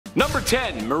Number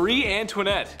 10. Marie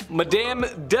Antoinette, Madame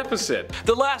Deficit.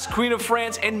 The last queen of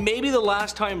France and maybe the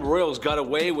last time royals got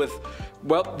away with,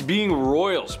 well, being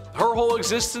royals. Her whole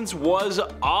existence was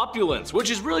opulence, which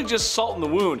is really just salt in the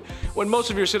wound when most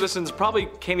of your citizens probably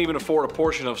can't even afford a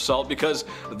portion of salt because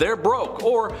they're broke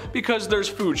or because there's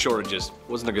food shortages.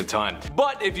 Wasn't a good time.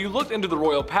 But if you looked into the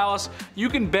royal palace, you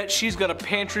can bet she's got a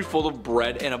pantry full of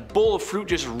bread and a bowl of fruit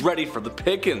just ready for the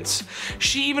pickings.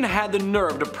 She even had the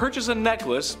nerve to purchase a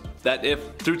necklace that,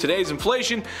 if through today's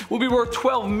inflation, will be worth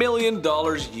 $12 million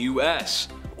US.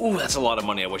 Ooh, that's a lot of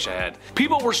money I wish I had.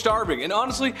 People were starving, and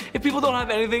honestly, if people don't have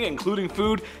anything including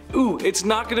food, ooh, it's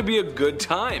not gonna be a good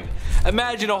time.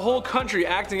 Imagine a whole country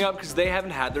acting up because they haven't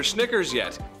had their Snickers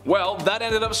yet. Well, that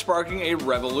ended up sparking a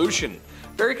revolution.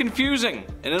 Very confusing,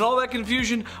 and in all that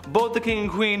confusion, both the king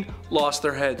and queen lost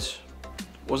their heads.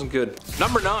 Wasn't good.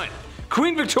 Number 9.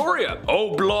 Queen Victoria.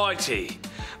 Oh blighty.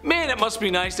 Man, it must be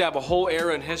nice to have a whole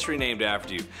era in history named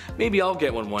after you. Maybe I'll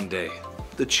get one day.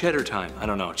 The cheddar time. I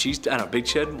don't know. Cheese, I don't know, big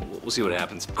ched? We'll see what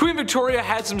happens. Queen Victoria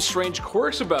had some strange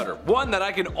quirks about her. One that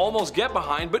I can almost get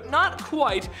behind, but not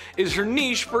quite, is her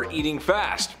niche for eating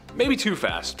fast. Maybe too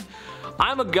fast.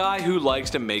 I'm a guy who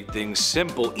likes to make things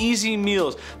simple, easy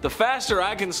meals. The faster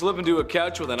I can slip into a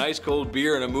couch with an ice cold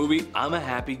beer and a movie, I'm a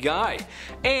happy guy.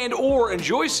 And or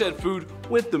enjoy said food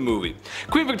with the movie.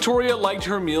 Queen Victoria liked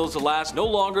her meals to last no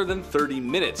longer than 30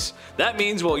 minutes. That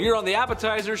means while you're on the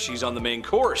appetizer, she's on the main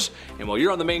course. And while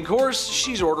you're on the main course,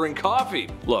 she's ordering coffee.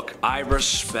 Look, I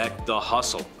respect the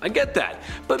hustle. I get that.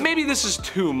 But maybe this is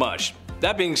too much.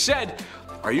 That being said,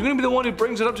 are you going to be the one who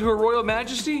brings it up to Her Royal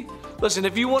Majesty? Listen,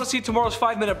 if you want to see tomorrow's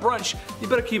 5-minute brunch, you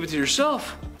better keep it to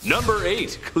yourself. Number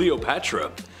 8.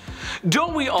 Cleopatra.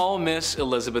 Don't we all miss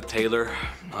Elizabeth Taylor?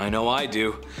 I know I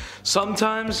do.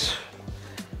 Sometimes,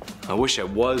 I wish I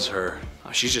was her.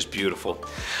 She's just beautiful.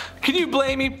 Can you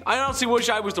blame me? I honestly wish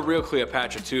I was the real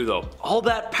Cleopatra too though. All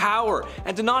that power,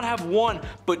 and to not have one,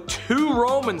 but 2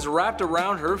 Romans wrapped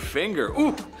around her finger.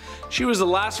 Ooh, she was the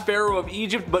last pharaoh of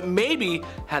Egypt, but maybe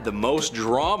had the most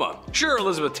drama. Sure,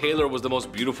 Elizabeth Taylor was the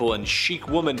most beautiful and chic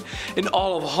woman in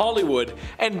all of Hollywood,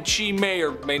 and she may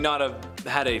or may not have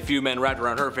had a few men wrapped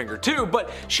around her finger too,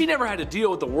 but she never had to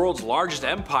deal with the world's largest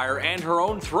empire and her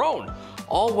own throne,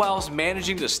 all whilst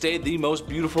managing to stay the most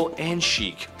beautiful and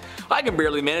chic. I can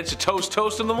barely manage to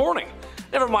toast in the morning.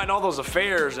 Never mind all those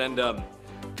affairs and,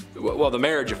 well, the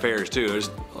marriage affairs too. There's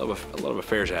a lot of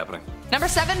affairs happening. Number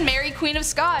 7. Mary Queen of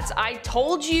Scots. I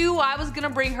told you I was gonna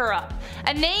bring her up.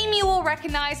 A name you will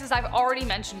recognize as I've already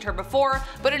mentioned her before,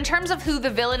 but in terms of who the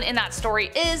villain in that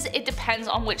story is, it depends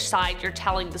on which side you're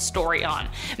telling the story on.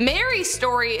 Mary's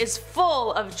story is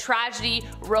full of tragedy,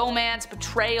 romance,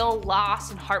 betrayal,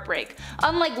 loss, and heartbreak.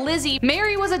 Unlike Lizzie,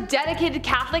 Mary was a dedicated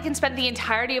Catholic and spent the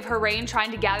entirety of her reign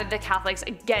trying to gather the Catholics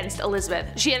against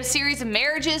Elizabeth. She had a series of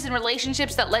marriages and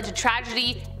relationships that led to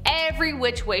tragedy every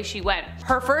which way she went.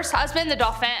 Her first husband, the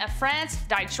Dauphin of France,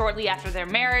 died shortly after their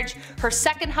marriage. Her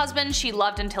second husband she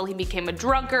loved until he became a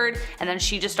drunkard, and then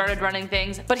she just started running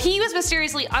things. But he was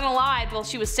mysteriously unalived while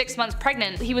she was 6 months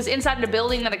pregnant. He was inside a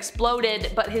building that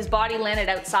exploded, but his body landed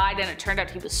outside and it turned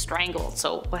out he was strangled,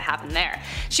 so what happened there?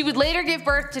 She would later give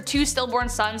birth to 2 stillborn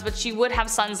sons, but she would have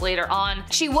sons later on.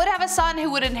 She would have a son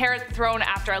who would inherit the throne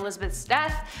after Elizabeth's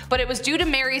death, but it was due to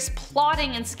Mary's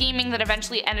plotting and scheming that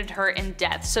eventually ended her in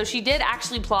death. So she did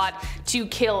actually plot to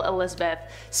kill Elizabeth.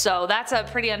 So that's a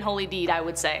pretty unholy deed, I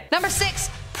would say. Number 6.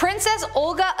 Princess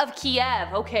Olga of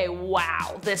Kiev. Okay,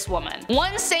 wow, this woman.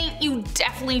 One saint you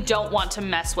definitely don't want to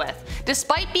mess with.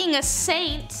 Despite being a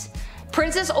saint,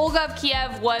 Princess Olga of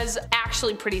Kiev was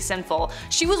actually pretty sinful.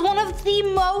 She was one of the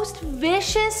most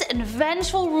vicious and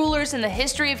vengeful rulers in the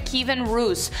history of Kievan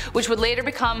Rus, which would later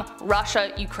become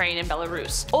Russia, Ukraine, and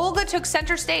Belarus. Olga took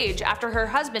center stage after her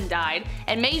husband died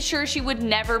and made sure she would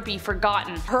never be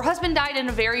forgotten. Her husband died in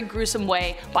a very gruesome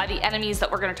way by the enemies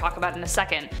that we're going to talk about in a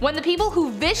second. When the people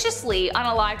who viciously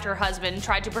unalived her husband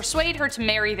tried to persuade her to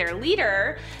marry their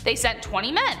leader, they sent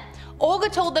 20 men. Olga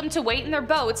told them to wait in their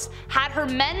boats, had her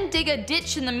men dig a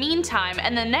ditch in the meantime,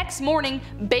 and the next morning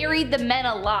buried the men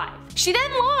alive. She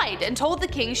then lied and told the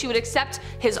king she would accept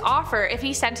his offer if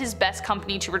he sent his best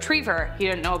company to retrieve her. He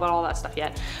didn't know about all that stuff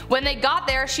yet. When they got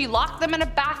there, she locked them in a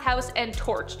bathhouse and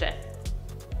torched it.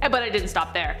 But it didn't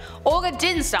stop there. Olga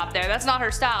didn't stop there, that's not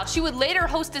her style. She would later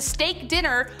host a steak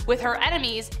dinner with her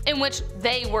enemies in which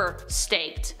they were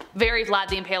staked. Very Vlad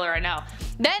the Impaler, I know.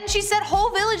 Then she set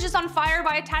whole villages on fire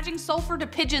by attaching sulfur to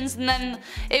pigeons, and then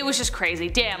it was just crazy.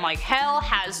 Damn, like hell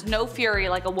has no fury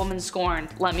like a woman scorned,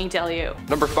 let me tell you.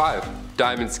 Number 5.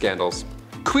 Diamond scandals.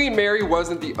 Queen Mary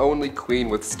wasn't the only queen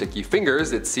with sticky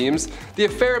fingers, it seems. The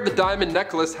affair of the diamond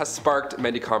necklace has sparked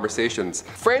many conversations.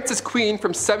 France's queen from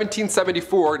 1774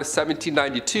 to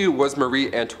 1792 was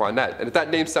Marie Antoinette, and if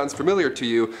that name sounds familiar to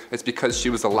you, it's because she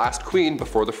was the last queen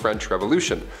before the French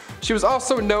Revolution. She was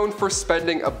also known for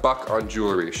spending $1 on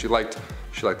jewelry. She liked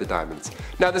the diamonds.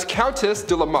 Now this Countess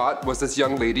de la Motte was this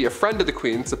young lady, a friend of the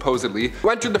queen supposedly, who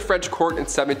entered the French court in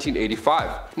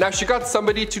 1785. Now she got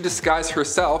somebody to disguise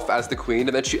herself as the queen,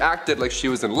 and then she acted like she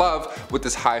was in love with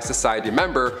this high society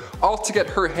member, all to get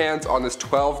her hands on this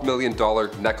 $12 million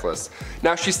necklace.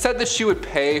 Now she said that she would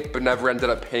pay, but never ended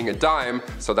up paying a dime,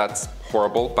 so that's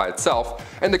horrible by itself.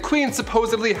 And the queen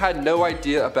supposedly had no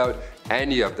idea about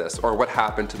any of this or what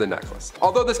happened to the necklace.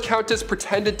 Although this countess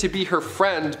pretended to be her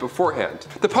friend beforehand.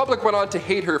 The public went on to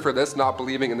hate her for this, not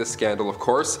believing in the scandal of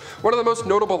course. One of the most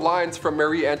notable lines from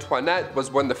Marie Antoinette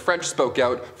was when the French spoke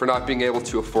out for not being able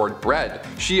to afford bread.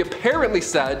 She apparently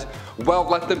said, "Well,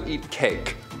 let them eat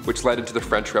cake," which led into the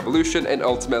French Revolution and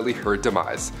ultimately her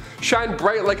demise. Shine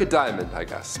bright like a diamond, I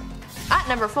guess. At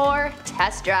number 4,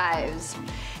 test drives.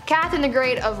 Catherine the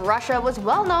Great of Russia was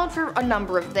well known for a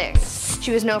number of things.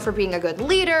 She was known for being a good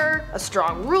leader, a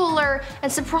strong ruler,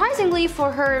 and surprisingly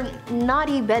for her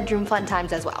naughty bedroom fun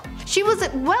times as well. She was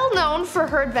well known for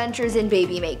her adventures in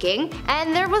baby making,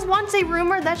 and there was once a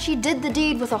rumor that she did the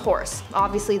deed with a horse.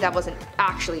 Obviously that wasn't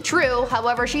actually true,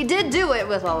 however she did do it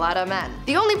with a lot of men.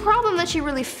 The only problem that she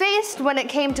really faced when it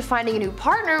came to finding a new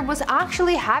partner was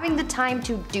actually having the time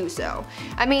to do so.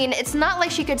 I mean, it's not like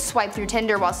she could swipe through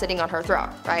Tinder while sitting on her throne,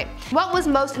 right? What was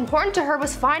most important to her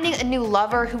was finding a new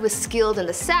lover who was skilled in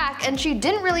the sack, and she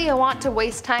didn't really want to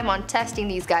waste time on testing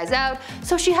these guys out,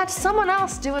 so she had someone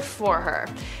else do it for her.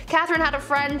 Catherine had a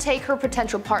friend take her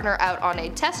potential partner out on a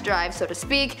test drive, so to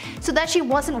speak, so that she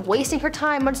wasn't wasting her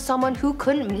time on someone who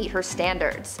couldn't meet her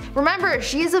standards. Remember,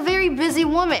 she is a very busy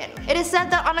woman. It is said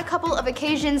that on a couple of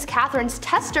occasions, Catherine's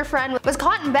tester friend was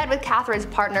caught in bed with Catherine's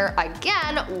partner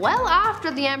again well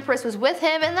after the Empress was with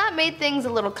him, and that made things a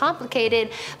little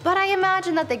complicated, but I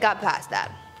imagine that they got past that.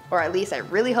 Or at least I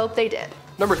really hope they did.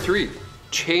 Number 3.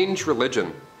 Change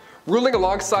religion. Ruling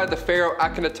alongside the pharaoh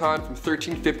Akhenaton from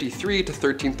 1353 to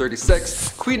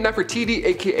 1336, Queen Nefertiti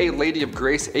aka Lady of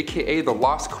Grace aka the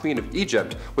Lost Queen of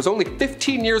Egypt was only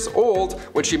 15 years old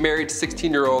when she married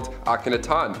 16-year-old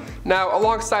Akhenaton. Now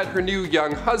alongside her new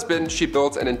young husband, she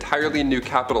built an entirely new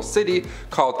capital city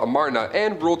called Amarna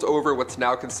and ruled over what's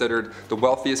now considered the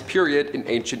wealthiest period in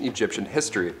ancient Egyptian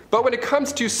history. But when it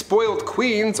comes to spoiled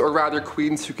queens, or rather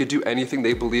queens who could do anything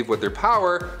they believe with their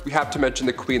power, we have to mention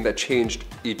the queen that changed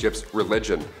Egypt's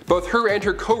religion. Both her and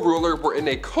her co-ruler were in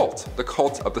a cult, the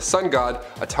cult of the sun god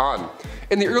Aton.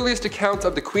 In the earliest accounts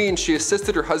of the queen, she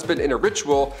assisted her husband in a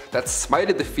ritual that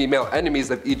smited the female enemies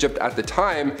of Egypt at the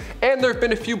time, and there have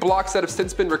been a few blocks that have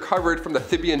since been recovered from the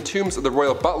Theban tombs of the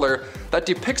royal butler that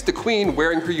depicts the queen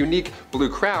wearing her unique blue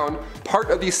crown,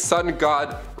 part of these sun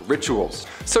god rituals.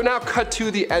 So now cut to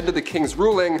the end of the king's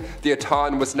ruling, the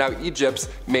Aton was now Egypt's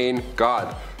main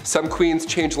god. Some queens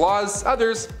change laws,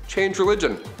 others change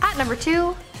religion. At number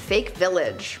 2, fake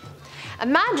village.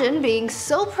 Imagine being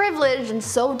so privileged and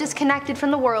so disconnected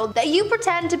from the world that you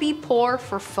pretend to be poor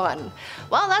for fun.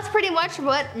 Well, that's pretty much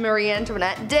what Marie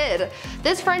Antoinette did.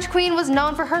 This French queen was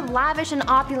known for her lavish and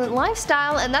opulent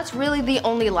lifestyle, and that's really the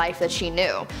only life that she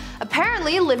knew.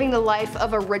 Apparently, living the life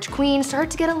of a rich queen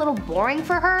started to get a little boring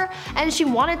for her, and she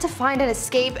wanted to find an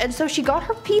escape, and so she got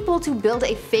her people to build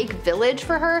a fake village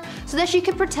for her so that she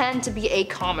could pretend to be a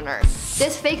commoner.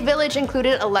 This fake village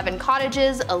included 11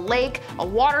 cottages, a lake, a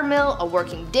watermill, a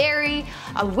working dairy,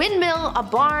 a windmill, a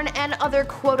barn, and other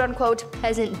quote-unquote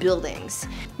peasant buildings.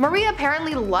 Maria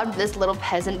apparently loved this little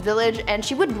peasant village, and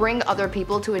she would bring other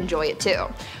people to enjoy it too.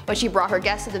 When she brought her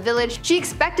guests to the village, she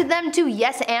expected them to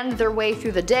yes-and their way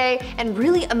through the day and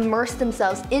really immerse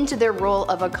themselves into their role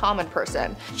of a common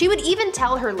person. She would even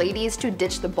tell her ladies to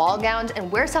ditch the ball gowns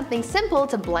and wear something simple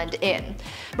to blend in.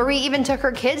 Marie even took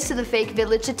her kids to the fake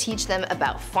village to teach them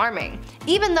about farming.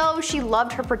 Even though she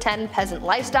loved her pretend peasant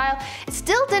lifestyle, it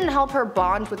still didn't help her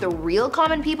bond with the real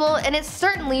common people, and it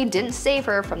certainly didn't save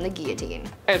her from the guillotine.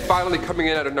 And finally coming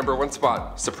in at a number 1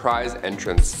 spot, surprise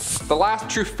entrance. The last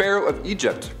true pharaoh of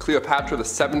Egypt, Cleopatra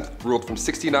VII, ruled from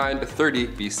 69 to 30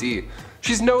 BC.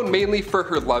 She's known mainly for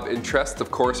her love interests, of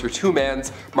course her two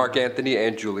mans, Mark Antony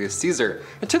and Julius Caesar.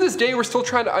 And to this day we're still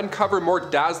trying to uncover more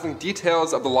dazzling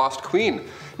details of the lost queen.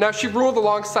 Now, she ruled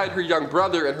alongside her young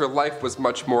brother, and her life was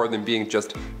much more than being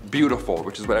just beautiful,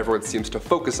 which is what everyone seems to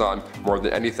focus on more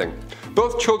than anything.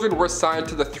 Both children were assigned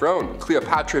to the throne,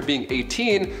 Cleopatra being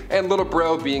 18 and little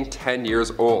bro being 10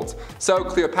 years old. So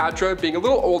Cleopatra, being a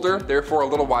little older, therefore a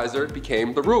little wiser,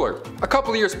 became the ruler. A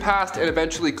couple of years passed and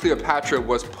eventually Cleopatra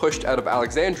was pushed out of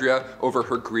Alexandria over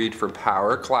her greed for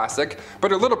power, classic,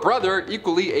 but her little brother,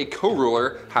 equally a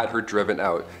co-ruler, had her driven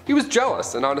out. He was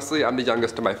jealous, and honestly, I'm the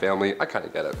youngest in my family, I kinda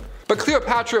get it. But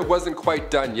Cleopatra wasn't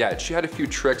quite done yet. She had a few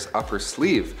tricks up her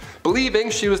sleeve.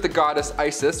 Believing she was the goddess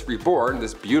Isis reborn,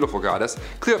 this beautiful goddess,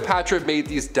 Cleopatra made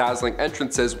these dazzling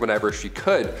entrances whenever she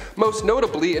could, most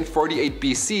notably in 48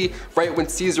 BC, right when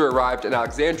Caesar arrived in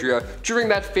Alexandria during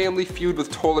that family feud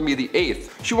with Ptolemy VIII.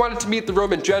 She wanted to meet the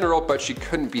Roman general, but she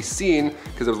couldn't be seen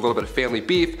because there was a little bit of family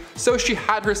beef, so she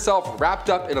had herself wrapped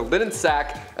up in a linen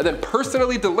sack and then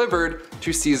personally delivered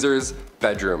to Caesar's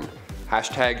bedroom.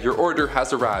 Hashtag your order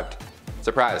has arrived.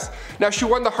 Surprise. Now, she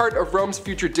won the heart of Rome's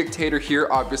future dictator here,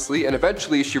 obviously, and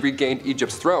eventually she regained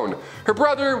Egypt's throne. Her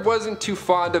brother wasn't too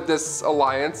fond of this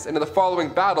alliance, and in the following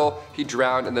battle, he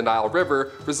drowned in the Nile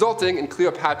River, resulting in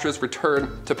Cleopatra's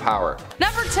return to power.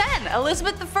 Number 10.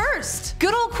 Elizabeth I.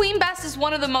 Good old Queen Bess is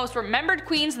one of the most remembered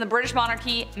queens in the British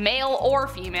monarchy, male or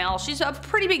female. She's a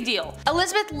pretty big deal.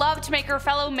 Elizabeth loved to make her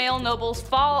fellow male nobles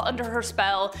fall under her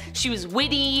spell. She was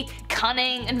witty,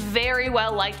 cunning, and very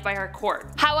well liked by her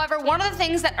court. However, one of the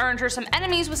things that earned her some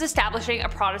enemies was establishing a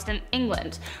Protestant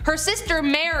England. Her sister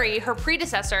Mary, her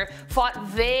predecessor, fought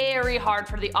very hard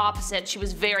for the opposite. She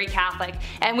was very Catholic,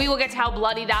 and we will get to how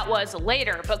bloody that was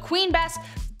later, but Queen Bess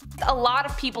a lot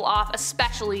of people off,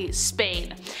 especially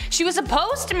Spain. She was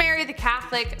supposed to marry the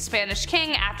Catholic Spanish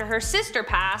king after her sister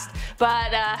passed,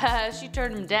 but she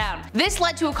turned him down. This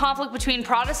led to a conflict between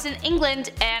Protestant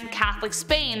England and Catholic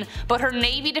Spain, but her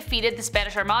navy defeated the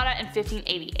Spanish Armada in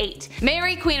 1588.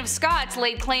 Mary, Queen of Scots,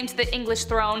 laid claim to the English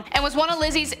throne and was one of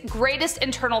Lizzie's greatest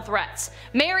internal threats.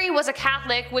 Mary was a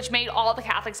Catholic, which made all the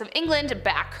Catholics of England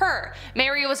back her.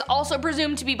 Mary was also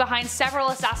presumed to be behind several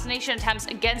assassination attempts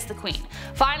against the Queen.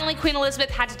 Finally, Queen Elizabeth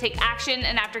had to take action,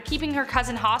 and after keeping her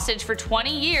cousin hostage for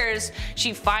 20 years,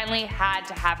 she finally had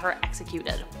to have her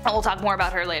executed. And we'll talk more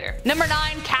about her later. Number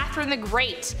 9. Catherine the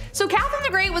Great. So Catherine the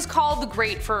Great was called the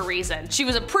Great for a reason. She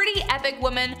was a pretty epic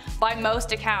woman by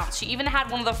most accounts. She even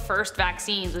had one of the first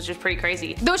vaccines, which is pretty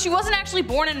crazy. Though she wasn't actually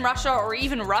born in Russia or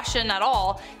even Russian at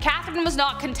all, Catherine was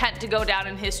not content to go down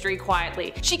in history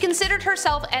quietly. She considered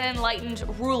herself an enlightened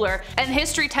ruler, and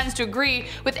history tends to agree,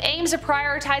 with aims of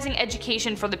prioritizing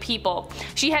education for the people.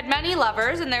 She had many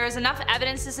lovers, and there is enough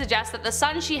evidence to suggest that the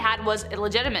son she had was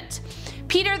illegitimate.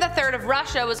 Peter III of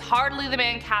Russia was hardly the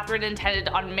man Catherine intended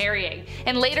on marrying,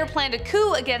 and later planned a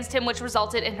coup against him, which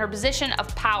resulted in her position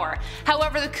of power.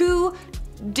 However, the coup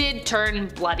did turn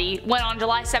bloody when on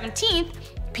July 17th,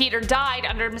 Peter died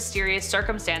under mysterious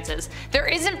circumstances. There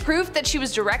isn't proof that she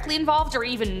was directly involved or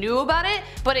even knew about it,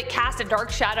 but it cast a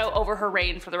dark shadow over her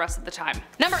reign for the rest of the time.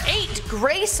 Number 8.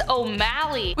 Grace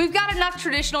O'Malley. We've got enough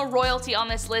traditional royalty on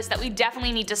this list that we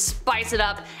definitely need to spice it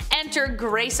up. Enter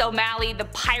Grace O'Malley, the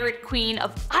Pirate Queen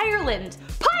of Ireland.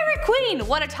 Pirate Queen!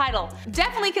 What a title.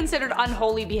 Definitely considered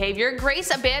unholy behavior,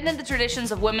 Grace abandoned the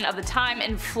traditions of women of the time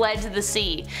and fled to the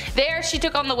sea. There, she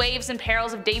took on the waves and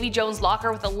perils of Davy Jones'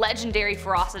 locker with a legendary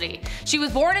ferocity. She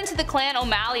was born into the clan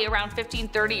O'Malley around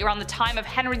 1530, around the time of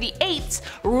Henry VIII's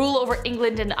rule over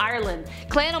England and Ireland.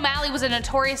 Clan O'Malley was a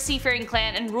notorious seafaring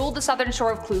clan and ruled the southern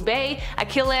shore of Clew Bay,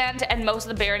 Achilleland, and most of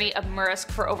the barony of Murrisk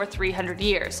for over 300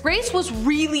 years. Grace was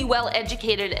really well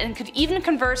educated and could even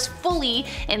converse fully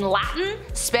in Latin,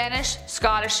 Spanish,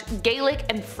 Scottish, Gaelic,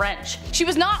 and French. She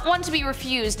was not one to be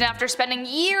refused, and after spending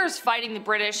years fighting the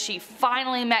British, she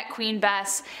finally met Queen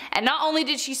Bess, and not only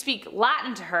did she speak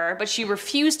Latin to her, but she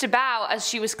refused to bow, as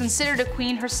she was considered a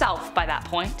queen herself by that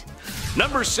point.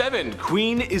 Number 7.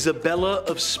 Queen Isabella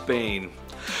of Spain.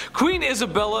 Queen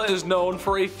Isabella is known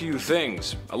for a few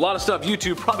things. A lot of stuff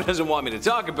YouTube probably doesn't want me to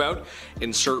talk about.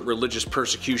 Insert religious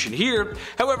persecution here.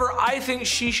 However, I think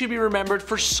she should be remembered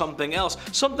for something else.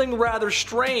 Something rather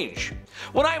strange.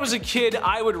 When I was a kid,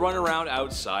 I would run around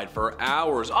outside for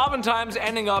hours, oftentimes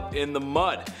ending up in the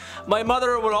mud. My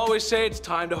mother would always say, "It's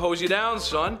time to hose you down,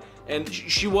 son." And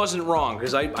she wasn't wrong,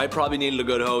 because I probably needed a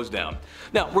good hose down.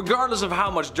 Now, regardless of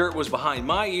how much dirt was behind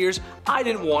my ears, I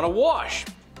didn't want to wash.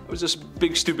 I was this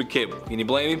big stupid kid, can you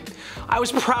blame me? I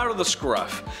was proud of the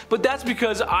scruff, but that's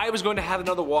because I was going to have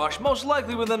another wash most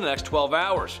likely within the next 12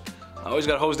 hours. Always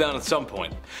got hosed down at some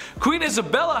point. Queen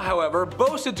Isabella, however,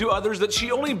 boasted to others that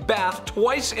she only bathed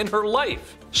twice in her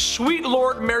life. Sweet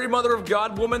Lord Mary Mother of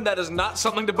God woman, that is not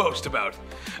something to boast about.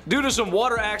 Due to some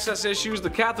water access issues, the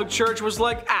Catholic Church was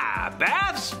like,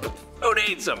 baths? Who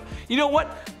needs them? You know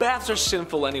what? Baths are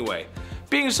sinful anyway.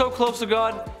 Being so close to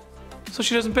God, so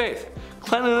she doesn't bathe.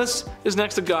 Cleanliness is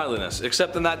next to godliness,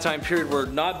 except in that time period where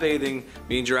not bathing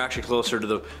means you're actually closer to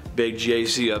the big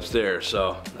JC upstairs,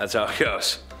 so that's how it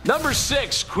goes. Number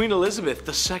 6, Queen Elizabeth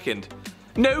II.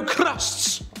 No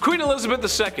crusts! Queen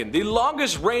Elizabeth II, the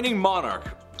longest reigning monarch.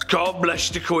 God bless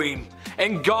the Queen,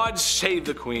 and God save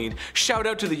the Queen. Shout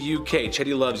out to the UK,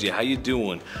 Chetty loves you, how you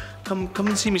doing? Come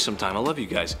and see me sometime, I love you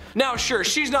guys. Now sure,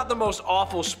 she's not the most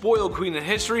awful spoiled queen in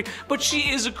history, but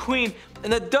she is a queen,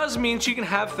 and that does mean she can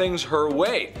have things her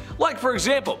way. Like for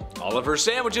example, all of her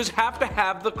sandwiches have to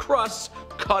have the crusts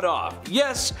cut off.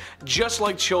 Yes, just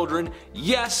like children.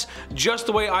 Yes, just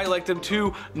the way I like them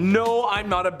too. No, I'm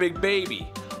not a big baby.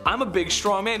 I'm a big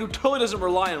strong man who totally doesn't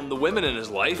rely on the women in his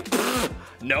life.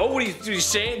 No, what are you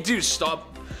saying? Dude,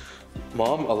 stop.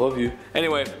 Mom, I love you.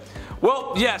 Anyway.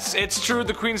 Well, yes, it's true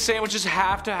the queen's sandwiches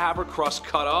have to have her crust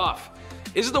cut off.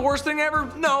 Is it the worst thing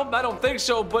ever? No, I don't think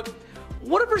so, but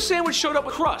what if her sandwich showed up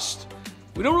with crust?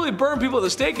 We don't really burn people at the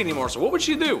stake anymore, so what would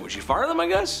she do? Would she fire them, I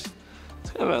guess? It's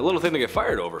kind of a little thing to get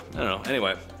fired over. I don't know.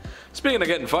 Anyway, speaking of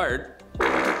getting fired.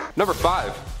 Number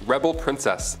 5, Rebel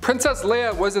Princess. Princess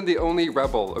Leia wasn't the only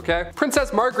rebel, okay?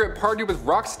 Princess Margaret partied with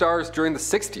rock stars during the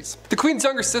 60s. The Queen's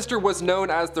younger sister was known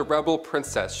as the Rebel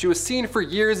Princess. She was seen for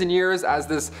years and years as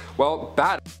this, well,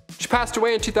 bad. She passed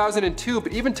away in 2002,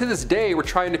 but even to this day we're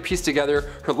trying to piece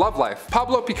together her love life.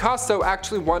 Pablo Picasso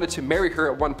actually wanted to marry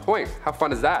her at one point. How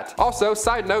fun is that? Also,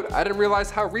 side note, I didn't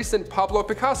realize how recent Pablo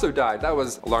Picasso died. That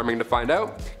was alarming to find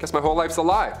out. Guess my whole life's a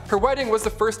lie. Her wedding was the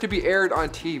first to be aired on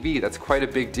TV. That's quite a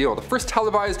big deal. The first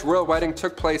televised royal wedding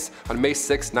took place on May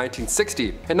 6, 1960.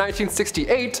 In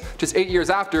 1968, just 8 years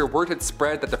after, word had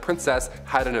spread that the princess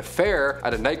had an affair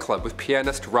at a nightclub with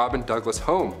pianist Robin Douglas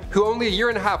Home, who only a year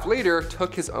and a half later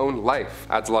took his own life.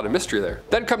 Adds a lot of mystery there.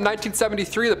 Then come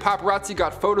 1973, the paparazzi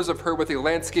got photos of her with a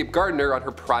landscape gardener on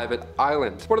her private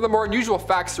island. One of the more unusual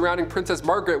facts surrounding Princess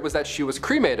Margaret was that she was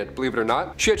cremated, believe it or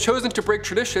not. She had chosen to break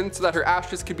tradition so that her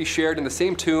ashes could be shared in the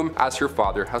same tomb as her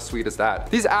father. How sweet is that?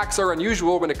 These acts are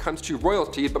unusual when it comes to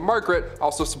royalty, but Margaret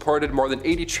also supported more than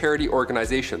 80 charity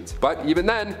organizations. But even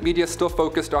then, media still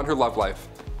focused on her love life.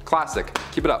 Classic.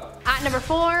 Keep it up. At number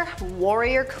 4,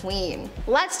 Warrior Queen.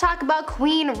 Let's talk about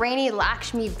Queen Rani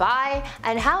Lakshmi Bai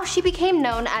and how she became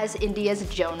known as India's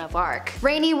Joan of Arc.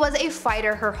 Rani was a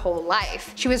fighter her whole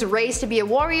life. She was raised to be a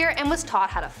warrior and was taught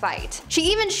how to fight. She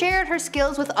even shared her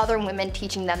skills with other women,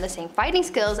 teaching them the same fighting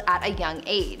skills at a young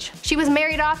age. She was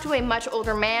married off to a much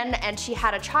older man and she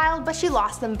had a child, but she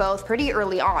lost them both pretty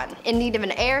early on. In need of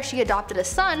an heir, she adopted a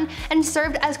son and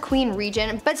served as Queen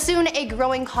Regent, but soon a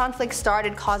growing conflict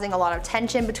started, causing a lot of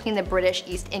tension between the British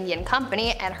East Indian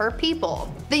Company and her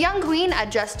people. The young queen,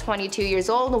 at just 22 years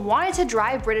old, wanted to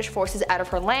drive British forces out of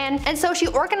her land, and so she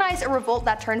organized a revolt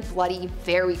that turned bloody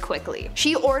very quickly.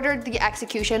 She ordered the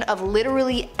execution of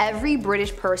literally every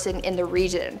British person in the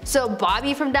region. So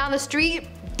Bobby from down the street,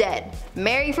 dead.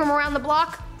 Mary from around the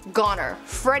block, goner.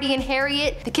 Freddie and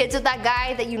Harriet, the kids of that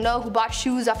guy that you know who bought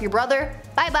shoes off your brother,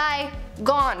 bye bye.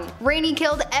 Gone. Rani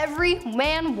killed every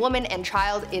man, woman, and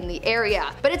child in the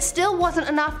area. But it still wasn't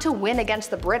enough to win against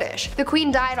the British. The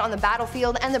Queen died on the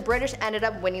battlefield and the British ended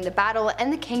up winning the battle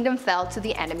and the kingdom fell to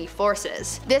the enemy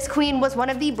forces. This queen was one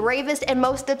of the bravest and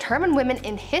most determined women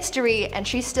in history, and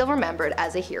she's still remembered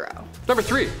as a hero. Number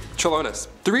 3, Chilonis.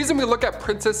 The reason we look at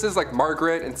princesses like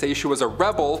Margaret and say she was a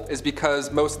rebel is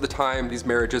because most of the time these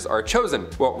marriages are chosen.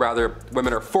 Well, rather,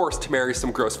 women are forced to marry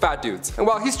some gross fat dudes. And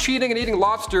while he's cheating and eating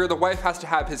lobster, the wife has to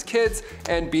have his kids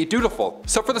and be dutiful.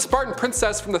 So for the Spartan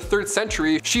princess from the 3rd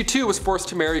century, she too was forced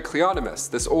to marry Cleonymus,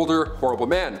 this older, horrible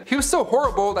man. He was so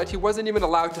horrible that he wasn't even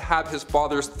allowed to have his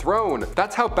father's throne.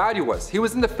 That's how bad he was. He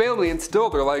was in the family and still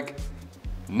they're like,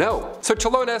 no. So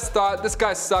Chilonis thought, this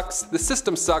guy sucks, the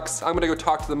system sucks, I'm gonna go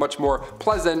talk to the much more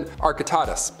pleasant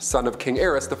Architatus, son of King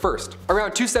Ares I.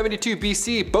 Around 272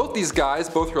 BC, both these guys,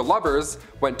 both her lovers,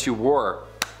 went to war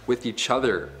with each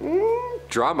other.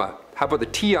 Drama. How about the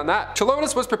tea on that?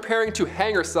 Chilonis was preparing to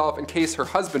hang herself in case her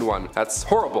husband won. That's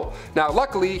horrible. Now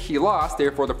luckily he lost,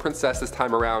 therefore the princess this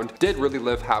time around did really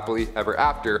live happily ever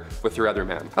after with her other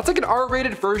man. That's like an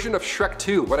R-rated version of Shrek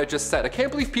 2, what I just said. I can't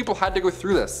believe people had to go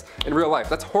through this in real life.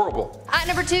 That's horrible. At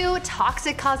number 2,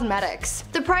 toxic cosmetics.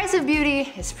 The price of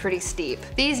beauty is pretty steep.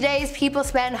 These days people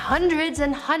spend hundreds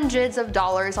and hundreds of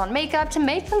dollars on makeup to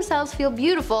make themselves feel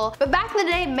beautiful, but back in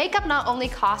the day makeup not only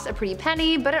cost a pretty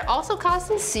penny, but it also cost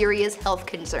some serious serious health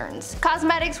concerns.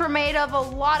 Cosmetics were made of a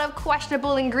lot of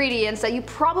questionable ingredients that you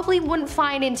probably wouldn't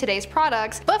find in today's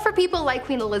products, but for people like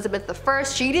Queen Elizabeth I,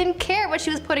 she didn't care what she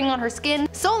was putting on her skin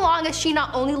so long as she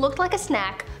not only looked like a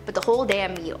snack, but the whole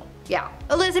damn meal. Yeah.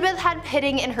 Elizabeth had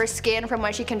pitting in her skin from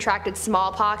when she contracted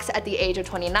smallpox at the age of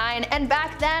 29, and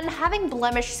back then, having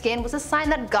blemished skin was a sign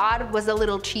that God was a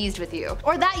little cheesed with you,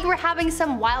 or that you were having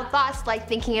some wild thoughts like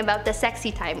thinking about the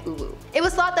sexy time uwu. It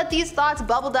was thought that these thoughts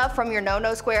bubbled up from your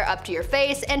no-no square up to your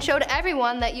face and showed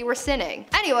everyone that you were sinning.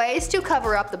 Anyways, to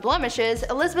cover up the blemishes,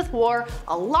 Elizabeth wore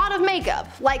a lot of makeup,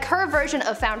 like her version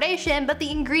of foundation, but the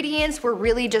ingredients were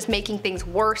really just making things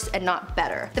worse and not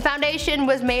better. The foundation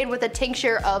was made with a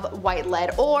tincture of white lead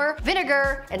ore,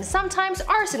 vinegar, and sometimes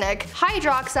arsenic,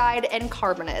 hydroxide, and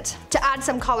carbonate. To add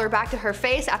some color back to her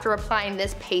face after applying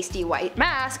this pasty white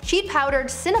mask, she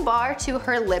powdered cinnabar to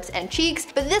her lips and cheeks,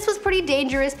 but this was pretty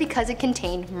dangerous because it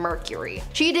contained mercury.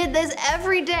 She did this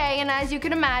every day, and as you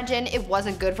can imagine, it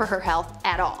wasn't good for her health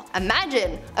at all.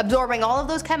 Imagine absorbing all of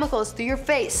those chemicals through your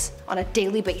face on a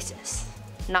daily basis.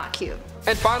 Not cute.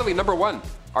 And finally, number 1.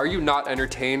 Are you not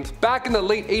entertained? Back in the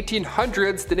late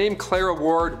 1800s, the name Clara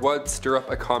Ward would stir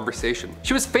up a conversation.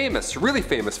 She was famous, really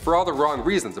famous, for all the wrong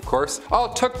reasons, of course.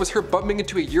 All it took was her bumping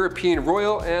into a European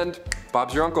royal and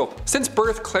Bob's your uncle. Since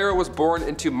birth, Clara was born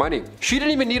into money. She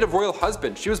didn't even need a royal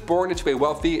husband. She was born into a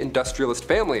wealthy industrialist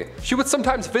family. She would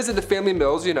sometimes visit the family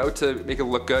mills, you know, to make it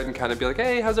look good and kind of be like,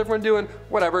 hey, how's everyone doing?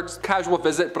 Whatever, just casual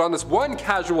visit. But on this one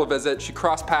casual visit, she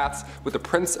crossed paths with the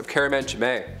Prince of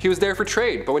Caraman-Chimay. He was there for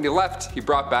trade, but when he left, he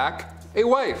brought back a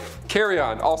wife. Carry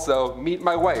on. Also, meet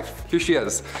my wife. Here she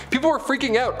is. People were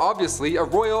freaking out, obviously. A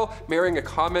royal marrying a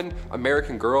common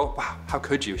American girl. Wow, how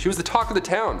could you? She was the talk of the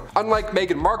town. Unlike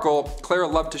Meghan Markle, Clara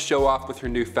loved to show off with her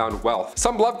newfound wealth.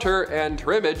 Some loved her and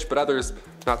her image, but others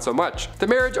not so much. The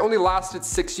marriage only lasted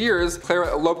 6 years.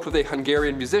 Clara eloped with a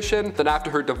Hungarian musician. Then after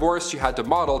her divorce, she had to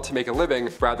model to make a living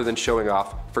rather than showing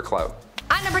off for clout.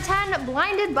 At number 10,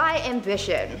 blinded by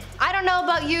ambition. I don't know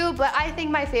about you, but I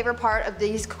think my favorite part of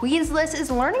these queens lists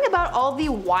is learning about all the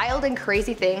wild and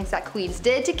crazy things that queens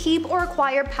did to keep or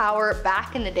acquire power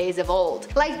back in the days of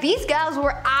old. Like, these gals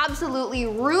were absolutely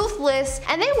ruthless,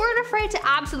 and they weren't afraid to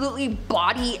absolutely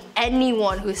body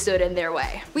anyone who stood in their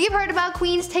way. We've heard about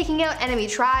queens taking out enemy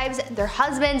tribes, their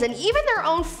husbands, and even their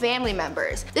own family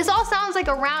members. This all sounds like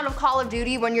a round of Call of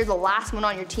Duty when you're the last one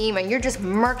on your team and you're just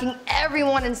murking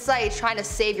everyone in sight trying to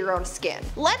save your own skin.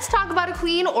 Let's talk about a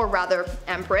queen, or rather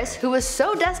empress, who was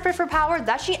so desperate for power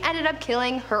that she ended up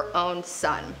killing her own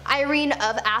son. Irene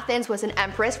of Athens was an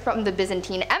empress from the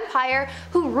Byzantine Empire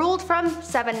who ruled from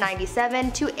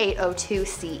 797 to 802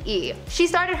 CE. She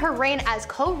started her reign as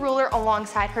co-ruler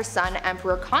alongside her son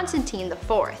Emperor Constantine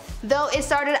IV. Though it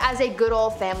started as a good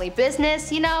old family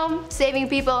business, you know, saving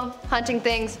people, hunting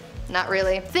things. Not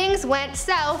really. Things went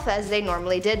south as they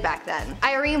normally did back then.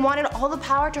 Irene wanted all the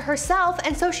power to herself,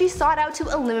 and so she sought out to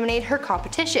eliminate her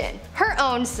competition, her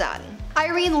own son.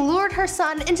 Irene lured her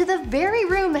son into the very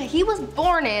room that he was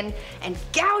born in and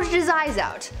gouged his eyes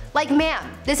out. Like, ma'am,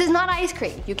 this is not ice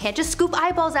cream. You can't just scoop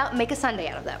eyeballs out and make a sundae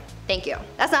out of them. Thank you.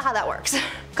 That's not how that works.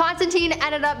 Constantine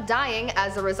ended up dying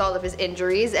as a result of his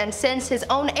injuries, and since his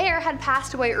own heir had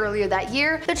passed away earlier that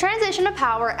year, the transition of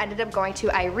power ended up going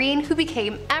to Irene, who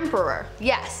became emperor.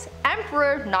 Yes,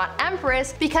 emperor, not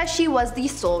empress, because she was the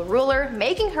sole ruler,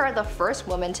 making her the first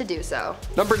woman to do so.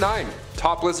 Number 9.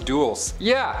 Topless duels.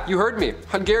 Yeah, you heard me.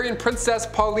 Hungarian Princess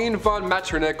Pauline von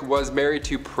Metternich was married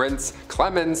to Prince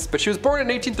Clemens, but she was born in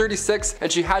 1836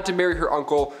 and she had to marry her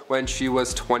uncle when she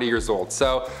was 20 years old.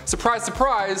 So, surprise,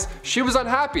 surprise, she was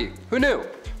unhappy. Who knew?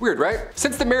 Weird, right?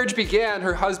 Since the marriage began,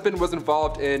 her husband was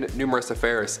involved in numerous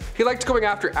affairs. He liked going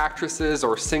after actresses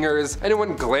or singers,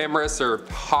 anyone glamorous or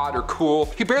hot or cool.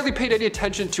 He barely paid any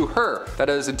attention to her. That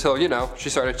is until, you know, she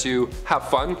started to have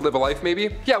fun, live a life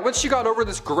maybe. Yeah, once she got over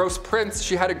this gross prince,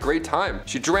 she had a great time.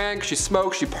 She drank, she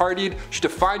smoked, she partied, she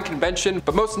defied convention,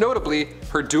 but most notably,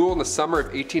 her duel in the summer of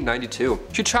 1892.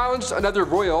 She challenged another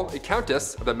royal, a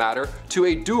countess of the matter, to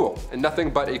a duel in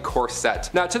nothing but a corset.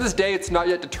 Now to this day, it's not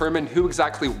yet determined who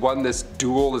exactly won this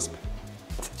duel, this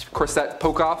corset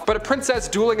poke off, but a princess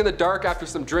dueling in the dark after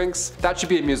some drinks, that should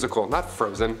be a musical, not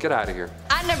Frozen. Get out of here.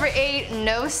 At number 8,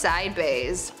 no side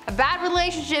bays. A bad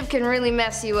relationship can really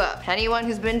mess you up. Anyone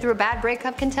who's been through a bad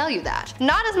breakup can tell you that.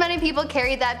 Not as many people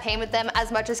carry that pain with them as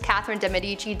much as Catherine de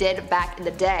Medici did back in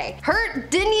the day. Her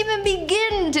didn't even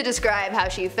begin to describe how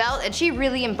she felt, and she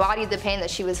really embodied the pain that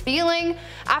she was feeling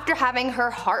after having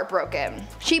her heart broken.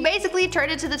 She basically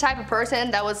turned into the type of person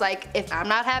that was like, if I'm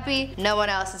not happy, no one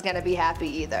else is gonna be happy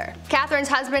either. other. Catherine's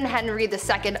husband Henry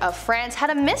II of France had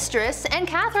a mistress, and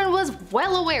Catherine was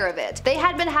well aware of it. They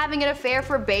had been having an affair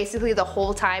for basically the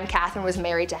whole time Catherine was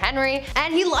married to Henry,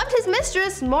 and he loved his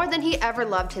mistress more than he ever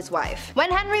loved his wife. When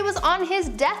Henry was on his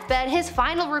deathbed, his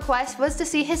final request was to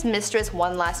see his mistress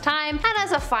one last time, and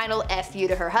as a final F you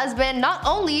to her husband, not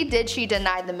only did she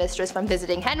deny the mistress from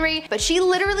visiting Henry, but she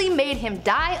literally made him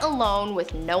die alone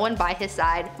with no one by his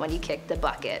side when he kicked the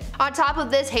bucket. On top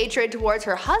of this hatred towards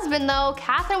her husband though,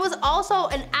 Catherine was also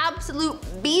an absolute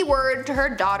B-word to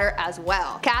her daughter as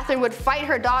well. Catherine would fight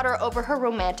her daughter over her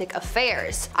romantic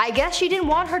affairs. I guess she didn't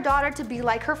want her daughter to be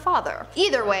like her father.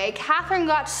 Either way, Catherine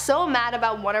got so mad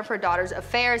about one of her daughter's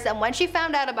affairs that when she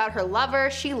found out about her lover,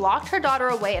 she locked her daughter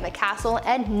away in a castle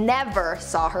and never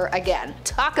saw her again.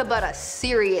 Talk about a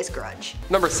serious grudge.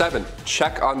 Number 7.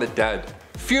 Check on the dead.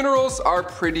 Funerals are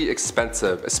pretty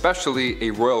expensive, especially a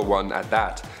royal one at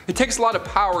that. It takes a lot of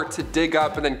power to dig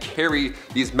up and then carry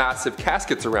these massive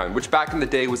caskets around, which back in the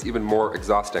day was even more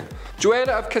exhausting.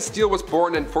 Juana of Castille was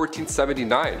born in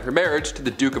 1479. Her marriage to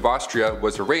the Duke of Austria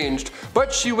was arranged,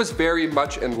 but she was very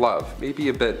much in love, maybe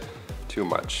a bit too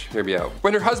much. Hear me out.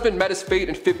 When her husband met his fate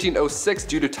in 1506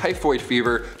 due to typhoid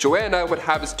fever, Joanna would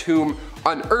have his tomb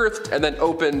unearthed and then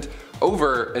opened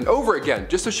over and over again,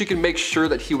 just so she could make sure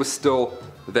that he was still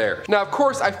there. Now of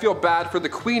course I feel bad for the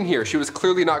queen here. She was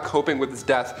clearly not coping with his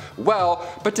death well,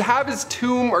 but to have his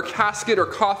tomb or casket or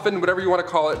coffin, whatever you want to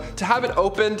call it, to have it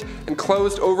opened and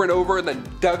closed over and over and then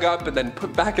dug up and then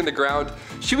put back in the ground,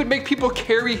 she would make people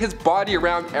carry his body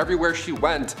around everywhere she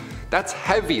went. That's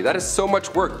heavy. That is so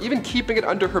much work, even keeping it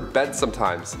under her bed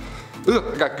sometimes. Ugh,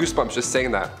 I got goosebumps just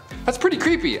saying that. That's pretty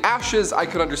creepy. Ashes I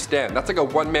could understand. That's like a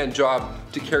one-man job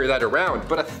to carry that around.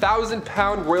 But a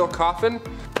 1,000-pound royal coffin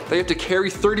that you have to carry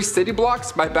 30 city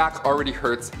blocks? My back already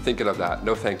hurts thinking of that.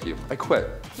 No thank you. I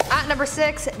quit. At number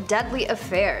 6, deadly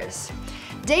affairs.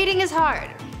 Dating is hard.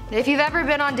 If you've ever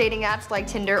been on dating apps like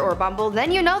Tinder or Bumble,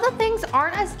 then you know that things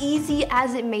aren't as easy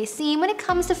as it may seem when it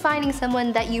comes to finding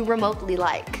someone that you remotely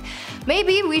like.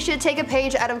 Maybe we should take a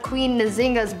page out of Queen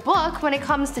Nzinga's book when it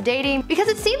comes to dating, because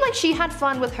it seemed like she had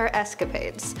fun with her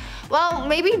escapades. Well,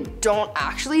 maybe don't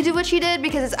actually do what she did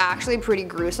because it's actually pretty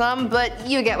gruesome, but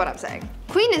you get what I'm saying.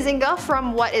 Queen Nzinga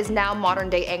from what is now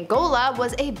modern-day Angola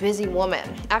was a busy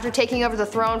woman. After taking over the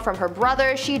throne from her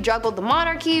brother, she juggled the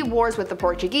monarchy, wars with the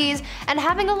Portuguese, and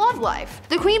having a love life.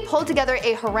 The queen pulled together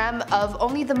a harem of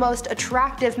only the most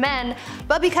attractive men,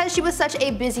 but because she was such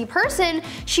a busy person,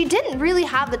 she didn't really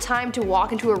have the time to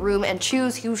walk into a room and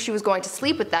choose who she was going to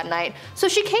sleep with that night, so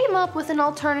she came up with an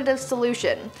alternative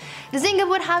solution. Nzinga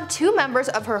would have 2 members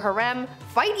of her harem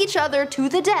fight each other to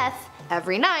the death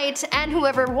every night, and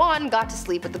whoever won got to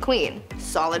sleep with the queen.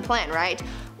 Solid plan, right?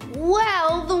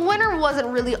 Well, the winner wasn't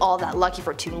really all that lucky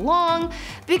for too long,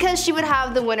 because she would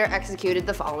have the winner executed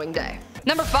the following day.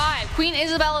 Number 5. Queen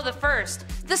Isabella I.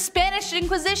 The Spanish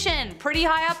Inquisition. Pretty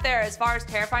high up there as far as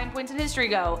terrifying points in history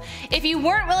go. If you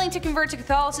weren't willing to convert to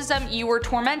Catholicism, you were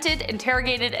tormented,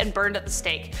 interrogated, and burned at the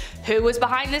stake. Who was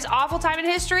behind this awful time in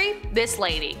history? This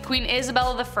lady, Queen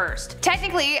Isabella I.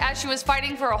 Technically, as she was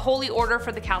fighting for a holy order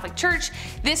for the Catholic Church,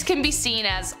 this can be seen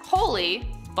as holy,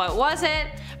 but was it?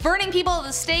 Burning people at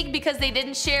the stake because they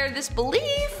didn't share this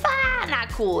belief? Not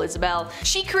cool, Isabel.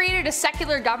 She created a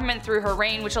secular government through her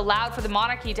reign which allowed for the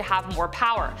monarchy to have more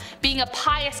power. Being a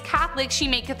pious Catholic, she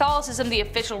made Catholicism the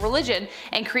official religion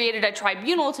and created a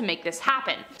tribunal to make this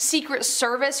happen. Secret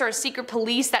service or a secret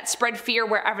police that spread fear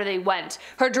wherever they went.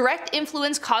 Her direct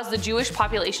influence caused the Jewish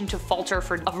population to falter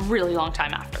for a really long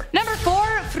time after. Number 4.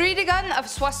 Frédégonde of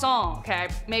Soissons. Okay,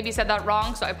 maybe said that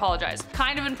wrong, so I apologize.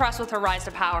 Kind of impressed with her rise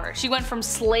to power. She went from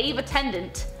slave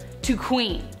attendant to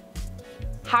queen.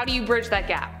 How do you bridge that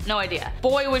gap? No idea.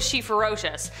 Boy was she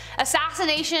ferocious.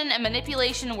 Assassination and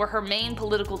manipulation were her main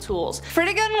political tools.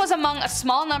 Frédégonde was among a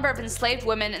small number of enslaved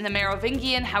women in the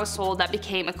Merovingian household that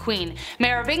became a queen.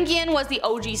 Merovingian was the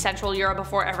OG Central Europe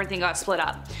before everything got split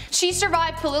up. She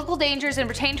survived political dangers and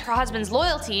retained her husband's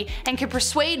loyalty and could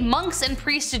persuade monks and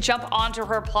priests to jump onto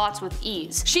her plots with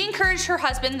ease. She encouraged her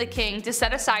husband, the king, to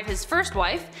set aside his first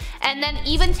wife and then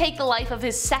even take the life of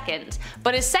his second.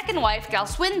 But his second wife,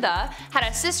 Galswinda, had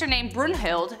a sister named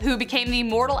Brunhild who became the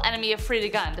mortal enemy of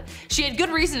Frédégonde. She had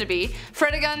good reason to be.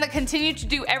 Frédégonde continued to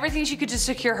do everything she could to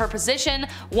secure her position,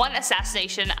 one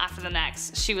assassination after the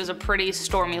next. She was a pretty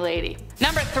stormy lady.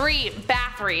 Number 3.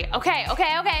 Bathory. Okay.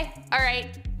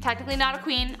 Alright. Technically not a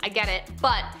queen, I get it,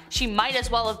 but she might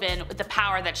as well have been with the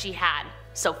power that she had.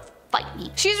 So fight me.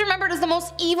 She's remembered as the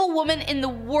most evil woman in the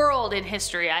world in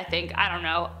history, I think. I don't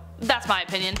know. That's my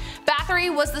opinion.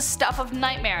 Bathory was the stuff of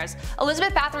nightmares.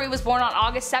 Elizabeth Bathory was born on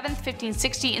August 7th,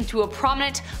 1560 into a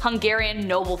prominent Hungarian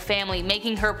noble family,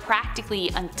 making her practically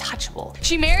untouchable.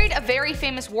 She married a very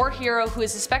famous war hero who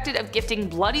is suspected of gifting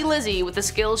Bloody Lizzie with the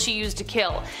skills she used to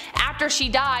kill. After she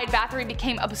died, Bathory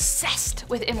became obsessed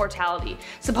with immortality.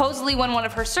 Supposedly when one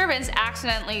of her servants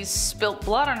accidentally spilt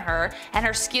blood on her, and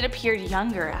her skin appeared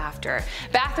younger after.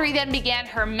 Bathory then began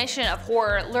her mission of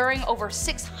horror, luring over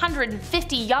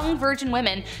 650 young virgin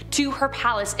women to her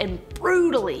palace and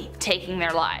brutally taking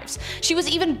their lives. She was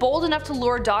even bold enough to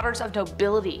lure daughters of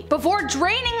nobility. Before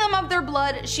draining them of their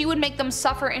blood, she would make them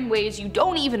suffer in ways you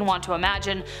don't even want to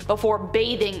imagine before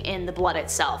bathing in the blood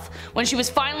itself. When she was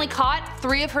finally caught,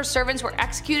 3 of her servants were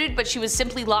executed, but she was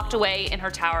simply locked away in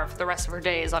her tower for the rest of her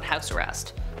days on house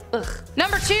arrest. Ugh.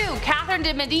 Number 2. Catherine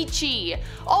de' Medici,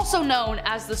 also known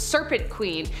as the Serpent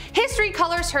Queen. History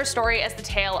colors her story as the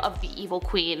tale of the evil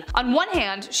queen. On one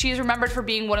hand, she is remembered for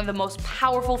being one of the most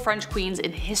powerful French queens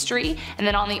in history, and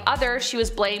then on the other, she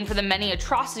was blamed for the many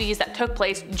atrocities that took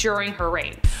place during her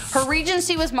reign. Her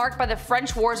regency was marked by the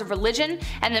French wars of religion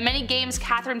and the many games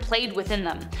Catherine played within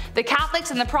them. The Catholics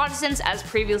and the Protestants, as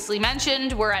previously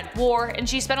mentioned, were at war, and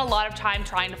she spent a lot of time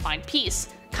trying to find peace.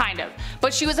 Kind of.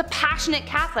 But she was a passionate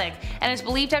Catholic and is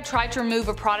believed to have tried to remove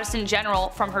a Protestant general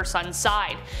from her son's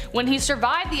side. When he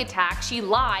survived the attack, she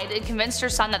lied and convinced her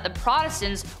son that the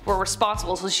Protestants were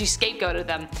responsible, so she scapegoated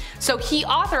them. So he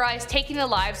authorized taking the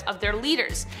lives of their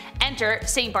leaders. Enter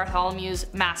St. Bartholomew's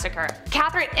Massacre.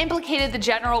 Catherine implicated the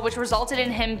general, which resulted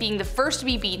in him being the first to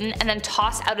be beaten and then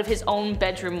tossed out of his own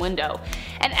bedroom window.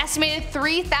 An estimated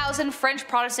 3,000 French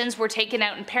Protestants were taken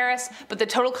out in Paris, but the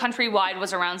total countrywide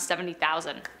was around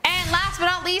 70,000. And last but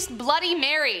not least, Bloody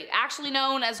Mary, actually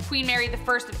known as Queen Mary I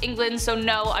of England, so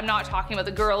no, I'm not talking about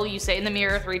the girl you say in the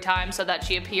mirror 3 times so that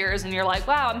she appears and you're like,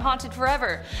 wow, I'm haunted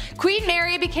forever. Queen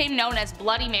Mary became known as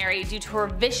Bloody Mary due to her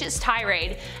vicious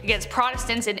tirade against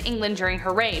Protestants in England during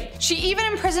her reign. She even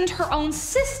imprisoned her own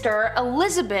sister,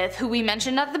 Elizabeth, who we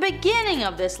mentioned at the beginning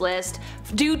of this list,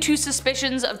 due to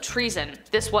suspicions of treason.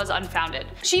 This was unfounded.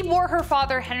 She bore her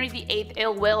father Henry VIII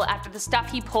ill will after the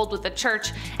stuff he pulled with the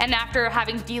church, and after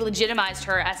having delegitimized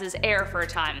her as his heir for a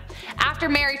time. After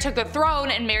Mary took the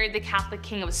throne and married the Catholic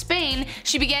King of Spain,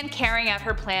 she began carrying out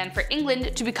her plan for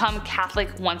England to become Catholic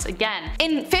once again.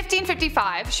 In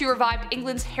 1555, she revived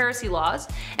England's heresy laws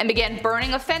and began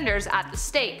burning offenders at the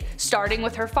stake, starting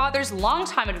with her father's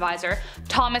longtime advisor,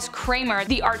 Thomas Cranmer,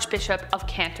 the Archbishop of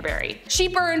Canterbury. She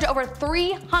burned over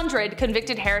 300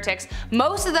 convicted heretics,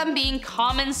 most of them being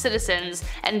common citizens,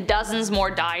 and dozens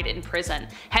more died in prison,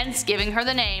 hence giving her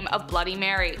the name of Bloody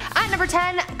Mary. At number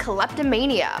 10,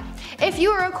 kleptomania. If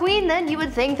you were a queen, then you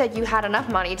would think that you had enough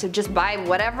money to just buy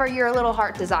whatever your little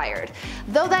heart desired.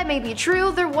 Though that may be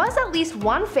true, there was at least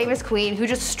one famous queen who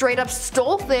just straight up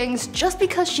stole things just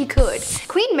because she could.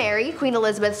 Queen Mary, Queen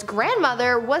Elizabeth's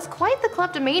grandmother, was quite the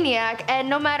kleptomaniac, and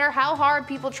no matter how hard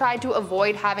people tried to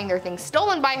avoid having their things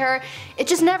stolen by her, it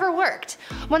just never worked.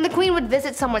 When the queen would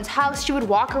visit someone's house, she would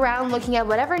walk around looking at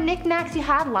whatever knickknacks he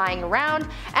had lying around,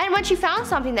 and when she found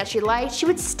something that she liked, she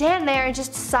would stand there and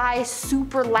just sigh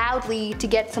super loudly to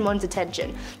get someone's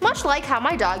attention. Much like how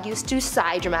my dog used to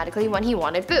sigh dramatically when he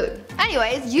wanted food.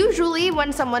 Anyways, usually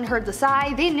when someone heard the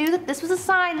sigh, they knew that this was a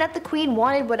sign that the queen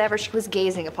wanted whatever she was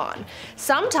gazing upon.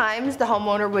 Sometimes the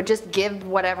homeowner would just give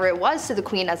whatever it was to the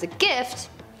queen as a gift.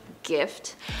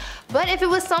 But if it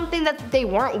was something that they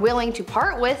weren't willing to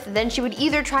part with, then she would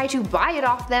either try to buy it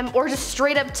off them or just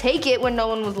straight up take it when no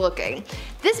one was looking.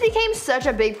 This became such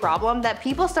a big problem that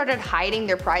people started hiding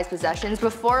their prized possessions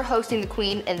before hosting the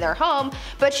queen in their home,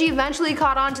 but she eventually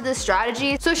caught on to this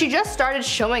strategy, so she just started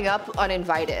showing up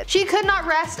uninvited. She could not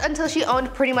rest until she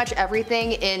owned pretty much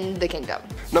everything in the kingdom.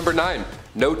 Number 9.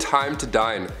 No time to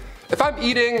dine. If I'm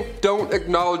eating, don't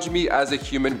acknowledge me as a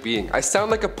human being. I sound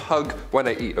like a pug when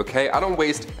I eat, okay? I don't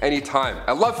waste any time.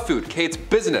 I love food, okay? It's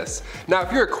business. Now,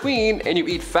 if you're a queen and you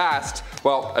eat fast,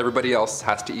 well, everybody else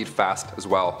has to eat fast as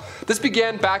well. This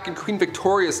began back in Queen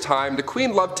Victoria's time. The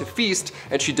queen loved to feast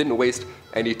and she didn't waste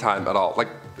any time at all. Like,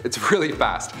 it's really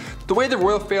fast. The way the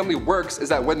royal family works is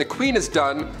that when the queen is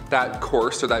done that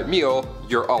course or that meal,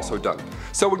 you're also done.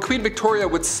 So when Queen Victoria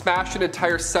would smash an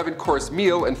entire 7-course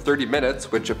meal in 30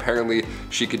 minutes, which apparently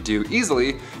she could do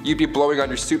easily, you'd be blowing on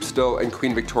your soup still and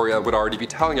Queen Victoria would already be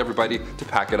telling everybody to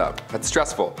pack it up. That's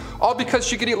stressful. All because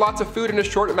she could eat lots of food in a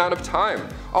short amount of time.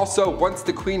 Also, once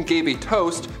the queen gave a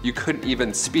toast, you couldn't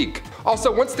even speak.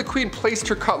 Also, once the queen placed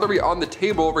her cutlery on the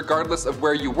table, regardless of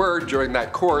where you were during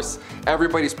that course,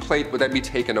 everybody's plate would then be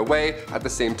taken away at the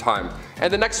same time,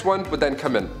 and the next one would then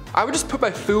come in. I would just put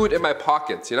my food in my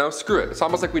pockets, you know, screw it. It's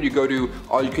almost like when you go to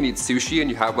all-you-can-eat sushi and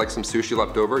you have like some sushi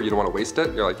left over, you don't want to waste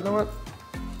it. You're like, you know what?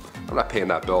 I'm not paying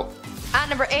that bill. At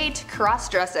number 8,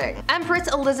 cross-dressing. Empress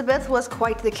Elizabeth was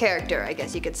quite the character, I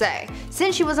guess you could say.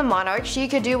 Since she was a monarch, she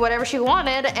could do whatever she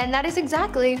wanted, and that is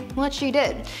exactly what she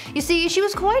did. You see, she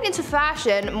was quite into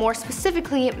fashion, more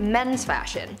specifically men's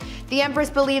fashion. The Empress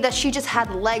believed that she just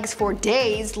had legs for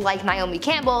days, like Naomi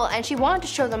Campbell, and she wanted to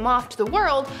show them off to the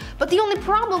world, but the only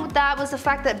problem with that was the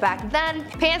fact that back then,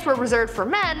 pants were reserved for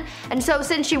men, and so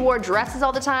since she wore dresses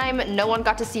all the time, no one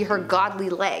got to see her godly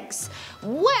legs.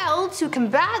 Well, to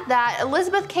combat that,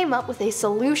 Elizabeth came up with a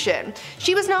solution.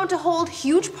 She was known to hold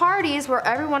huge parties where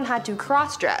everyone had to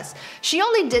cross-dress. She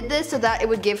only did this so that it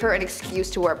would give her an excuse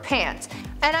to wear pants.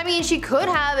 And I mean, she could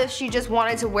have if she just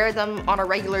wanted to wear them on a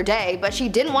regular day, but she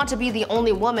didn't want to be the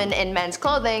only woman in men's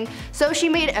clothing, so she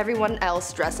made everyone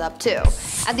else dress up too.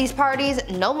 At these parties,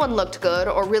 no one looked good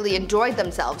or really enjoyed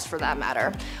themselves for that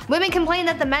matter. Women complained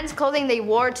that the men's clothing they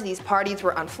wore to these parties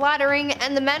were unflattering,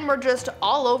 and the men were just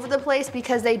all over the place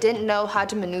because they didn't know how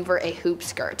to maneuver a hoop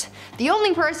skirt. The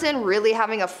only person really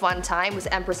having a fun time was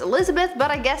Empress Elizabeth, but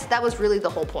I guess that was really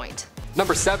the whole point.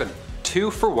 Number 7. 2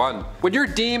 for 1. When you're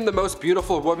deemed the most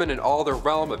beautiful woman in all the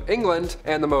realm of England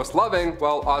and the most loving,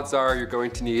 well, odds are you're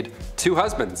going to need 2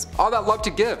 husbands. All that love to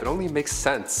give, it only makes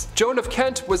sense. Joan of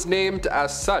Kent was named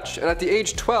as such, and at the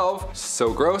age 12,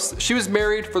 so gross, she was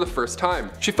married for the first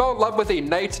time. She fell in love with a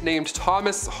knight named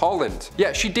Thomas Holland.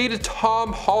 Yeah, she dated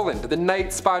Tom Holland, the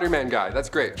knight Spider-Man guy. That's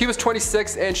great. He was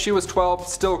 26 and she was 12,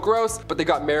 still gross, but they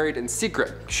got married in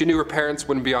secret. She knew her parents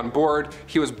wouldn't be on board.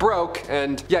 He was broke,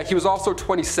 and yeah, he was also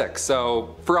 26, so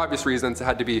for obvious reasons it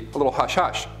had to be a little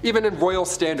hush-hush. Even in royal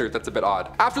standard, that's a bit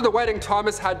odd. After the wedding,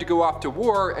 Thomas had to go off to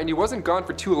war, and he wasn't gone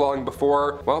for too long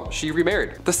before, well, she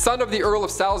remarried. The son of the Earl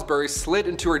of Salisbury slid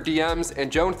into her DMs,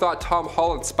 and Joan thought Tom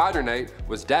Holland's Spider-Knight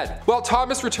was dead. Well,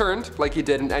 Thomas returned, like he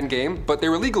did in Endgame, but there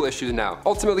were legal issues now.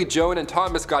 Ultimately, Joan and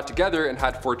Thomas got together and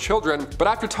had 4 children, but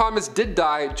after Thomas did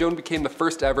die, Joan became the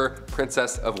first ever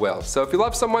Princess of Wales. So if you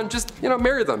love someone, just, you know,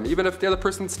 marry them. Even if the other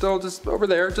person's still just over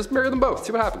there, just marry them both,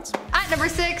 see what happens. At number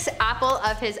 6, apple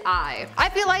of his eye. I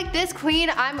feel like this queen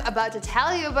I'm about to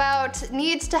tell you about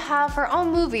needs to have her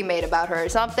own movie made about her or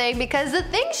something, because the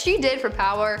things she did for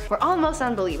power were almost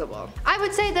unbelievable. I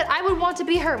would say that I would want to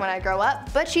be her when I grow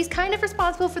up, but she's kind of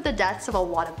responsible for the deaths of a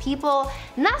lot of people,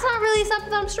 and that's not really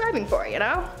something I'm striving for, you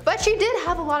know? But she did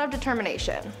have a lot of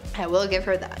determination. I will give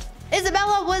her that.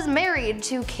 Isabella was married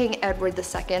to King Edward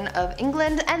II of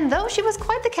England, and though she was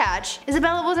quite the catch,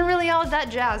 Isabella wasn't really all that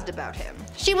jazzed about him.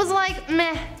 She was like,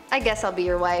 meh, I guess I'll be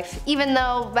your wife, even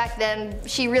though back then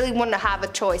she really wouldn't have a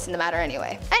choice in the matter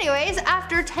anyway. Anyways,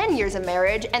 after 10 years of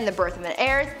marriage and the birth of an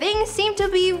heir, things seemed to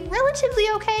be relatively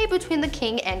okay between the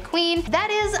king and queen.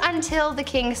 That is until the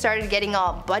king started getting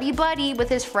all buddy-buddy with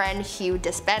his friend Hugh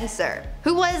Despenser,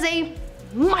 who was a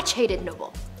much hated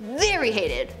noble. Very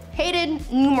hated. Hated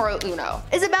numero uno.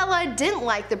 Isabella didn't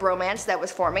like the bromance that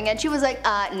was forming, and she was like,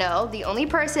 no, the only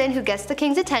person who gets the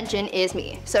king's attention is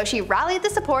me. So she rallied the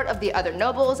support of the other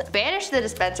nobles, banished the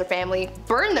Despenser family,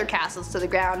 burned their castles to the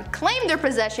ground, claimed their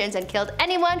possessions, and killed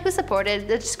anyone who supported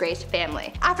the disgraced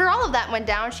family. After all of that went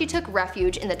down, she took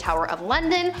refuge in the Tower of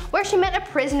London, where she met a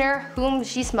prisoner whom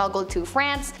she smuggled to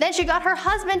France. Then she got her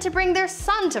husband to bring their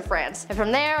son to France. And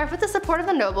from there, with the support of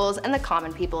the nobles and the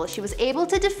common people, she was able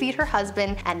to defeat her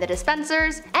husband and the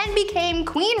Despensers, and became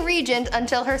Queen Regent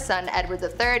until her son Edward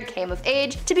III came of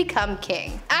age to become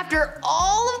king. After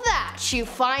all of that, she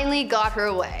finally got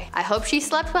her way. I hope she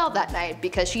slept well that night,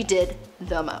 because she did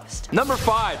the most. Number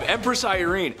 5, Empress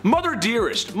Irene. Mother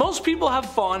dearest. Most people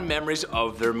have fond memories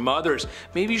of their mothers.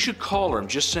 Maybe you should call her. I'm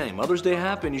just saying, Mother's Day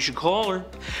happened, you should call her.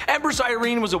 Empress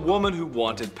Irene was a woman who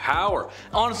wanted power.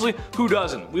 Honestly, who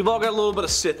doesn't? We've all got a little bit of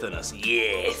Sith in us.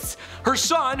 Yes. Her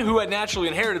son, who had naturally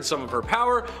inherited some of her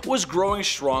power, was growing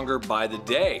stronger by the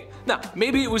day. Now,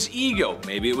 maybe it was ego,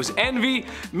 maybe it was envy,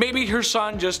 maybe her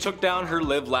son just took down her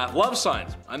live, laugh, love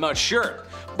signs. I'm not sure.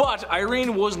 But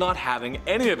Irene was not having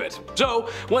any of it. So,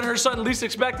 when her son least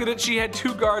expected it, she had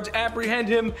 2 guards apprehend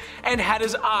him and had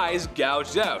his eyes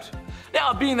gouged out.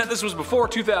 Now, being that this was before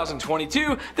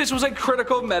 2022, this was a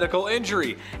critical medical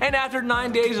injury, and after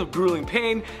 9 days of grueling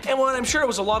pain, and when I'm sure it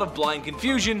was a lot of blind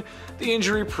confusion, the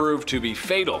injury proved to be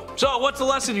fatal. So what's the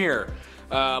lesson here?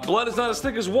 Blood is not as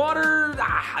thick as water?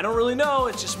 I don't really know,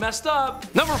 it's just messed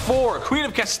up. Number 4, Queen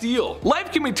of Castille.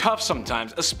 Life can be tough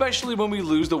sometimes, especially when we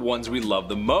lose the ones we love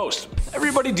the most.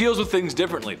 Everybody deals with things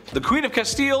differently. The Queen of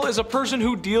Castille is a person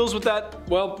who deals with that,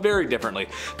 well, very differently.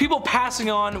 People passing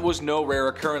on was no rare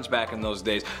occurrence back in those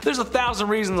days. There's 1,000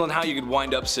 reasons on how you could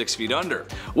wind up 6 feet under.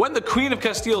 When the Queen of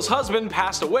Castille's husband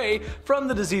passed away from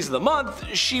the disease of the month,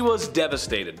 she was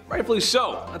devastated. Rightfully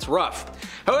so, that's rough.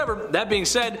 However, that being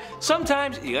said,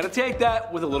 sometimes you gotta take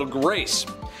that with a little grace.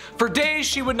 For days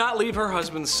she would not leave her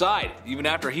husband's side, even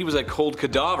after he was a cold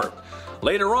cadaver.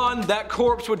 Later on, that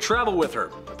corpse would travel with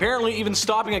her, apparently even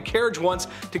stopping a carriage once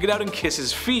to get out and kiss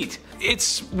his feet.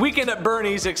 It's Weekend at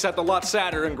Bernie's, except a lot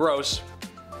sadder and gross.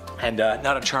 And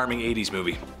not a charming 80s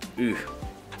movie. Ugh.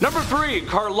 Number 3,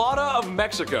 Carlotta of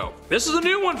Mexico. This is a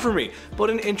new one for me, but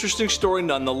an interesting story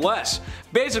nonetheless.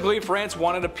 Basically, France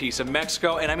wanted a piece of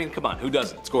Mexico, and I mean, come on, who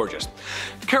doesn't? It's gorgeous.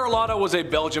 Carlotta was a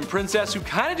Belgian princess who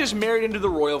kinda just married into the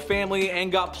royal family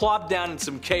and got plopped down in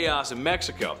some chaos in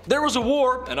Mexico. There was a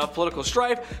war, enough political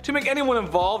strife to make anyone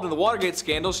involved in the Watergate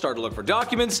scandal start to look for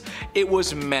documents. It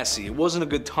was messy, it wasn't a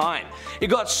good time. It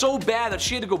got so bad that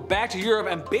she had to go back to Europe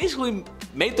and basically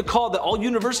make the call that all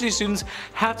university students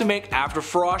have to make after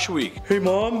Frosh Week. Hey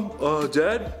mom,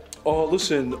 dad,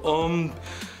 listen,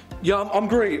 yeah, I'm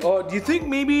great. Do you think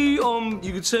maybe, you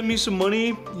could send me some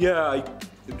money? Yeah,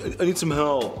 I need some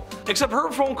help. Except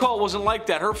her phone call wasn't like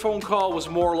that. Her phone call was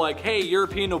more like, hey,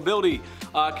 European nobility,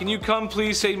 can you come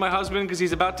please save my husband because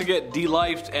he's about to get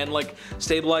de-lifed and like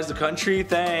stabilize the country?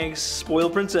 Thanks.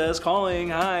 Spoiled princess calling,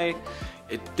 hi.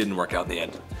 It didn't work out in the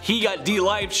end. He got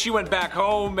de-lifed, she went back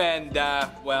home and,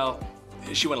 well,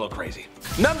 she went a little crazy.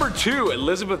 Number 2,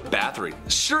 Elizabeth Bathory.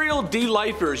 Serial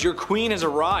de-lifers, your queen has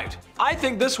arrived. I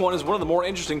think this one is one of the more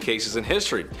interesting cases in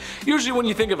history. Usually when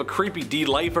you think of a creepy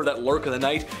de-lifer that lurk in the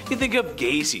night, you think of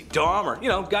Gacy, Dahmer, you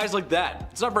know, guys like that.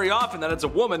 It's not very often that it's a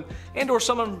woman and or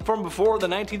someone from before the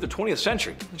 19th or 20th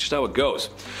century. That's just how it goes.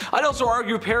 I'd also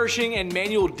argue perishing and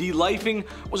manual de-lifing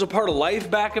was a part of life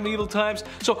back in medieval times,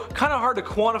 so kinda hard to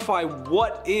quantify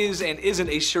what is and isn't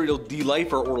a serial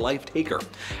de-lifer or life taker.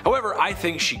 However, I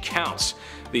think she counts.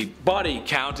 The body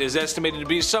count is estimated to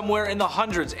be somewhere in the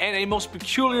hundreds, and a most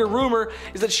peculiar rumor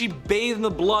is that she bathed in the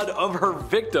blood of her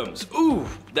victims. Ooh,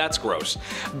 that's gross.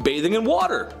 Bathing in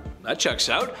water, that checks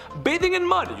out. Bathing in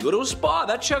mud, you go to a spa,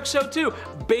 that checks out too.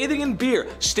 Bathing in beer,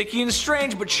 sticky and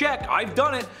strange, but check, I've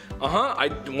done it.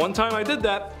 One time I did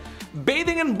that.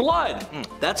 Bathing in blood,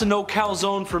 that's a no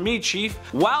calzone for me, chief.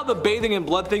 While the bathing in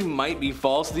blood thing might be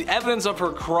false, the evidence of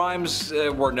her crimes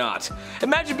were not.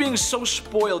 Imagine being so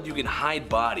spoiled you can hide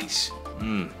bodies.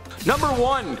 Number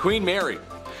 1, Queen Mary.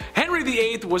 Henry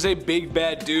VIII was a big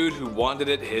bad dude who wanted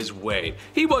it his way.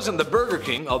 He wasn't the Burger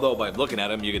King, although by looking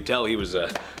at him you could tell he was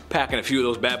packing a few of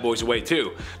those bad boys away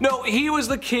too. No, he was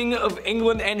the King of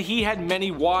England and he had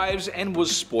many wives and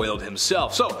was spoiled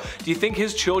himself. So, do you think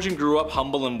his children grew up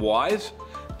humble and wise?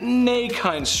 Nay,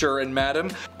 kind sir and madam.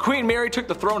 Queen Mary took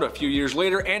the throne a few years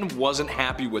later and wasn't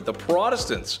happy with the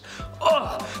Protestants.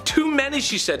 Ugh, too many,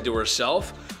 she said to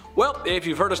herself. Well, if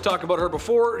you've heard us talk about her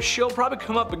before, she'll probably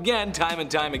come up again time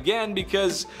and time again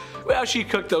because, well, she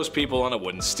cooked those people on a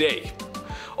wooden stake.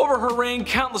 Over her reign,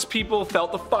 countless people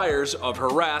felt the fires of her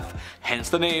wrath, hence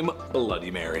the name Bloody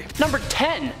Mary. Number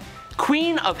 10.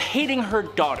 Queen of hating her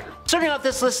daughter. Starting off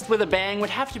this list with a bang would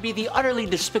have to be the utterly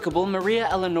despicable Maria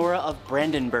Eleonora of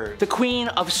Brandenburg, the Queen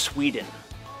of Sweden.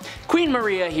 Queen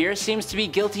Maria here seems to be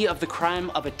guilty of the crime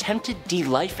of attempted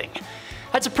de-lifing.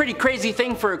 That's a pretty crazy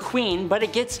thing for a queen, but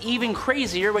it gets even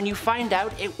crazier when you find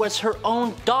out it was her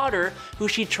own daughter who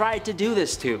she tried to do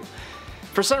this to.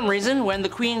 For some reason, when the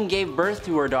queen gave birth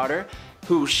to her daughter,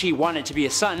 who she wanted to be a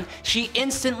son, she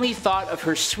instantly thought of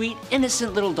her sweet,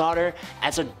 innocent little daughter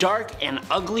as a dark and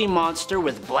ugly monster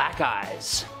with black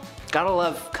eyes. Gotta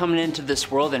love coming into this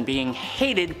world and being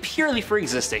hated purely for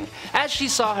existing. As she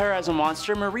saw her as a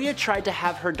monster, Maria tried to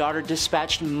have her daughter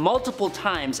dispatched multiple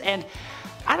times, and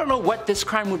I don't know what this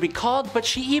crime would be called, but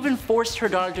she even forced her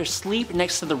daughter to sleep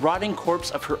next to the rotting corpse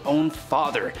of her own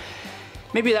father.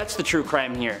 Maybe that's the true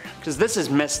crime here, because this is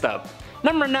messed up.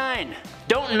 Number 9.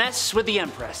 Don't mess with the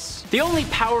Empress. The only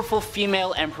powerful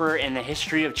female emperor in the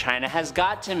history of China has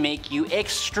got to make you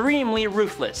extremely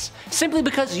ruthless, simply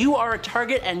because you are a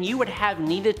target and you would have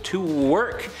needed to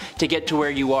work to get to where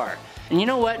you are. And you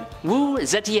know what? Wu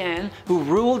Zetian, who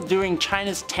ruled during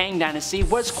China's Tang Dynasty,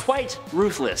 was quite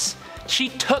ruthless. She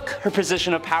took her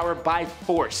position of power by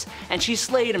force, and she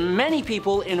slayed many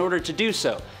people in order to do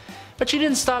so. But she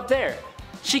didn't stop there.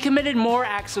 She committed more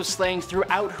acts of slaying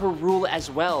throughout her rule as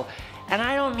well, And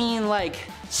I don't mean like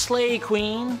slay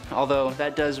queen, although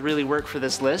that does really work for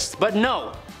this list, but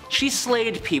no, she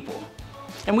slayed people.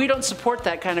 And we don't support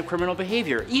that kind of criminal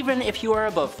behavior, even if you are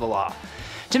above the law.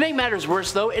 To make matters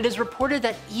worse though, it is reported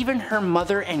that even her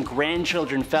mother and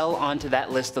grandchildren fell onto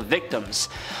that list of victims,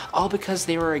 all because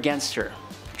they were against her.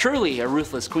 Truly a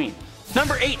ruthless queen.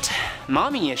 Number 8.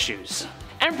 Mommy issues.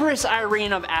 Empress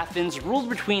Irene of Athens ruled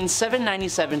between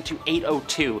 797 to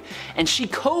 802, and she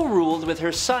co-ruled with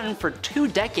her son for 2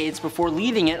 decades before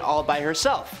leaving it all by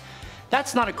herself.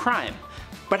 That's not a crime,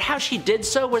 but how she did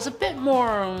so was a bit more,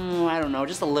 I don't know,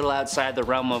 just a little outside the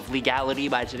realm of legality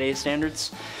by today's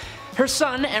standards. Her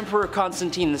son, Emperor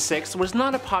Constantine VI, was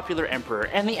not a popular emperor,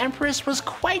 and the empress was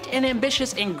quite an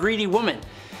ambitious and greedy woman.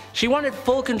 She wanted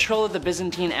full control of the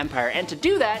Byzantine Empire, and to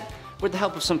do that, with the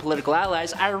help of some political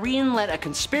allies, Irene led a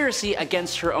conspiracy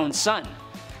against her own son.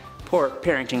 Poor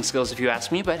parenting skills if you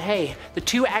ask me, but hey, the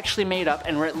two actually made up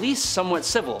and were at least somewhat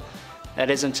civil.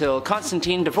 That is until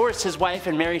Constantine divorced his wife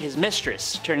and married his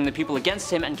mistress, turning the people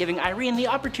against him and giving Irene the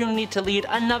opportunity to lead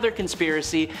another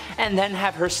conspiracy and then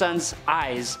have her son's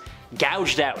eyes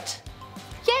gouged out.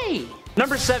 Yay!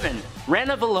 Number 7.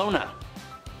 Rana Valona.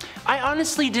 I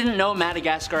honestly didn't know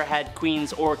Madagascar had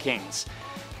queens or kings.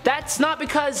 That's not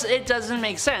because it doesn't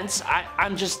make sense,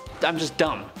 I'm just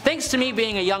dumb. Thanks to me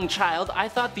being a young child, I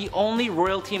thought the only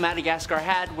royalty Madagascar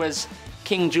had was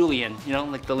King Julian, you know,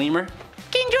 like the lemur.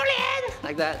 King Julian!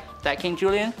 Like that King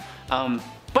Julian.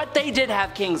 But they did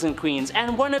have kings and queens,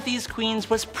 and one of these queens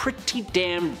was pretty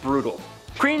damn brutal.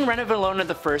 Queen Rana Valona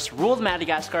I ruled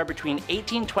Madagascar between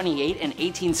 1828 and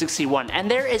 1861, and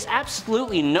there is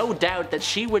absolutely no doubt that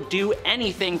she would do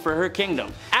anything for her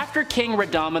kingdom. After King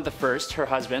Radama I, her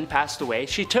husband, passed away,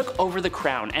 she took over the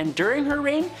crown, and during her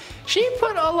reign, she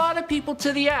put a lot of people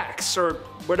to the axe, or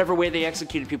whatever way they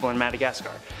executed people in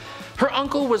Madagascar. Her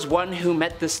uncle was one who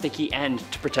met the sticky end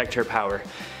to protect her power.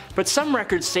 But some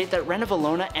records state that Rana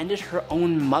Valona ended her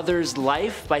own mother's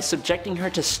life by subjecting her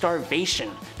to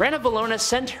starvation. Rana Valona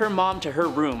sent her mom to her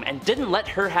room and didn't let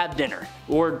her have dinner.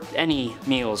 Or any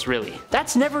meals, really.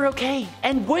 That's never okay,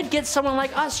 and would get someone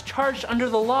like us charged under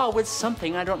the law with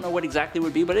something. I don't know what exactly it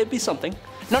would be, but it'd be something.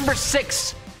 Number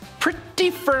 6.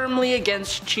 Pretty firmly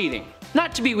against cheating.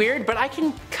 Not to be weird, but I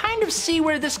can kind of see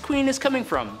where this queen is coming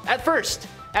from. At first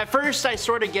I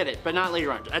sorta get it, but not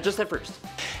later on, just at first.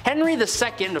 Henry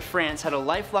II of France had a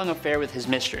lifelong affair with his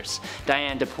mistress,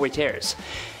 Diane de Poitiers,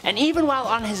 and even while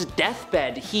on his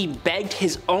deathbed, he begged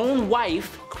his own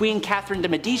wife, Queen Catherine de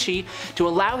Medici, to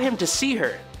allow him to see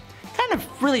her. Kind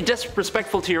of really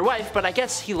disrespectful to your wife, but I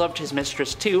guess he loved his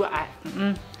mistress too.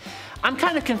 I'm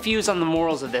kind of confused on the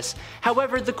morals of this.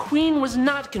 However, the queen was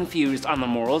not confused on the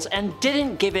morals and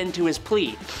didn't give in to his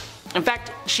plea. In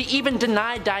fact, she even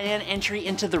denied Diane entry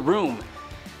into the room,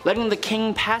 letting the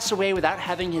king pass away without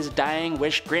having his dying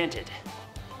wish granted.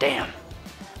 Damn.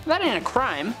 That ain't a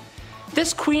crime.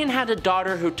 This queen had a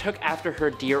daughter who took after her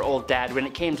dear old dad when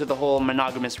it came to the whole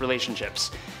monogamous relationships,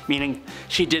 meaning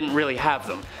she didn't really have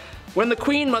them. When the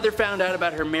queen mother found out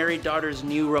about her married daughter's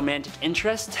new romantic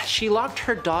interest, she locked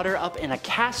her daughter up in a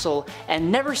castle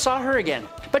and never saw her again.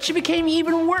 But she became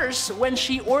even worse when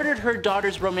she ordered her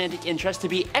daughter's romantic interest to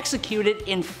be executed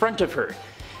in front of her.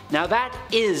 Now that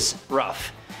is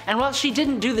rough. And while she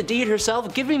didn't do the deed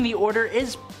herself, giving the order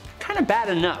is kinda bad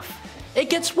enough. It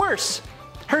gets worse.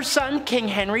 Her son, King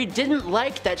Henry, didn't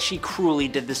like that she cruelly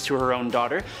did this to her own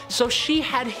daughter, so she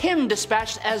had him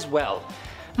dispatched as well.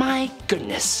 My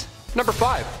goodness. Number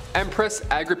 5. Empress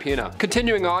Agrippina.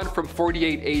 Continuing on from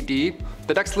 48 AD,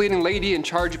 the next leading lady in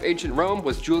charge of ancient Rome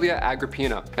was Julia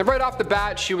Agrippina. And right off the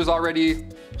bat, she was already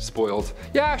spoiled.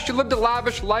 Yeah, she lived a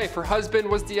lavish life. Her husband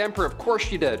was the emperor, of course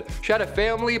she did. She had a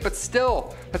family, but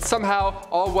still, that somehow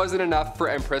all wasn't enough for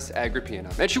Empress Agrippina.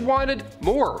 And she wanted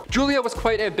more. Julia was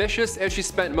quite ambitious, and she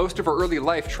spent most of her early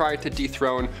life trying to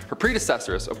dethrone her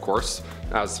predecessors, of course,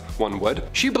 as one would.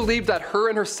 She believed that her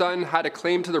and her son had a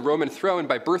claim to the Roman throne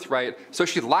by birthright, so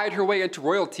she lied her way into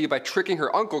royalty by tricking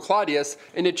her uncle Claudius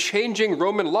into changing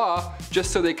Roman law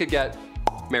just so they could get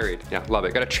married. Yeah, love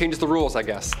it. Gotta change the rules, I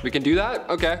guess. We can do that?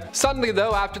 Okay. Suddenly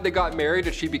though, after they got married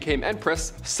and she became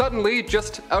empress, suddenly,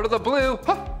 just out of the blue,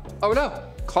 oh no,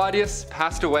 Claudius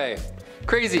passed away.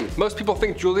 Crazy. Most people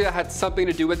think Julia had something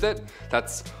to do with it.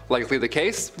 That's likely the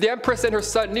case. The Empress and her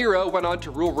son Nero went on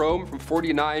to rule Rome from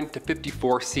 49 to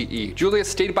 54 CE. Julia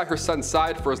stayed by her son's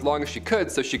side for as long as she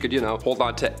could so she could, hold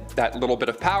on to that little bit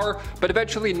of power, but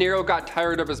eventually Nero got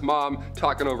tired of his mom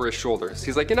talking over his shoulders.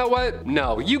 He's like, you know what?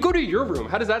 No, you go to your room.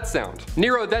 How does that sound?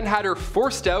 Nero then had her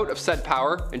forced out of said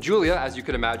power, and Julia, as you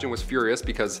could imagine, was furious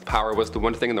because power was the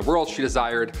one thing in the world she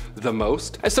desired the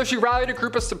most. And so she rallied a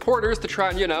group of supporters to try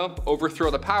and, overthrow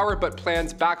the power, but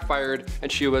plans backfired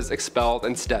and she was expelled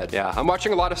instead. Yeah, I'm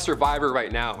watching a lot of Survivor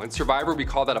right now. In Survivor, we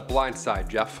call that a blind side,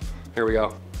 Jeff. Here we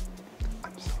go.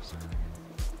 I'm so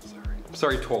sorry. I'm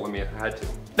sorry, Ptolemy, I had to.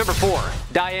 Number 4.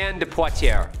 Diane de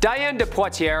Poitiers. Diane de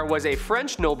Poitiers was a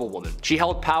French noblewoman. She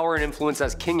held power and influence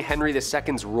as King Henry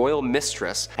II's royal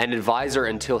mistress and advisor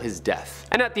until his death.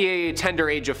 And at the tender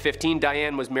age of 15,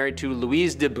 Diane was married to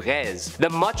Louise de Breze, the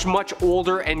much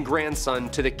older and grandson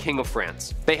to the King of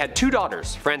France. They had 2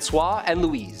 daughters, Francois and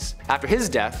Louise. After his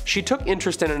death, she took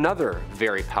interest in another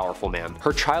very powerful man,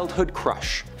 her childhood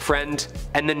crush, friend,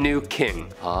 and the new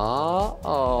king.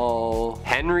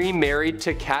 Henry married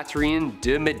to Catherine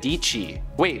de Medici.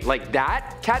 Wait, like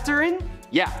that? Catherine?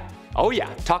 Yeah. Oh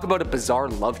yeah, talk about a bizarre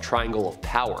love triangle of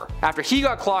power. After he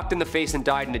got clocked in the face and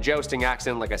died in a jousting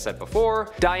accident like I said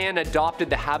before, Diane adopted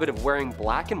the habit of wearing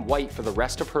black and white for the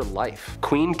rest of her life.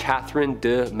 Queen Catherine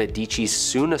de Medici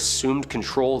soon assumed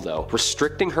control though,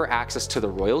 restricting her access to the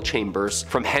royal chambers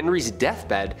from Henry's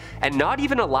deathbed and not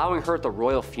even allowing her at the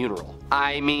royal funeral.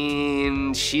 I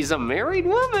mean, she's a married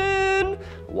woman.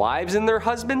 Wives and their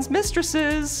husbands'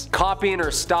 mistresses. Copying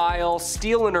her style,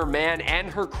 stealing her man and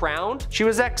her crown, she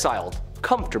was exiled,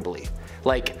 comfortably.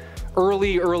 Like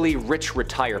early rich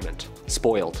retirement.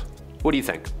 Spoiled. What do you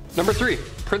think? Number 3.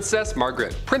 Princess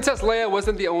Margaret. Princess Leia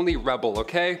wasn't the only rebel,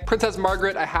 okay? Princess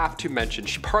Margaret, I have to mention.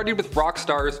 She partied with rock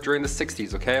stars during the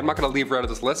 60s, okay? I'm not gonna leave her out of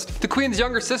this list. The Queen's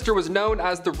younger sister was known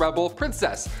as the rebel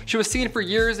princess. She was seen for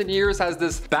years and years as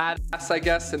this badass, I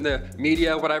guess, in the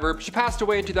media, whatever. She passed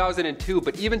away in 2002,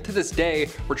 but even to this day,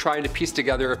 we're trying to piece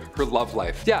together her love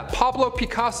life. Yeah, Pablo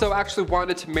Picasso actually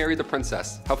wanted to marry the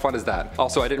princess. How fun is that?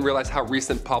 Also, I didn't realize how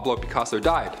recent Pablo Picasso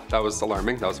died. That was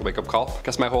alarming. That was a wake-up call.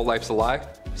 Guess my whole life's a lie.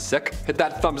 Sick. Hit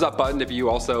that thumbs up button if you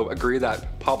also agree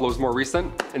that Pablo's more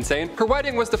recent. Insane. Her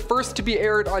wedding was the first to be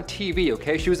aired on TV,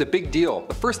 okay? She was a big deal.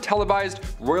 The first televised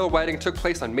royal wedding took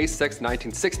place on May 6,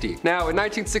 1960. Now, in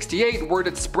 1968, word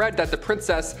had spread that the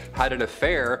princess had an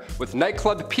affair with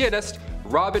nightclub pianist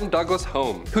Robin Douglas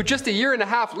Home, who just a year and a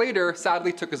half later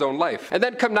sadly took his own life. And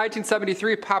then come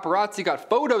 1973, paparazzi got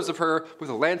photos of her with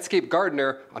a landscape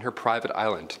gardener on her private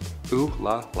island. Ooh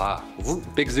la la.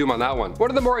 Big zoom on that one.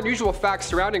 One of the more unusual facts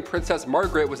surrounding Princess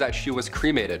Margaret was that she was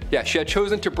cremated. Yeah, she had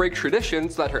chosen to break tradition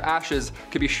so that her ashes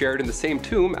could be shared in the same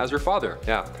tomb as her father.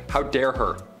 Yeah, how dare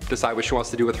her decide what she wants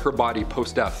to do with her body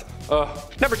post-death.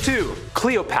 Number 2.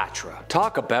 Cleopatra.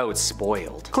 Talk about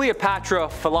spoiled. Cleopatra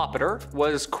Philopator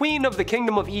was queen of the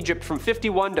Kingdom of Egypt from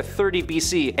 51 to 30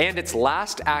 BC and its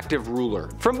last active ruler.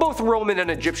 From both Roman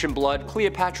and Egyptian blood,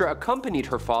 Cleopatra accompanied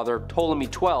her father Ptolemy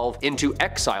XII into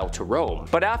exile to Rome.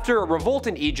 But after a revolt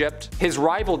in Egypt, his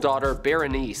rival daughter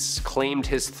Berenice claimed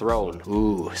his throne.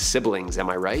 Ooh, siblings, am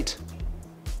I right?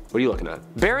 What are you looking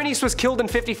at? Berenice was killed in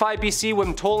 55 BC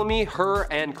when Ptolemy, her,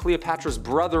 and Cleopatra's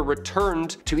brother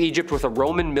returned to Egypt with a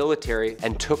Roman military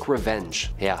and took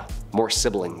revenge. Yeah, more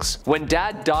siblings. When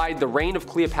dad died, the reign of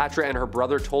Cleopatra and her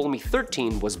brother Ptolemy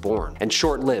XIII was born, and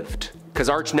short-lived, because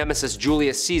arch nemesis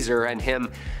Julius Caesar and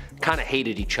him kinda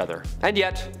hated each other. And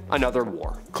yet, another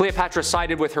war. Cleopatra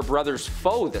sided with her brother's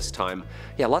foe this time.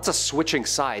 Yeah, lots of switching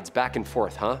sides back and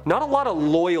forth, huh? Not a lot of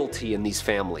loyalty in these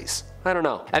families. I don't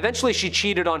know. Eventually she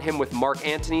cheated on him with Mark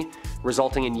Antony,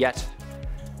 resulting in yet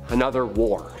another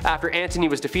war. After Antony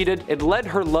was defeated, it led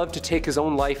her love to take his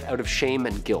own life out of shame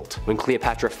and guilt. When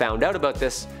Cleopatra found out about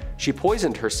this, she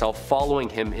poisoned herself, following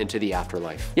him into the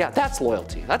afterlife. Yeah, that's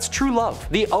loyalty. That's true love.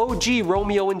 The OG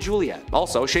Romeo and Juliet.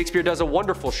 Also, Shakespeare does a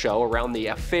wonderful show around the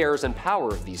affairs and power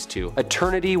of these two.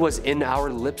 Eternity was in our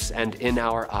lips and in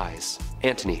our eyes.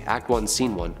 Antony, Act 1,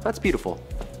 Scene 1. That's beautiful.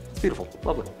 Beautiful,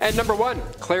 lovely. And number 1,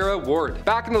 Clara Ward.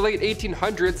 Back in the late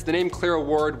 1800s, the name Clara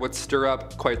Ward would stir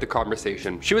up quite the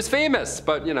conversation. She was famous,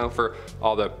 but for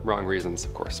all the wrong reasons,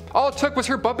 of course. All it took was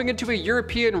her bumping into a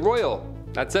European royal.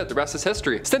 That's it, the rest is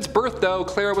history. Since birth though,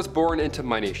 Clara was born into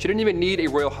money. She didn't even need a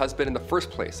royal husband in the first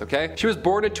place, okay? She was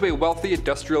born into a wealthy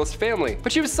industrialist family.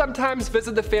 But she would sometimes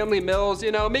visit the family mills,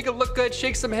 make it look good,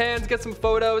 shake some hands, get some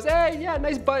photos. Hey, yeah,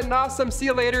 nice button, awesome, see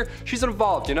you later. She's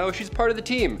involved, she's part of the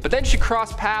team. But then she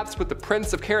crossed paths with the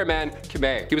Prince of Caraman,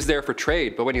 Kime. He was there for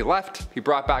trade, but when he left, he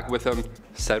brought back with him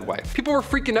said wife. People were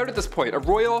freaking out at this point. A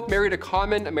royal married a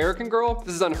common American girl?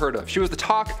 This is unheard of. She was the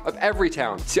talk of every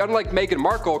town. See, unlike Meghan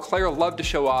Markle, Clara loved to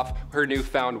show off her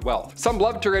newfound wealth. Some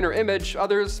loved her in her image,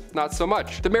 others not so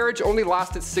much. The marriage only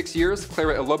lasted 6 years.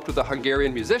 Clara eloped with a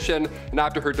Hungarian musician, and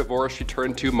after her divorce, she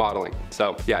turned to modeling.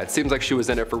 So yeah, it seems like she was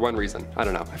in it for one reason. I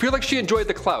don't know. I feel like she enjoyed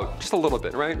the clout, just a little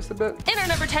bit, right? Just a bit. In our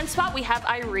number 10 spot, we have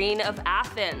Irene of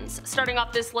Athens. Starting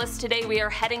off this list today, we are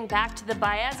heading back to the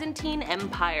Byzantine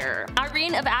Empire.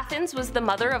 Irene of Athens was the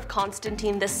mother of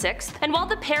Constantine VI, and while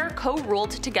the pair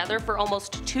co-ruled together for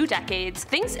almost 2 decades,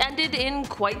 things ended in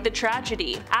quite the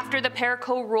tragedy. After the pair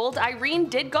co-ruled, Irene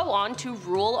did go on to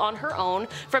rule on her own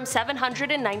from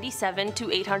 797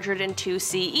 to 802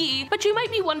 CE, but you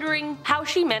might be wondering how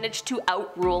she managed to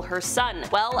outrule her son.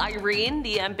 Well, Irene,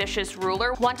 the ambitious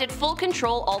ruler, wanted full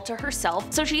control all to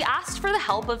herself, so she asked for the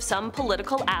help of some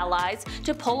political allies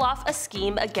to pull off a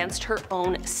scheme against her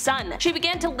own son. She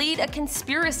began to lead a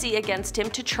conspiracy against him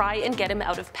to try and get him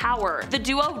out of power. The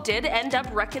duo did end up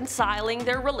reconciling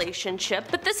their relationship,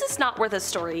 but this is not where the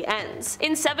story ends.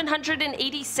 In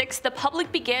 786, the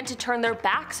public began to turn their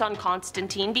backs on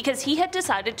Constantine because he had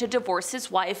decided to divorce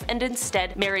his wife and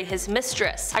instead marry his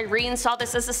mistress. Irene saw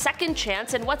this as a second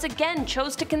chance and once again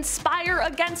chose to conspire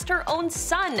against her own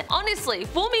son. Honestly,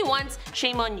 fool me once,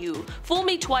 shame on you. Fool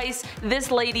me twice,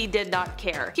 this lady did not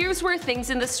care. Here's where things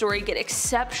in the story get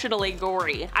exceptionally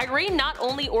gory. Irene not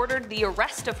only ordered the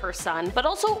arrest of her son, but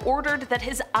also ordered that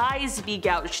his eyes be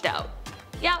gouged out.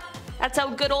 Yep. That's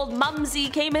how good old Mumsy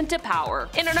came into power.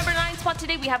 In our number 9 spot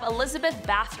today, we have Elizabeth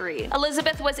Bathory.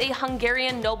 Elizabeth was a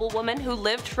Hungarian noblewoman who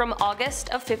lived from August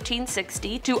of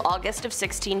 1560 to August of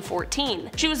 1614.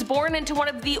 She was born into one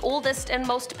of the oldest and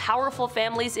most powerful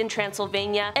families in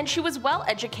Transylvania, and she was well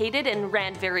educated and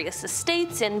ran various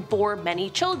estates and bore many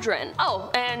children.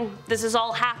 Oh, and this is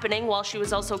all happening while she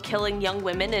was also killing young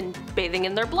women and bathing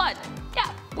in their blood.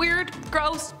 Yeah. Weird,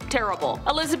 gross, terrible.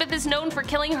 Elizabeth is known for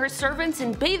killing her servants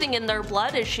and bathing in their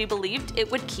blood as she believed it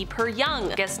would keep her young.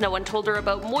 Guess no one told her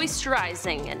about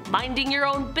moisturizing and minding your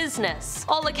own business.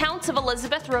 All accounts of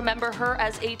Elizabeth remember her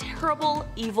as a terrible,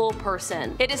 evil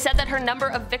person. It is said that her number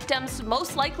of victims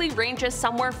most likely ranges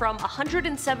somewhere from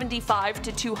 175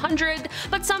 to 200,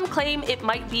 but some claim it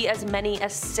might be as many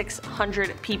as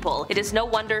 600 people. It is no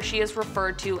wonder she is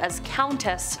referred to as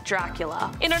Countess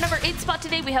Dracula. In our number 8 spot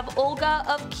today, we have Olga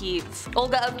of Kiev.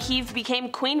 Olga of Kiev became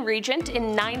Queen Regent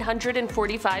in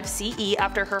 945 CE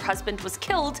after her husband was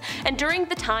killed, and during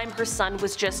the time her son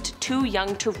was just too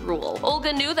young to rule.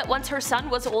 Olga knew that once her son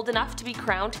was old enough to be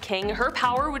crowned king, her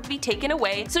power would be taken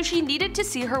away, so she needed to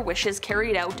see her wishes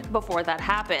carried out before that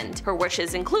happened. Her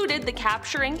wishes included the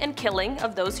capturing and killing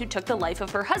of those who took the life of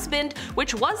her husband,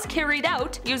 which was carried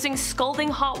out using scalding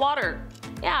hot water.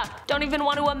 Yeah, don't even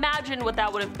want to imagine what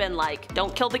that would have been like.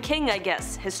 Don't kill the king, I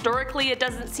guess. Historically, it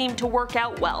doesn't seem to work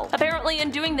out well. Apparently in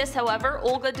doing this, however,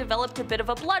 Olga developed a bit of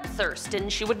a bloodthirst,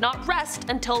 and she would not rest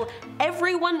until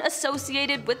everyone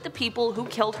associated with the people who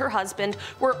killed her husband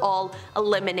were all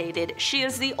eliminated. She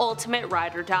is the ultimate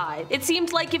ride or die. It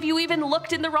seemed like if you even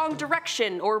looked in the wrong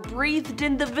direction or breathed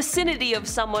in the vicinity of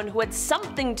someone who had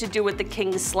something to do with the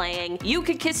king's slaying, you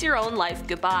could kiss your own life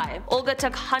goodbye. Olga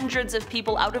took hundreds of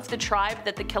people out of the tribe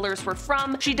that the killers were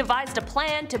from, she devised a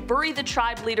plan to bury the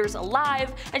tribe leaders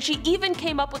alive, and she even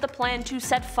came up with a plan to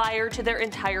set fire to their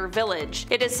entire village.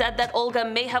 It is said that Olga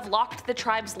may have locked the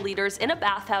tribe's leaders in a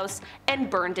bathhouse and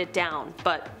burned it down,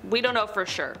 but we don't know for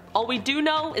sure. All we do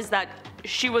know is that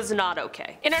she was not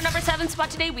okay. In our number 7 spot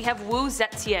today, we have Wu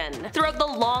Zetian. Throughout the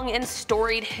long and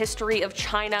storied history of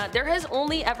China, there has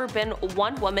only ever been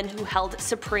one woman who held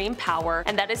supreme power,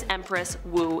 and that is Empress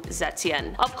Wu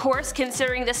Zetian. Of course,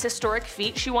 considering this historic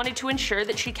feat, she wanted to ensure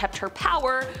that she kept her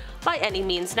power by any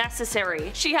means necessary.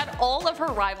 She had all of her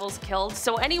rivals killed,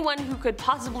 so anyone who could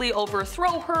possibly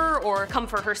overthrow her or come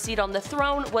for her seat on the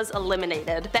throne was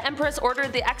eliminated. The Empress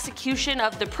ordered the execution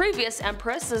of the previous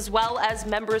Empress as well as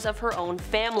members of her own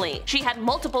family. She had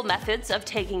multiple methods of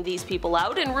taking these people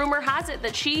out, and rumor has it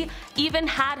that she even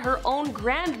had her own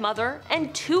grandmother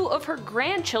and 2 of her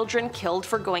grandchildren killed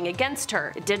for going against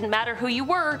her. It didn't matter who you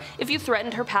were, if you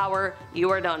threatened her power, you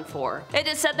were done for. It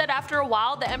is said that after a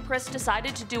while, the Empress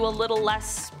decided to do a little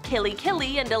less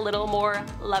killy and a little more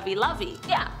lovey.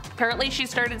 Yeah. Apparently she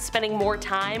started spending more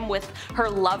time with her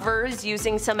lovers,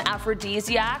 using some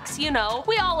aphrodisiacs. You know,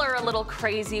 we all are a little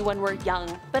crazy when we're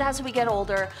young, but as we get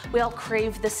older, we all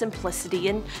crave the simplicity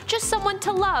and just someone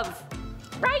to love.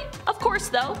 Right? Of course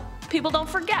though. People don't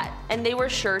forget, and they were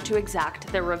sure to exact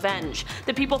their revenge.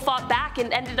 The people fought back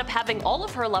and ended up having all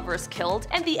of her lovers killed,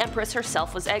 and the Empress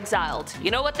herself was exiled.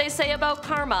 You know what they say about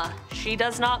karma? She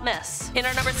does not miss. In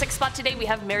our number 6 spot today we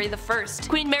have Mary I.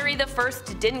 Queen Mary I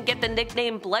didn't get the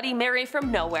nickname Bloody Mary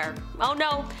from nowhere. Oh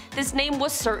no, this name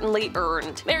was certainly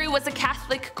earned. Mary was a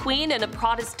Catholic queen in a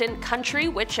Protestant country,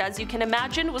 which, as you can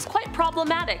imagine, was quite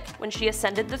problematic when she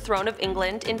ascended the throne of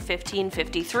England in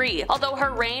 1553. Although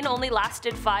her reign only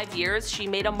lasted 5 years, she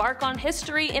made a mark on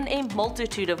history in a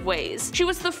multitude of ways. She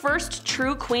was the first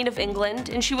true Queen of England,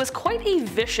 and she was quite a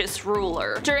vicious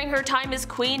ruler. During her time as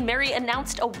queen, Mary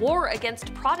announced a war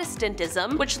against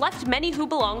Protestantism, which left many who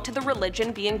belonged to the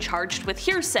religion being charged with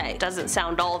hearsay. Doesn't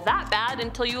sound all that bad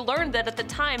until you learn that at the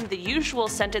time the usual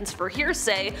sentence for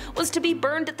hearsay was to be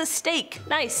burned at the stake.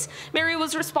 Nice. Mary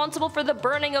was responsible for the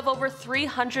burning of over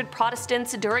 300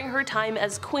 Protestants during her time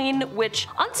as queen, which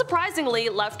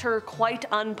unsurprisingly left her quite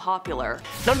unpopular.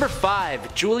 Number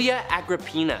 5. Julia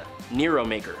Agrippina, Nero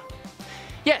maker.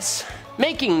 Yes,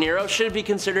 making Nero should be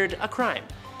considered a crime.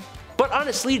 But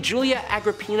honestly, Julia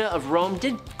Agrippina of Rome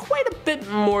did quite a bit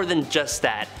more than just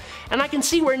that, and I can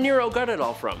see where Nero got it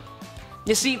all from.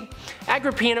 You see,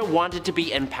 Agrippina wanted to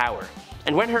be in power,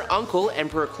 and when her uncle,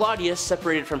 Emperor Claudius,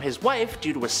 separated from his wife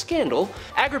due to a scandal,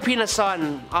 Agrippina saw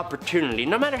an opportunity,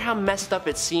 no matter how messed up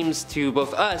it seems to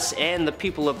both us and the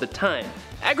people of the time.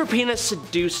 Agrippina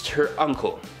seduced her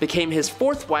uncle, became his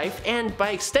 4th wife, and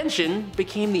by extension,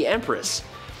 became the empress.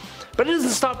 But it doesn't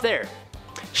stop there.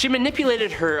 She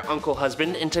manipulated her uncle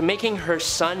husband into making her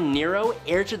son Nero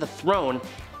heir to the throne,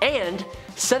 and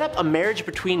set up a marriage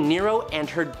between Nero and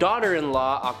her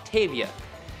daughter-in-law Octavia.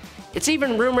 It's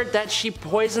even rumored that she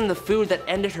poisoned the food that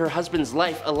ended her husband's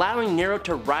life, allowing Nero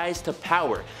to rise to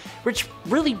power, which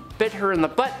really bit her in the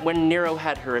butt when Nero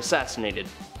had her assassinated.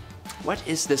 What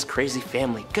is this crazy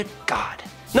family? Good God.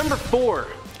 Number 4.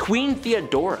 Queen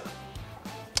Theodora.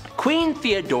 Queen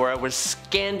Theodora was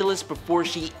scandalous before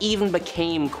she even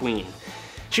became queen.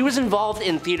 She was involved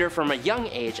in theater from a young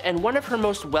age, and one of her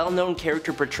most well-known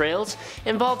character portrayals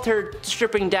involved her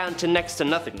stripping down to next to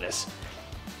nothingness.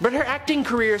 But her acting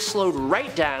career slowed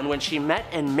right down when she met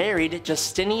and married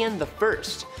Justinian I,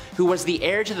 who was the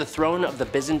heir to the throne of the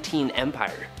Byzantine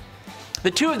Empire.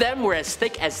 The two of them were as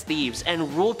thick as thieves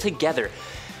and ruled together,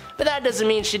 but that doesn't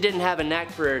mean she didn't have a knack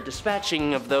for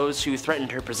dispatching of those who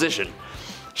threatened her position.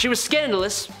 She was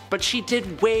scandalous, but she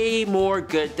did way more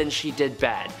good than she did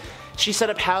bad. She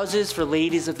set up houses for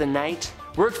ladies of the night,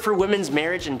 worked for women's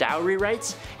marriage and dowry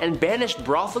rights, and banished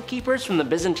brothel keepers from the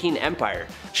Byzantine Empire.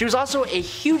 She was also a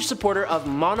huge supporter of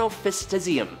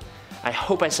monophysitism. I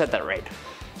hope I said that right.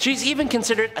 She's even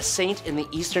considered a saint in the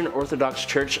Eastern Orthodox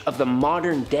Church of the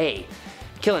modern day.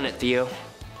 Killing it, Theo.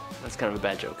 That's kind of a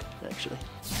bad joke, actually.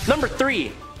 Number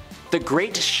 3. The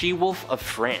Great She-Wolf of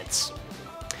France.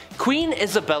 Queen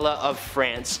Isabella of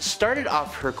France started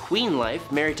off her queen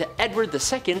life married to Edward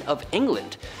II of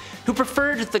England, who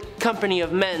preferred the company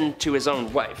of men to his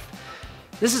own wife.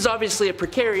 This is obviously a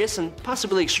precarious and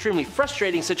possibly extremely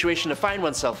frustrating situation to find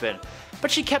oneself in, but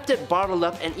she kept it bottled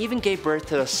up and even gave birth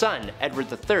to a son, Edward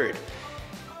III.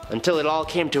 Until it all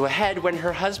came to a head when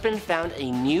her husband found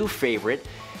a new favorite.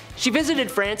 She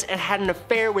visited France and had an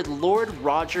affair with Lord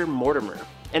Roger Mortimer,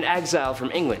 an exile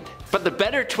from England. But the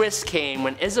better twist came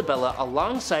when Isabella,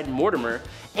 alongside Mortimer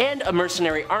and a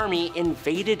mercenary army,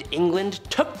 invaded England,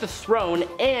 took the throne,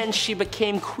 and she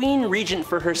became queen regent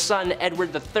for her son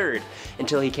Edward III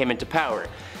until he came into power.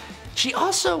 She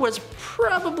also was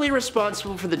probably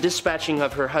responsible for the dispatching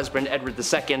of her husband Edward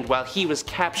II while he was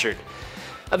captured.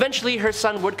 Eventually her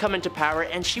son would come into power,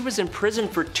 and she was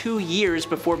imprisoned for 2 years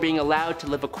before being allowed to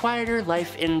live a quieter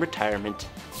life in retirement.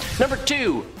 Number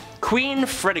 2. Queen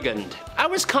Fredegund. I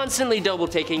was constantly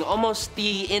double-taking almost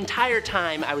the entire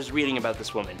time I was reading about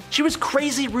this woman. She was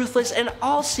crazy ruthless, and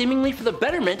all seemingly for the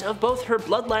betterment of both her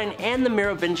bloodline and the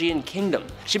Merovingian kingdom.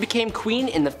 She became queen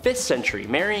in the 5th century,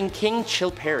 marrying King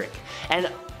Chilperic,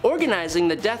 and organizing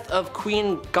the death of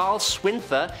Queen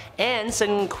Galswintha and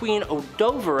sending Queen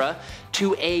Odovera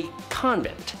to a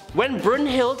convent. When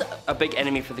Brunhild, a big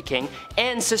enemy for the king,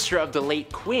 and sister of the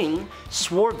late queen,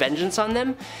 swore vengeance on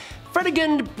them,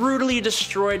 Fredegund brutally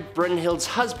destroyed Brunhild's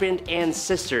husband and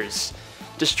sisters,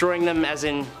 destroying them as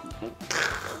in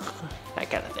that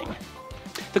kind of thing.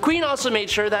 The queen also made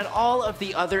sure that all of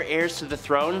the other heirs to the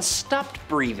throne stopped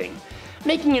breathing,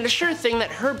 making it a sure thing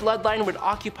that her bloodline would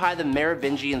occupy the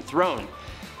Merovingian throne.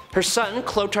 Her son,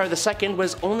 Clotaire II,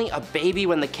 was only a baby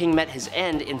when the king met his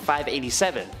end in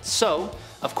 587, so,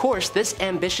 of course, this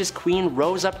ambitious queen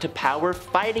rose up to power,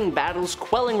 fighting battles,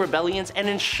 quelling rebellions, and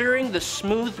ensuring the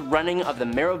smooth running of the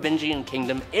Merovingian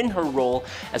kingdom in her role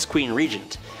as queen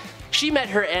regent. She met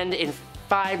her end in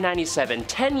 597,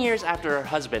 10 years after her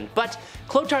husband, but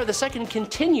Clotaire II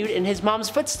continued in his mom's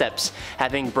footsteps,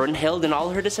 having Brunhild and all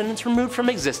her descendants removed from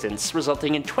existence,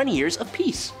 resulting in 20 years of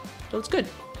peace. So it's good.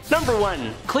 Number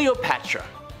 1. Cleopatra.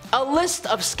 A list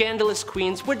of scandalous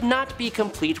queens would not be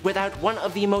complete without one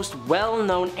of the most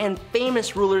well-known and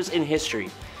famous rulers in history.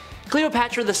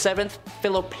 Cleopatra VII,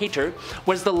 Philopator,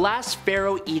 was the last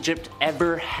pharaoh Egypt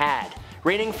ever had,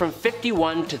 reigning from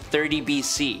 51 to 30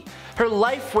 BC. Her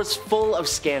life was full of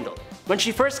scandal. When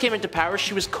she first came into power,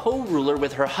 she was co-ruler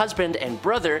with her husband and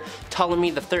brother,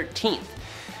 Ptolemy XIII.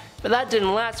 But that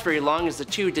didn't last very long, as the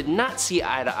two did not see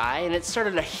eye to eye, and it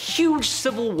started a huge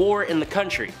civil war in the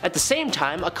country. At the same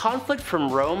time, a conflict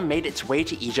from Rome made its way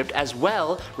to Egypt as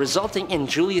well, resulting in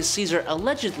Julius Caesar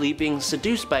allegedly being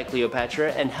seduced by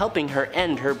Cleopatra and helping her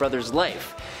end her brother's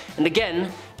life. And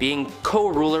again, being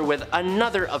co-ruler with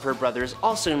another of her brothers,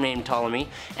 also named Ptolemy,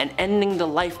 and ending the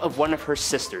life of one of her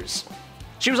sisters.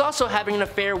 She was also having an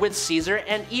affair with Caesar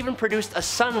and even produced a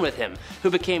son with him,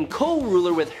 who became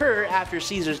co-ruler with her after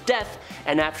Caesar's death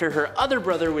and after her other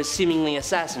brother was seemingly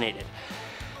assassinated.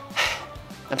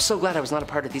 I'm so glad I was not a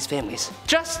part of these families.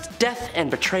 Just death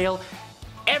and betrayal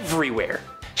everywhere.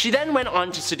 She then went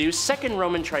on to seduce second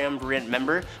Roman triumvirate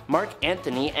member Mark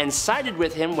Antony and sided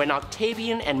with him when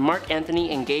Octavian and Mark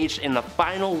Antony engaged in the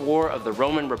final war of the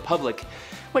Roman Republic,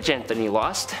 which Antony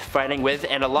lost, fighting with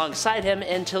and alongside him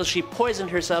until she poisoned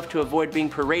herself to avoid being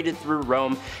paraded through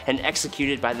Rome and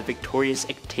executed by the victorious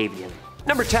Octavian.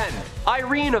 Number 10.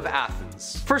 Irene of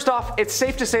Athens. First off, it's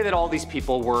safe to say that all these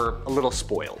people were a little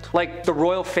spoiled. Like the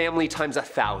royal family times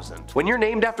 1,000. When you're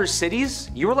named after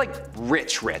cities, you were like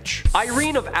rich.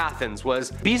 Irene of Athens was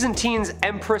Byzantine's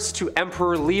empress to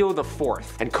Emperor Leo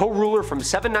IV, and co-ruler from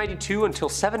 792 until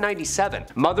 797,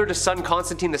 mother to son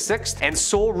Constantine VI, and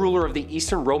sole ruler of the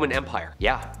Eastern Roman Empire.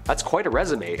 Yeah, that's quite a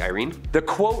resume, Irene. The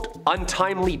quote,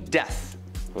 untimely death,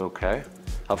 okay,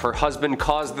 of her husband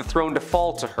caused the throne to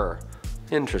fall to her.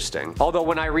 Interesting. Although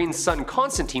when Irene's son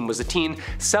Constantine was a teen,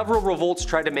 several revolts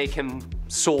tried to make him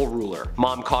sole ruler.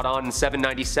 Mom caught on in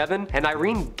 797, and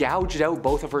Irene gouged out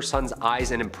both of her son's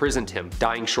eyes and imprisoned him,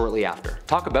 dying shortly after.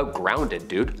 Talk about grounded,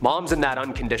 dude. Mom's in that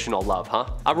unconditional love, huh?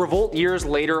 A revolt years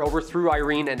later overthrew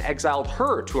Irene and exiled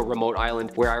her to a remote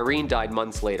island where Irene died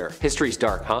months later. History's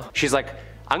dark, huh? She's like,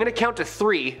 I'm gonna count to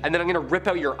 3, and then I'm gonna rip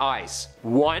out your eyes.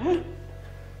 1,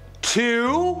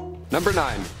 2... Number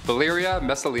 9. Valeria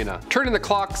Messalina. Turning the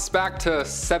clocks back to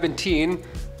 17,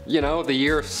 you know, the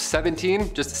year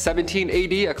 17, just 17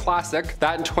 AD, a classic.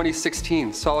 That in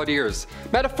 2016, solid years.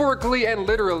 Metaphorically and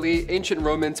literally, ancient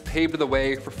Romans paved the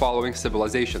way for following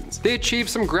civilizations. They achieved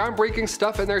some groundbreaking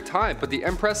stuff in their time, but the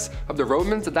empress of the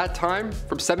Romans at that time,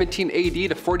 from 17 AD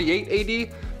to 48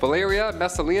 AD, Valeria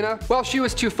Messalina, well, she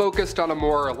was too focused on a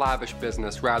more lavish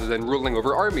business rather than ruling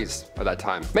over armies at that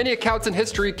time. Many accounts in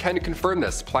history can confirm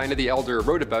this. Pliny the Elder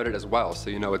wrote about it as well, so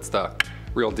you know it's the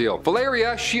real deal.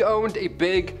 Valeria, she owned a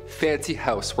big, fancy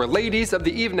house where ladies of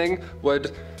the evening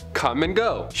would come and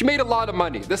go. She made a lot of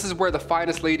money. This is where the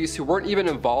finest ladies who weren't even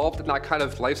involved in that kind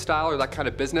of lifestyle or that kind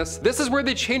of business, this is where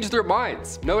they changed their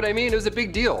minds. Know what I mean? It was a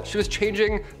big deal. She was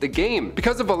changing the game.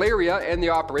 Because of Valeria and the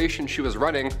operation she was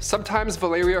running, sometimes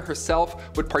Valeria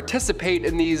herself would participate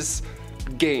in these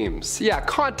games. Yeah,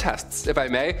 contests, if I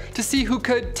may, to see who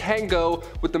could tango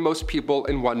with the most people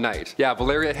in one night. Yeah,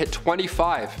 Valeria hit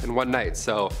 25 in one night,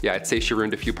 so yeah, I'd say she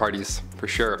ruined a few parties, for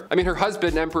sure. I mean, her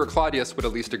husband, Emperor Claudius, would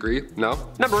at least agree,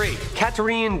 no? Number 8.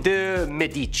 Catherine de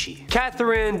Medici.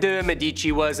 Catherine de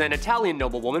Medici was an Italian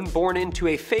noblewoman born into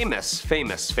a famous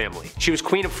family. She was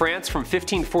Queen of France from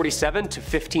 1547 to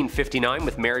 1559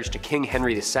 with marriage to King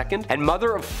Henry II, and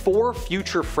mother of 4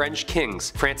 future French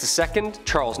kings, Francis II,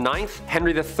 Charles IX, Henry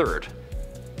III.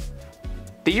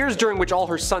 The years during which all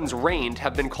her sons reigned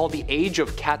have been called the Age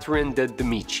of Catherine de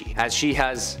Medici, as she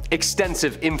has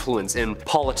extensive influence in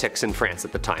politics in France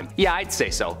at the time. Yeah, I'd say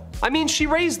so. I mean, she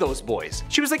raised those boys.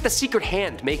 She was like the secret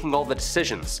hand making all the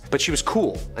decisions, but she was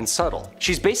cool and subtle.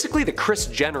 She's basically the Kris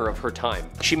Jenner of her time.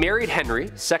 She married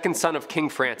Henry, second son of King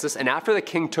Francis, and after the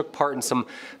king took part in some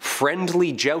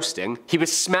friendly jousting, he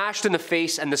was smashed in the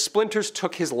face and the splinters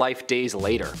took his life days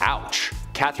later. Ouch.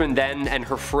 Catherine then and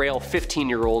her frail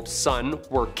 15-year-old son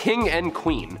were king and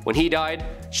queen. When he died,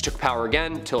 she took power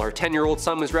again till her 10-year-old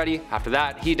son was ready. After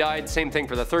that, he died, same thing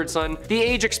for the third son. The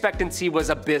age expectancy was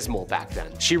abysmal back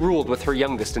then. She ruled with her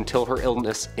youngest until her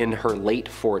illness in her late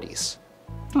 40s.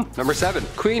 Number 7.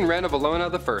 Queen Ranavalona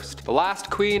I, the last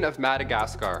queen of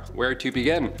Madagascar. Where to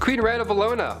begin? Queen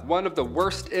Ranavalona, one of the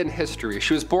worst in history.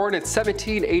 She was born in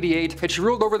 1788 and she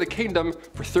ruled over the kingdom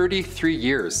for 33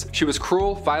 years. She was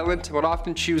cruel, violent, and would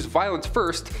often choose violence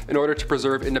first in order to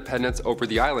preserve independence over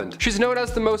the island. She's known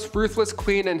as the most ruthless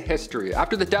queen in history.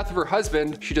 After the death of her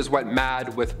husband, she just went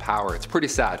mad with power. It's pretty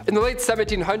sad. In the late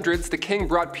 1700s, the king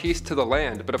brought peace to the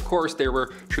land, but of course there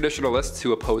were traditionalists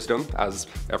who opposed him, as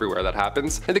everywhere that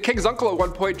happens. And the king's uncle at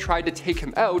one point tried to take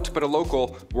him out, but a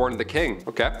local warned the king.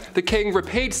 Okay. The king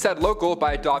repaid said local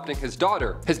by adopting his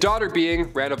daughter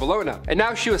being Ranavalona. And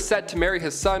now she was set to marry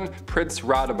his son, Prince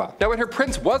Radama. Now when her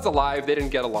prince was alive, they didn't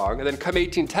get along, and then come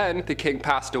 1810, the king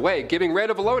passed away, giving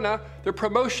Ranavalona the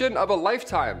promotion of a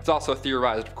lifetime. It's also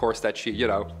theorized, of course, that she,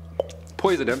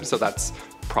 poisoned him, so that's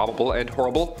probable and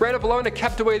horrible. Ranavalona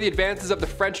kept away the advances of the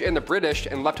French and the British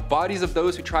and left bodies of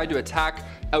those who tried to attack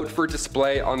out for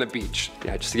display on the beach.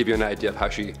 Yeah, just to give you an idea of how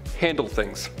she handled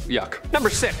things. Yuck. Number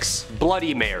 6.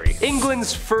 Bloody Mary.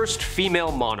 England's first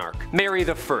female monarch. Mary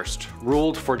I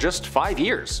ruled for just 5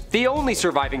 years. The only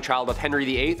surviving child of Henry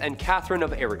VIII and Catherine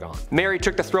of Aragon. Mary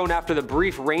took the throne after the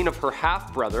brief reign of her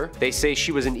half-brother. They say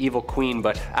she was an evil queen,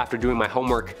 but after doing my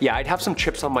homework, yeah, I'd have some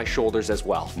chips on my shoulders as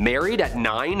well. Married at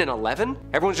 9 and 11?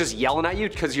 Everyone's just yelling at you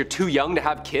because you're too young to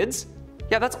have kids?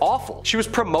 Yeah, that's awful. She was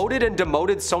promoted and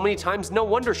demoted so many times, no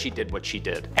wonder she did what she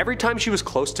did. Every time she was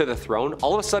close to the throne,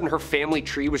 all of a sudden her family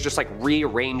tree was just like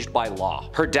rearranged by law.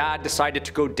 Her dad decided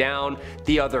to go down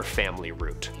the other family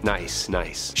route. Nice,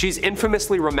 nice. She's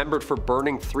infamously remembered for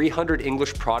burning 300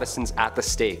 English Protestants at the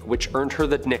stake, which earned her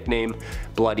the nickname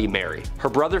Bloody Mary. Her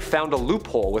brother found a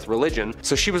loophole with religion,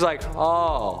 so she was like,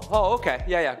 oh, okay,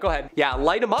 yeah, go ahead. Yeah,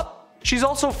 light him up. She's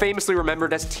also famously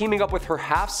remembered as teaming up with her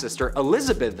half-sister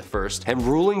Elizabeth I and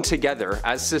ruling together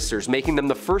as sisters, making them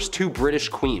the first 2 British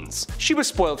queens. She was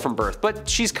spoiled from birth, but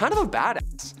she's kind of a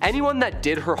badass. Anyone that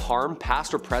did her harm,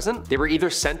 past or present, they were either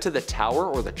sent to the tower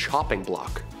or the chopping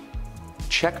block.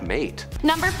 Checkmate.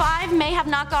 Number 5 may have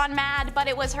not gone mad, but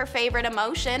it was her favorite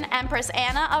emotion, Empress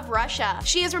Anna of Russia.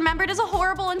 She is remembered as a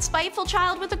horrible and spiteful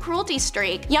child with a cruelty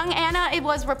streak. Young Anna, it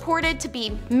was reported to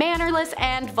be mannerless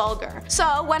and vulgar.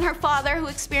 So when her father, who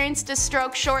experienced a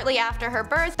stroke shortly after her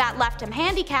birth that left him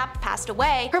handicapped, passed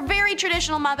away, her very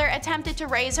traditional mother attempted to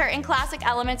raise her in classic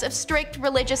elements of strict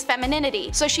religious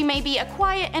femininity, so she may be a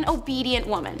quiet and obedient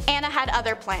woman. Anna had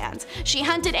other plans. She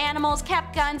hunted animals,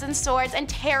 kept guns and swords, and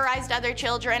terrorized other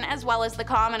children as well as the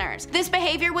commoners. This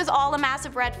behavior was all a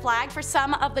massive red flag for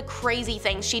some of the crazy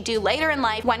things she'd do later in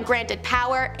life when granted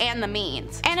power and the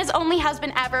means. Anna's only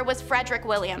husband ever was Frederick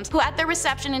Williams, who at their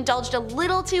reception indulged a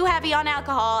little too heavy on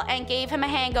alcohol and gave him a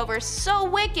hangover so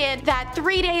wicked that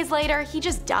 3 days later he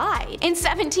just died. In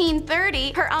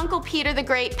 1730, her uncle Peter the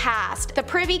Great passed. The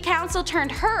Privy Council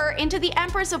turned her into the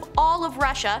Empress of all of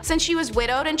Russia since she was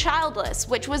widowed and childless,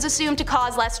 which was assumed to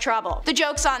cause less trouble. The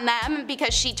joke's on them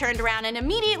because she turned around and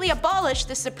immediately abolished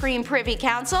the Supreme Privy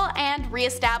Council and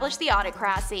re-established the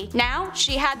autocracy. Now,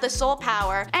 she had the sole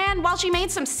power, and while she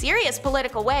made some serious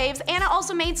political waves, Anna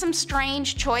also made some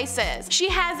strange choices. She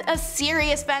has a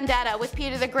serious vendetta with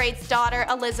Peter the Great's daughter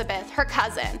Elizabeth, her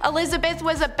cousin. Elizabeth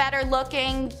was a better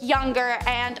looking, younger,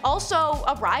 and also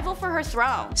a rival for her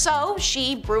throne. So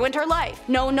she ruined her life.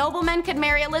 No nobleman could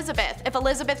marry Elizabeth. If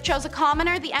Elizabeth chose a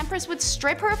commoner, the Empress would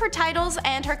strip her of her titles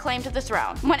and her claim to the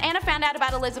throne. When Anna found out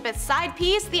about Elizabeth's side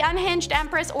piece, the unhinged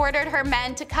Empress ordered her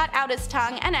men to cut out his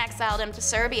tongue and exiled him to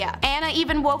Serbia. Anna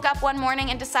even woke up one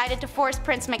morning and decided to force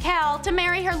Prince Mikhail to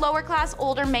marry her lower class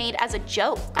older maid as a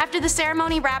joke. After the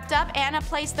ceremony wrapped up, Anna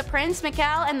placed the Prince,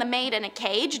 Mikhail, and the maid in a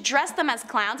cage, dressed them as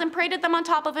clowns, and paraded them on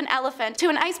top of an elephant to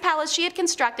an ice palace she had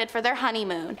constructed for their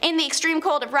honeymoon. In the extreme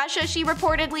cold of Russia, she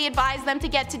reportedly advised them to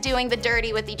get to doing the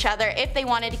dirty with each other if they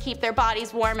wanted to keep their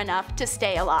bodies warm enough to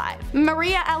stay alive.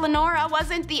 Maria Eleonora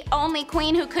wasn't the only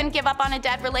queen who couldn't give up on a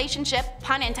dead relationship,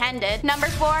 pun intended. Number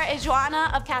 4 is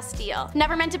Juana of Castille.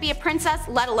 Never meant to be a princess,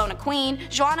 let alone a queen,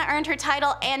 Juana earned her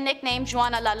title and nickname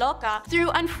Juana la Loca through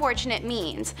unfortunate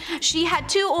means. She had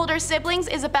 2 older siblings,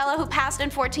 Isabella, who passed in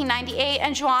 1498,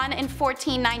 and Juan in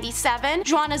 1497.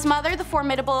 Juana's mother, the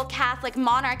formidable Catholic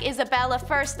monarch Isabella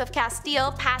I of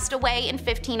Castile, passed away in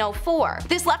 1504.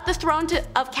 This left the throne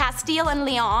of Castile and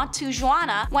Leon to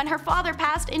Juana when her father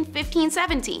passed in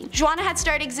 1517. Juana had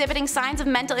started exhibiting signs of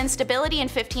mental instability instability in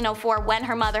 1504 when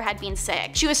her mother had been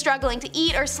sick. She was struggling to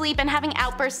eat or sleep and having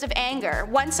outbursts of anger.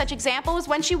 One such example was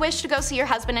when she wished to go see her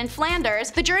husband in Flanders.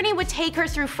 The journey would take her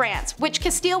through France, which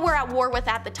Castile were at war with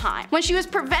at the time. When she was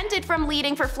prevented from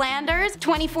leaving for Flanders,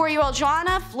 24-year-old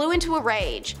Juana flew into a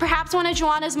rage. Perhaps one of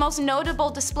Juana's most notable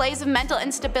displays of mental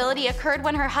instability occurred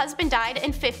when her husband died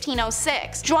in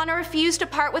 1506. Juana refused to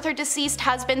part with her deceased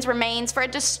husband's remains for a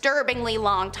disturbingly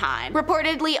long time,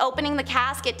 reportedly opening the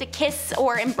casket to kiss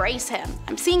or embrace him.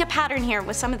 I'm seeing a pattern here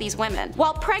with some of these women.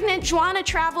 While pregnant, Juana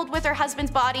traveled with her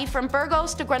husband's body from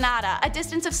Burgos to Granada, a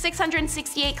distance of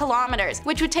 668 kilometers,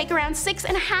 which would take around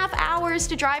 6.5 hours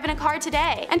to drive in a car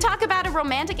today. And talk about a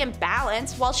romantic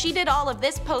imbalance. While she did all of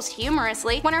this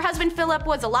posthumously, when her husband Philip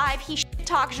was alive, he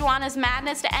talked Juana's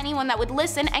madness to anyone that would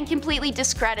listen and completely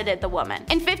discredited the woman.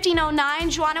 In 1509,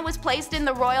 Juana was placed in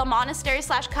the royal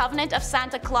monastery/convent of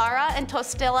Santa Clara in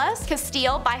Tostillas,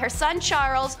 Castile by her son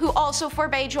Charles, who also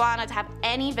forbade Juana to have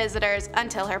any visitors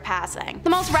until her passing. The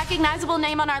most recognizable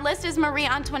name on our list is Marie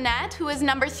Antoinette, who is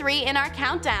number 3 in our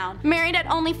countdown. Married at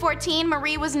only 14,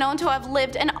 Marie was known to have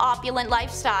lived an opulent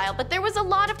lifestyle, but there was a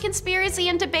lot of conspiracy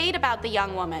and debate about the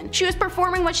young woman. She was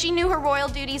performing what she knew her royal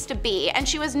duties to be, and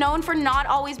she was known for not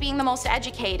always being the most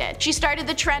educated. She started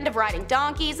the trend of riding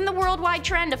donkeys and the worldwide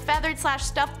trend of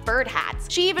feathered/stuffed bird hats.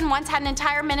 She even once had an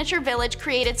entire miniature village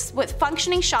created with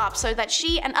functioning shops so that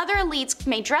she and other elites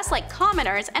may dress like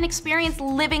commoners and experience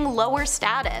living lower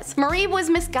status. Marie was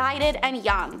misguided and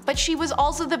young, but she was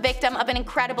also the victim of an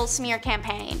incredible smear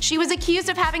campaign. She was accused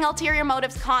of having ulterior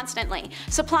motives constantly,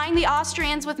 supplying the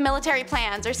Austrians with military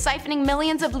plans or siphoning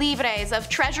millions of livres of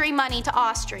treasury money to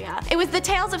Austria. It was the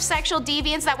tales of sexual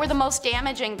deviance that were the most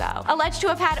damaging though. Alleged to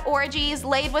have had orgies,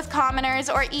 laid with commoners,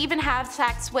 or even have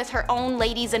sex with her own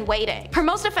ladies-in-waiting. Her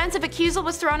most offensive accusal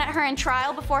was thrown at her in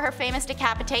trial before her famous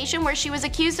decapitation, where she was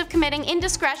accused of committing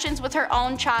indiscretions with her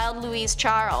own child Louise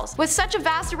Charles. With such a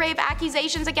vast array of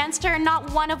accusations against her,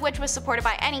 not one of which was supported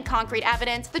by any concrete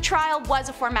evidence, the trial was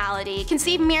a formality,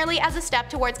 conceived merely as a step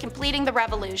towards completing the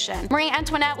revolution. Marie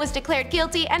Antoinette was declared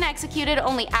guilty and executed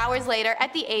only hours later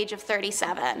at the age of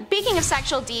 37. Speaking of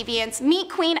sexual deviance, meet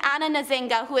Queen Ana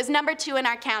Nzinga, who is number 2 in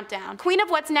our countdown. Queen of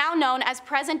what's now known as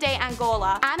present-day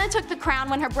Angola, Ana took the crown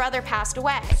when her brother passed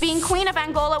away. Being Queen of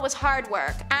Angola was hard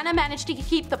work. Ana managed to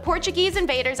keep the Portuguese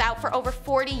invaders out for over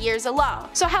 40 years alone.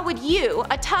 So how would you,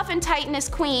 a tough and titanous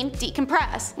queen,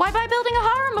 decompress? Why, by building a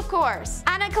harem, of course.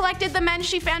 Ana collected the men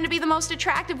she found to be the most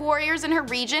attractive warriors in her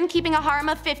region, keeping a harem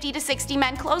of 50 to 60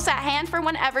 men close at hand for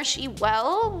whenever she,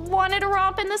 well, wanted to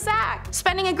romp in the sack.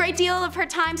 Spending a great deal of her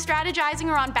time strategizing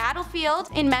around battlefield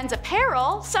in men's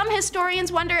apparel, some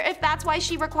historians wonder if that's why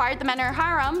she required the men in her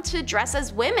harem to dress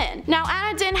as women. Now,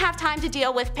 Ana didn't have time to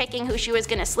deal with picking who she was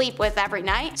gonna sleep with every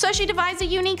night, so she devised a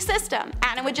unique system.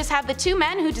 Ana would just have the 2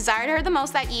 men who desired her the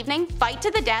most that evening fight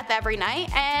to the death every night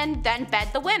and then bed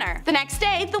the winner. The next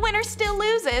day, the winner still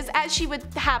loses, as she would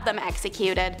have them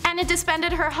executed. Ana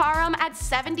disbanded her harem at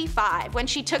 75 when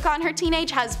she took on her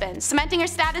teenage husband, cementing her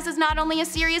status as not only a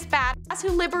serious badass who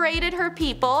liberated her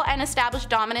people and established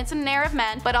dominance in an era of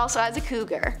men, but also as a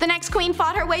cougar. The next queen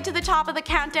fought her way to the top of the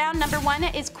countdown. Number 1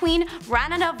 is Queen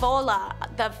Rananavola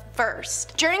the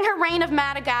First. During her reign of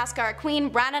Madagascar, Queen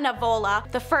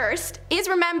Rananavola the First is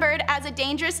remembered as a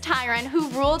dangerous tyrant who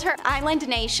ruled her island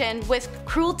nation with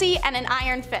cruelty and an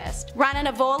iron fist.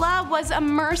 Rananavola was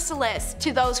merciless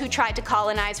to those who tried to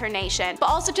colonize her nation, but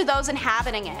also to those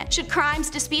inhabiting it. Should crimes,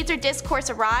 disputes, or discourse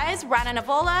arise,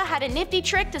 Rananavola had a nifty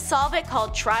trick to solve it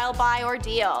called trial by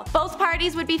ordeal. Both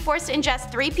parties would be forced to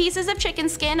ingest 3 pieces of chicken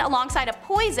skin alongside a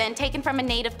poison taken from a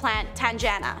native plant,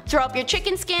 Tangena. Throw up your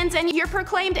chicken skins and you're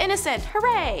proclaimed innocent,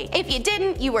 hooray! If you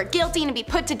didn't, you were guilty and to be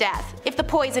put to death, if the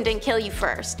poison didn't kill you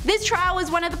first. This trial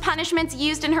was one of the punishments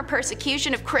used in her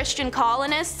persecution of Christian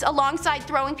colonists, alongside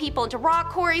throwing people into rock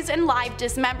quarries and live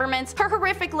dismemberments. Her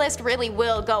horrific list really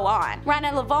will go on.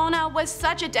 Rananavola was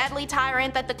such a deadly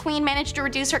tyrant that the queen managed to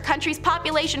reduce her country's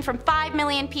population from 5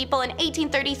 million people in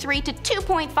 1833 to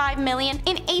 2.5 million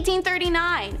in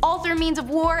 1839, all through means of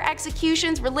war,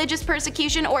 executions, religious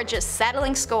persecution, or just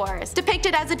settling scores.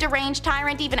 Depicted as a deranged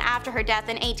tyrant even after her death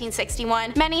in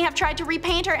 1861, many have tried to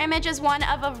repaint her image as one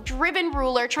of a driven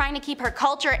ruler trying to keep her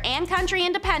culture and country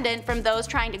independent from those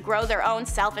trying to grow their own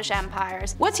selfish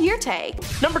empires. What's your take?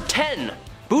 Number 10.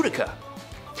 Boudica.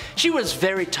 She was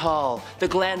very tall, the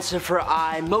glance of her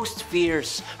eye most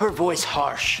fierce, her voice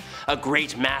harsh. A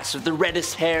great mass of the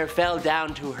reddest hair fell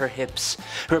down to her hips.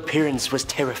 Her appearance was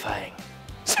terrifying.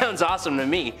 Sounds awesome to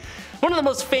me. One of the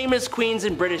most famous queens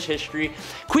in British history,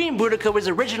 Queen Boudica was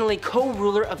originally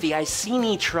co-ruler of the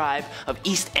Iceni tribe of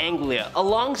East Anglia,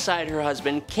 alongside her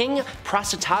husband, King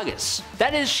Prasutagus.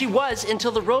 That is, she was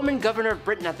until the Roman governor of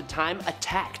Britain at the time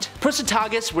attacked.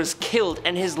 Prasutagus was killed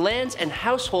and his lands and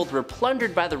household were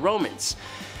plundered by the Romans.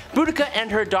 Boudica and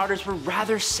her daughters were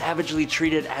rather savagely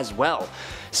treated as well.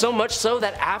 So much so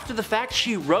that after the fact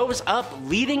she rose up,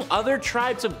 leading other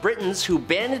tribes of Britons who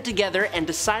banded together and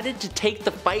decided to take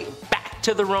the fight back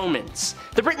to the Romans.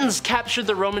 The Britons captured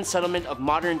the Roman settlement of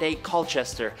modern-day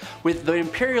Colchester, with the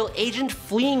imperial agent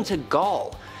fleeing to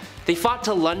Gaul. They fought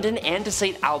to London and to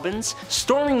St. Albans,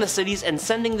 storming the cities and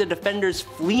sending the defenders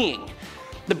fleeing.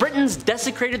 The Britons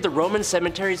desecrated the Roman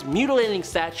cemeteries, mutilating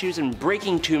statues and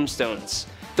breaking tombstones.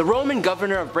 The Roman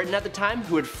governor of Britain at the time,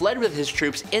 who had fled with his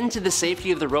troops into the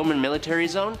safety of the Roman military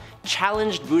zone,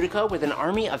 challenged Boudica with an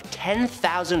army of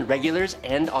 10,000 regulars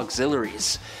and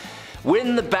auxiliaries.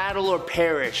 "Win the battle or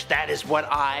perish, that is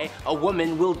what I, a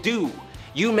woman, will do.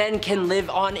 You men can live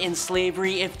on in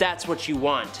slavery if that's what you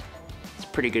want." It's a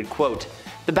pretty good quote.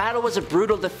 The battle was a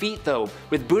brutal defeat though,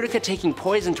 with Boudica taking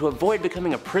poison to avoid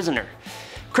becoming a prisoner.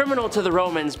 Criminal to the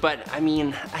Romans, but I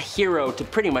mean, a hero to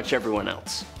pretty much everyone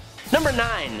else. Number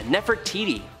 9.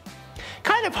 Nefertiti.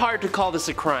 Kind of hard to call this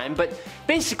a crime, but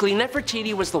basically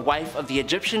Nefertiti was the wife of the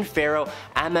Egyptian pharaoh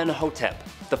Amenhotep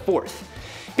IV.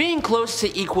 Being close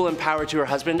to equal in power to her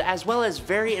husband, as well as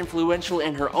very influential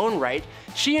in her own right,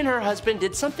 she and her husband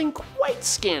did something quite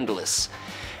scandalous.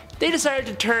 They decided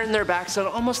to turn their backs on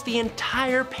almost the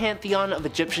entire pantheon of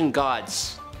Egyptian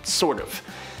gods. Sort of.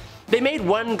 They made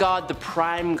one god the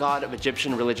prime god of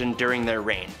Egyptian religion during their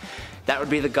reign. That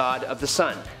would be the god of the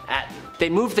sun, Aten. They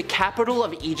moved the capital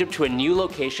of Egypt to a new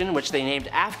location, which they named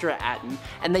after Aten,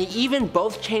 and they even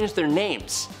both changed their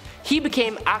names. He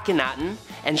became Akhenaten,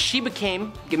 and she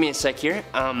became, give me a sec here,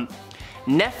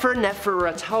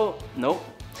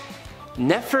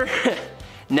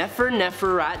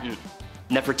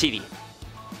 Nefertiti.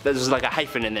 There's like a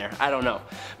hyphen in there, I don't know.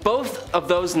 Both of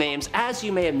those names, as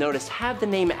you may have noticed, have the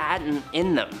name Aten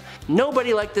in them.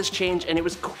 Nobody liked this change and it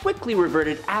was quickly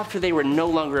reverted after they were no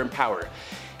longer in power.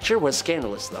 Sure was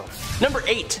scandalous though. Number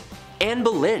 8. Anne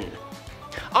Boleyn.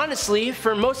 Honestly,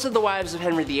 for most of the wives of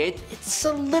Henry VIII, it's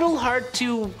a little hard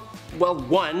to, well,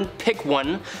 1, pick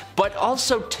one, but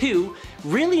also 2,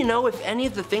 really know if any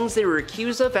of the things they were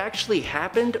accused of actually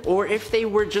happened or if they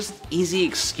were just easy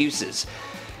excuses.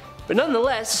 But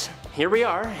nonetheless, here we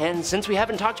are, and since we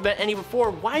haven't talked about any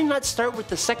before, why not start with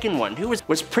the second one, who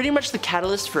was pretty much the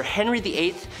catalyst for Henry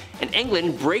VIII and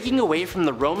England breaking away from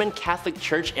the Roman Catholic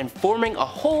Church and forming a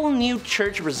whole new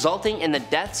church, resulting in the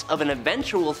deaths of an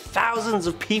eventual thousands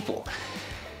of people.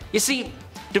 You see,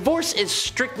 divorce is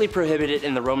strictly prohibited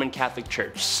in the Roman Catholic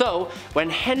Church, so when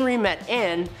Henry met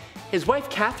Anne, his wife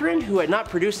Catherine, who had not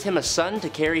produced him a son to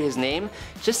carry his name,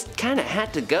 just kinda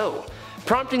had to go,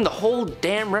 prompting the whole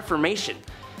damn Reformation.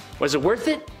 Was it worth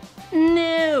it?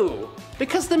 No,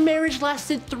 because the marriage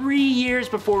lasted 3 years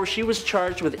before she was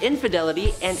charged with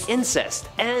infidelity and incest,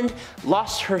 and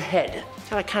lost her head.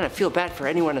 I kinda feel bad for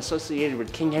anyone associated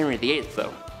with King Henry VIII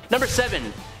though. Number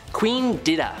 7. Queen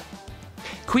Dida.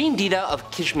 Queen Dida of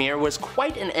Kashmir was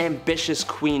quite an ambitious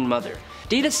queen mother.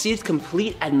 Dida seized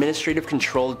complete administrative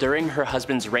control during her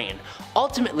husband's reign,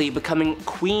 ultimately becoming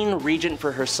queen regent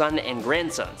for her son and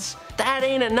grandsons. That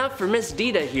ain't enough for Miss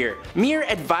Dida here. Mere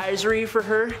advisory for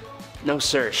her? No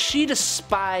sir, she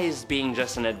despised being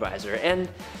just an advisor, and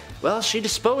well, she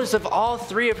disposed of all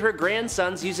 3 of her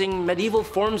grandsons using medieval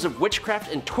forms of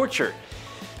witchcraft and torture.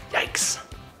 Yikes.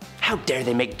 How dare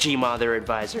they make Jima their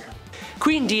advisor?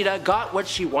 Queen Dida got what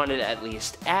she wanted at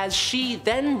least, as she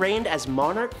then reigned as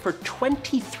monarch for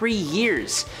 23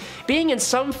 years, being in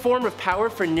some form of power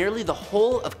for nearly the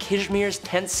whole of Kashmir's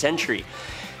 10th century.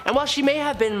 And while she may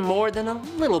have been more than a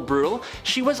little brutal,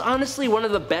 she was honestly one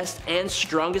of the best and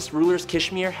strongest rulers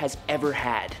Kashmir has ever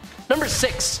had. Number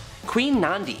 6. Queen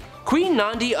Nandi. Queen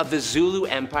Nandi of the Zulu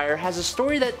Empire has a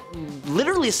story that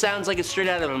literally sounds like it's straight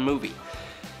out of a movie.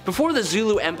 Before the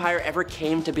Zulu Empire ever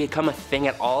came to become a thing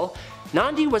at all,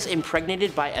 Nandi was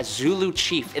impregnated by a Zulu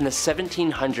chief in the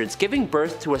 1700s, giving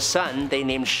birth to a son they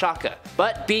named Shaka.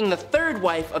 But being the 3rd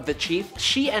wife of the chief,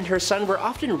 she and her son were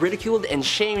often ridiculed and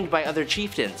shamed by other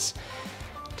chieftains.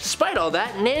 Despite all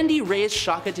that, Nandi raised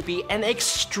Shaka to be an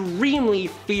extremely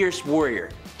fierce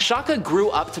warrior. Shaka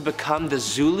grew up to become the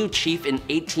Zulu chief in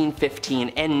 1815,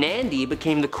 and Nandi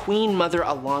became the queen mother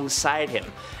alongside him,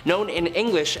 known in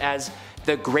English as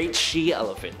the Great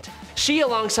She-Elephant. She,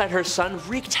 alongside her son,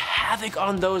 wreaked havoc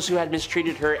on those who had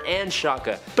mistreated her and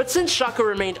Shaka. But since Shaka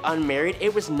remained unmarried,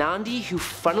 it was Nandi who,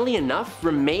 funnily enough,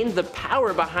 remained the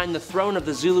power behind the throne of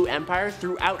the Zulu Empire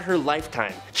throughout her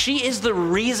lifetime. She is the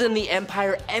reason the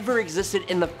empire ever existed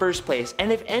in the first place,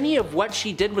 and if any of what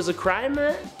she did was a crime,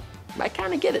 I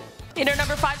kinda get it. In our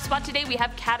number 5 spot today, we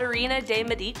have Caterina de'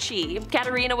 Medici.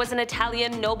 Caterina was an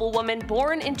Italian noblewoman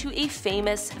born into a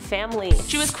famous family.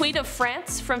 She was Queen of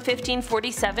France from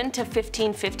 1547 to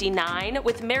 1559,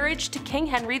 with marriage to King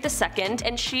Henry II,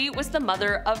 and she was the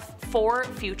mother of 4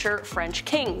 future French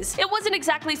kings. It wasn't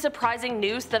exactly surprising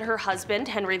news that her husband,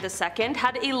 Henry II,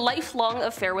 had a lifelong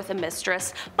affair with a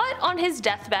mistress, but on his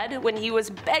deathbed, when he was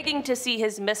begging to see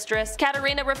his mistress,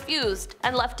 Caterina refused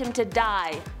and left him to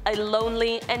die a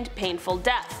lonely and painful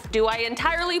death. Do I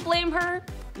entirely blame her?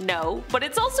 No, but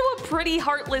it's also a pretty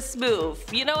heartless move,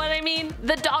 you know what I mean?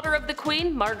 The daughter of the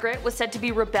queen, Margaret, was said to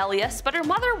be rebellious, but her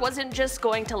mother wasn't just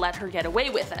going to let her get away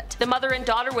with it. The mother and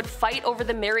daughter would fight over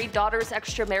the married daughter's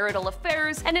extramarital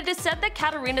affairs, and it is said that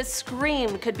Caterina's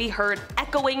scream could be heard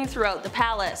echoing throughout the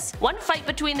palace. One fight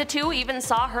between the two even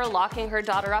saw her locking her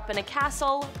daughter up in a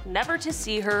castle, never to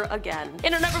see her again.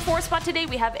 In our number 4 spot today,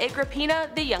 we have Agrippina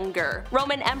the Younger.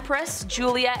 Roman Empress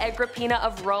Julia Agrippina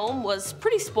of Rome was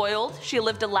pretty spoiled. She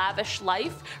lived a lavish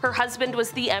life. Her husband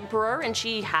was the emperor and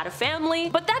she had a family,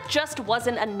 but that just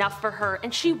wasn't enough for her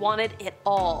and she wanted it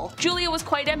all. Julia was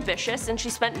quite ambitious and she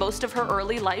spent most of her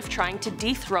early life trying to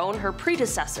dethrone her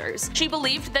predecessors. She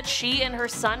believed that she and her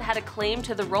son had a claim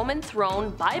to the Roman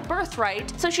throne by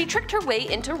birthright, so she tricked her way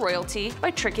into royalty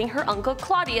by tricking her uncle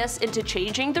Claudius into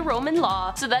changing the Roman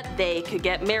law so that they could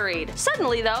get married.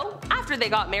 Suddenly though, after they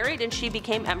got married and she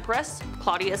became empress,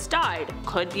 Claudius died.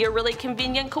 Could be a really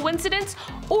convenient coincidence,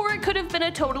 or it could have been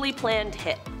a totally planned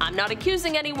hit. I'm not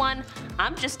accusing anyone,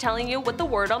 I'm just telling you what the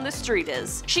word on the street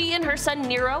is. She and her son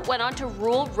Nero went on to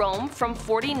rule Rome from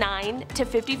 49 to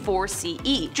 54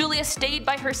 CE. Julia stayed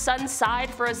by her son's side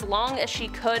for as long as she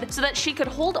could so that she could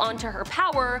hold on to her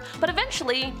power, but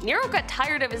eventually Nero got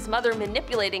tired of his mother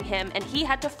manipulating him and he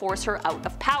had to force her out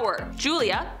of power.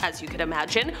 Julia, as you could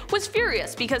imagine, was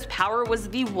furious because power was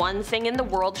the one thing in the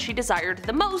world she desired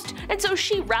the most, and so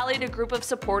she rallied a group of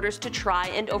supporters to try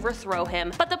and overthrow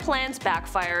him, but the plans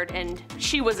backfired and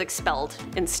she was expelled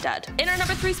instead. In our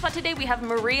number 3 spot today, we have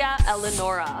Maria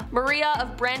Eleonora. Maria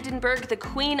of Brandenburg, the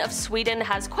Queen of Sweden,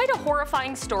 has quite a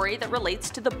horrifying story that relates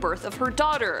to the birth of her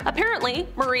daughter. Apparently,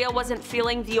 Maria wasn't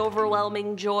feeling the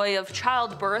overwhelming joy of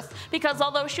childbirth because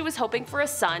although she was hoping for a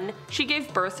son, she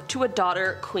gave birth to a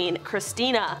daughter, Queen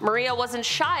Christina. Maria wasn't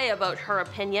shy about her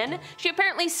opinion. She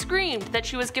apparently screamed that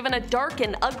she was given a dark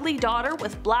and ugly daughter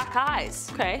with black eyes.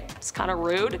 Okay, it's kind of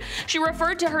rude. She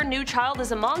referred to her new child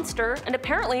as a monster and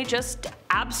apparently just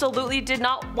absolutely did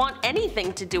not want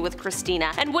anything to do with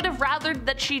Christina and would have rathered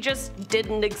that she just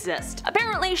didn't exist.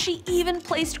 Apparently she even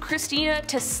placed Christina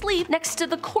to sleep next to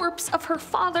the corpse of her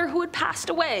father who had passed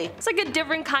away. It's like a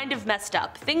different kind of messed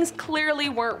up. Things clearly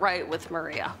weren't right with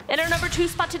Maria. In our number 2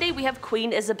 spot today, we have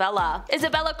Queen Isabella.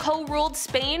 Isabella co-ruled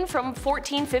Spain from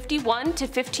 1451 to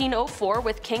 1504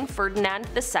 with King Ferdinand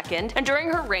II, and during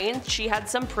her reign she had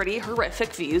some pretty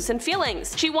horrific views and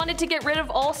feelings. She wanted to get rid of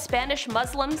all Spanish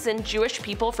Muslims and Jewish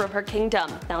people from her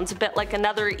kingdom. Sounds a bit like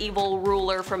another evil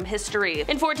ruler from history.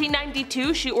 In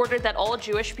 1492, she ordered that all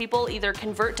Jewish people either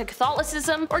convert to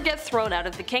Catholicism or get thrown out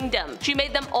of the kingdom. She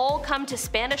made them all come to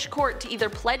Spanish court to either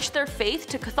pledge their faith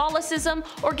to Catholicism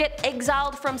or get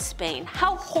exiled from Spain.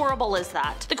 How horrible is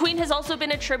that? The queen has also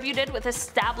been attributed with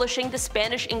establishing the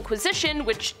Spanish Inquisition,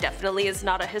 which definitely is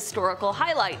not a historical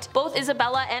highlight. Both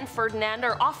Isabella and Ferdinand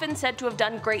are often said to have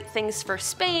done great things for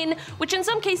Spain, which in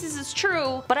some cases is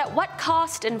true, but at what cost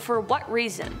and for what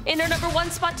reason? In our number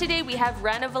 1 spot today, we have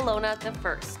Rana Valona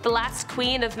I. The last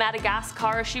queen of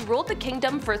Madagascar, she ruled the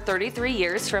kingdom for 33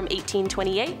 years from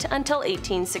 1828 until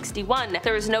 1861.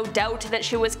 There is no doubt that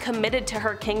she was committed to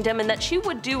her kingdom and that she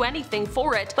would do anything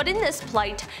for it, but in this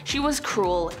plight, she was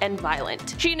cruel and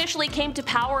violent. She initially came to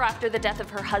power after the death of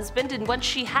her husband, and once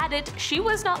she had it, she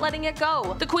was not letting it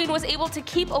go. The queen was able to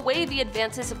keep away the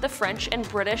advances of the French and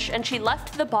British, and she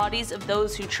left the bodies of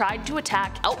those who tried to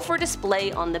attack out for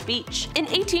display on the beach. In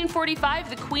 1845,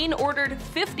 the queen ordered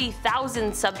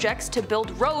 50,000 subjects to build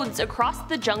roads across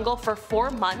the jungle for 4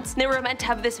 months. They were meant to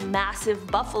have this massive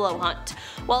buffalo hunt.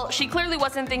 Well, she clearly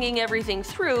wasn't thinking everything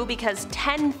through because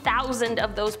 10,000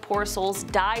 of those poor souls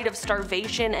died of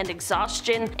starvation and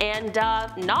exhaustion, and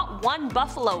not one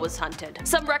buffalo was hunted.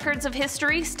 Some records of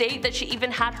history state that she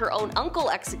even had her own uncle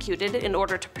executed in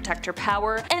order to protect her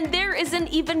power, and there is an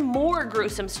even more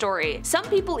gruesome story. Some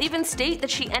people even state that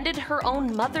she ended her her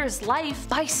own mother's life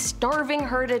by starving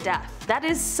her to death. That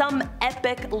is some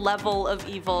epic level of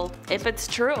evil, if it's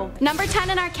true. Number 10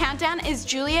 in our countdown is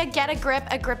Julia Get a Grip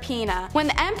Agrippina. When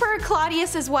the Emperor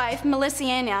Claudius's wife,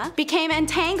 Melissa, became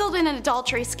entangled in an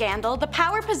adultery scandal, the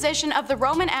power position of the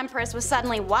Roman Empress was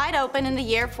suddenly wide open in the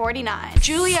year 49.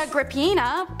 Julia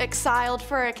Agrippina, exiled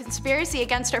for a conspiracy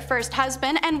against her first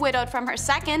husband and widowed from her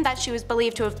second that she was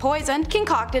believed to have poisoned,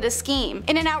 concocted a scheme.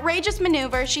 In an outrageous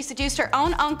maneuver, she seduced her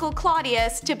own uncle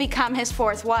Claudius to become his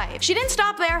fourth wife. She didn't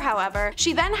stop there, however.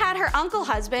 She then had her uncle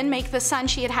husband make the son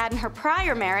she had had in her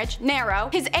prior marriage, Nero,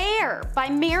 his heir by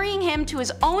marrying him to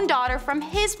his own daughter from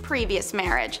his previous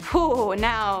marriage. Whew,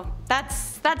 now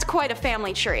that's quite a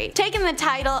family tree. Taking the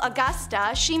title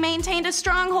Augusta, she maintained a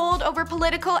stronghold over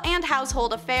political and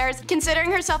household affairs, considering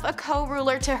herself a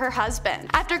co-ruler to her husband.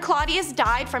 After Claudius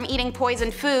died from eating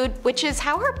poisoned food, which is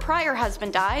how her prior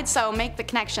husband died, so make the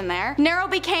connection there, Nero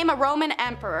became a Roman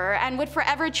emperor and would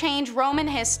forever change Roman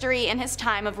history in his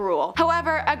time of rule.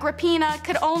 However, Agrippina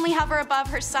could only hover above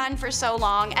her son for so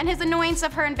long, and his annoyance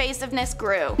of her invasiveness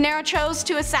grew. Nero chose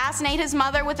to assassinate his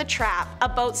mother with a trap, a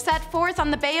boat set forth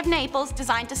on the Bay of Naples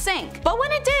designed to sink. But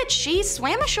when it did, she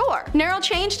swam ashore. Nero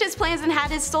changed his plans and had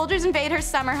his soldiers invade her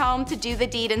summer home to do the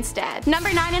deed instead.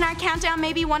 Number 9 in our countdown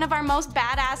may be one of our most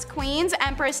badass queens,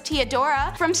 Empress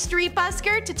Theodora, from street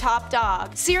busker to top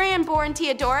dog. Syrian-born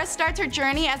Theodora starts her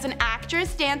journey as an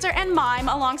actress, dancer, and mime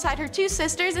alongside her two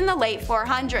sisters in the late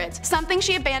 400s, something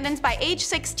she abandons by age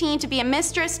 16 to be a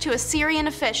mistress to a Syrian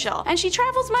official, and she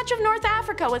travels much of North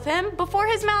Africa with him before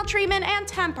his maltreatment and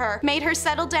temper made her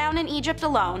settle down in Egypt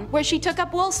alone, where she took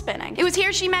up wool spinning. It was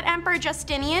here she met Emperor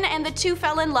Justinian and the two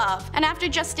fell in love, and after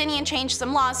Justinian changed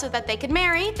some laws so that they could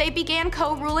marry, they began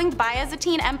co-ruling the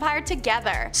Byzantine Empire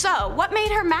together. So, what made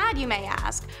her mad, you may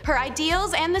ask? Her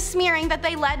ideals and the smearing that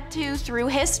they led to through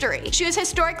history. She was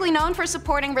historically known for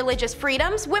supporting religious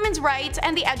freedoms, women's rights,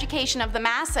 and the education of the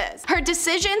masses. Her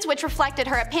decisions, which reflected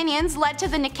her opinions, led to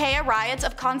the Nicaea riots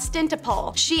of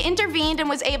Constantinople. She intervened and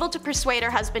was able to persuade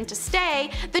her husband to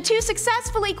stay. The two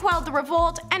successfully quelled the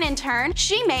revolt, and in turn,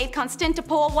 she made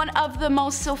Constantinople one of the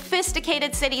most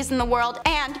sophisticated cities in the world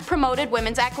and promoted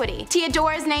women's equity.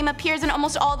 Theodora's name appears in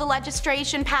almost all the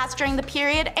legislation passed during the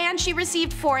period, and she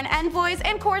received foreign envoys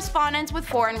and correspondence with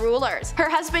foreign rulers. Her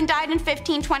husband died in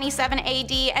 1527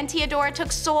 AD, and Theodora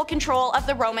took sole control of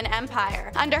the Roman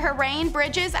Empire. Under her reign,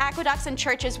 bridges, aqueducts, and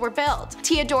churches were built.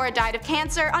 Theodora died of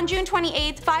cancer on June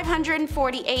 28,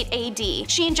 548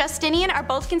 AD. She and Justinian are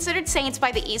both considered saints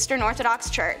by the Eastern Orthodox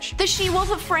Church. The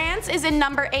she-wolf of France is in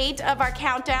number 8 of our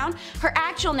countdown. Her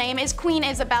actual name is Queen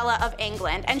Isabella of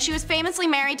England, and she was famously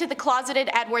married to the closeted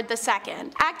Edward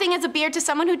II. Acting as a beard to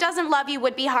someone who doesn't love you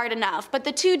would be hard enough, but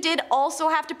the two did also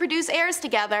have to produce heirs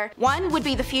together. One would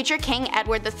be the future King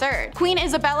Edward III. Queen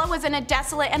Isabella was in a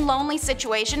desolate and lonely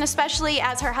situation, especially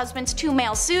as her husband's two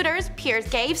male suitors, Piers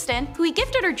Gaveston, who he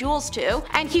gifted her jewels to,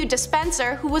 and Hugh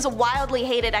Despenser, who was a wildly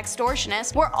hated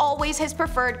extortionist, were always his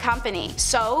preferred company.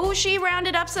 So she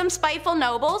rounded up some spiteful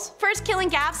nobles, first killing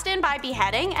Gaveston by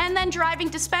beheading, and then driving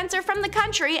Despenser from the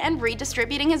country and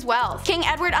redistributing his wealth. King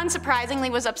Edward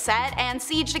unsurprisingly was upset and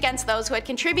sieged against those who had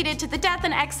contributed to the death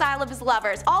and exile of his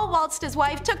lovers, all whilst his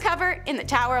wife took cover in the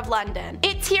Tower of London.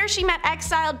 It's here she met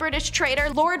exiled British traitor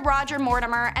Lord Roger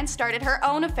Mortimer and started her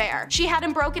own affair. She had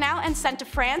him broken out and sent to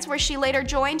France, where she later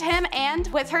joined him and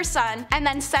with her son, and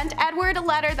then sent Edward a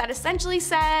letter that essentially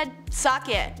said, "Suck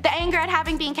it." The anger at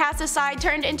having been cast aside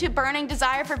turned into burning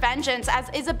desire for vengeance as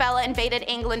Isabella invaded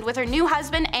England with her new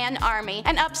husband and army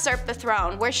and usurped the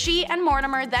throne, where she and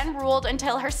Mortimer then ruled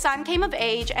until her son came of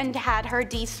age and had her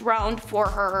dethroned for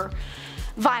her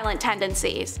violent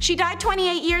tendencies. She died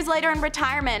 28 years later in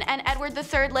retirement, and Edward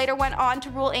III later went on to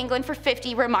rule England for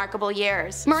 50 remarkable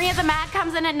years. Maria the Mad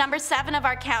comes in at number 7 of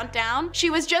our countdown. She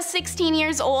was just 16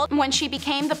 years old when she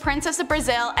became the Princess of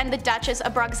Brazil and the Duchess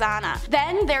of Braganza,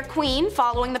 then their queen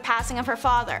following the passing of her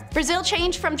father. Brazil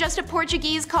changed from just a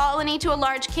Portuguese colony to a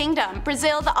large kingdom.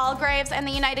 Brazil, the Algarves, and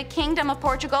the United Kingdom of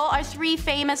Portugal are 3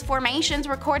 famous formations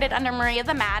recorded under Maria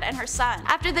the Mad and her son.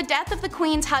 After the death of the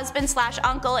queen's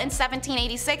husband/uncle in 1786,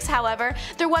 however,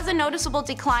 there was a noticeable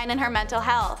decline in her mental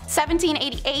health.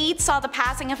 1788 saw the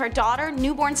passing of her daughter,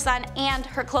 newborn son, and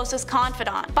her closest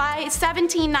confidant. By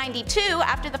 1792,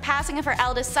 after the passing of her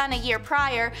eldest son a year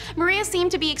prior, Maria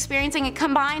seemed to be experiencing a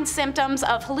combined symptoms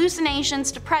of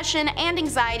hallucinations, depression, and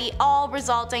anxiety, all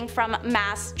resulting from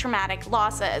mass traumatic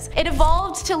losses. It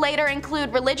evolved to later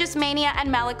include religious mania and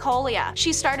melancholia.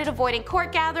 She started avoiding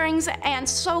court gatherings and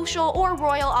social or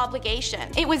royal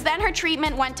obligation. It was then her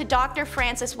treatment went to Dr.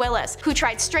 Francis Willis, who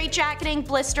tried straitjacketing,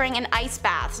 blistering, and ice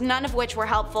baths, none of which were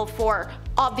helpful for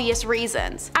obvious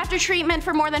reasons. After treatment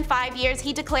for more than 5 years,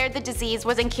 he declared the disease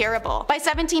was incurable. By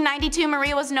 1792,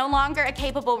 Maria was no longer a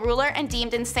capable ruler and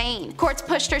deemed insane. Courts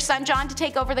pushed her son John to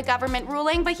take over the government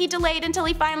ruling, but he delayed until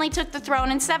he finally took the throne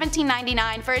in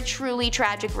 1799 for a truly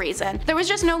tragic reason. There was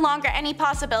just no longer any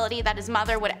possibility that his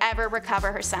mother would ever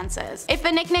recover her senses. If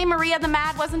the nickname Maria the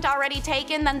Mad wasn't already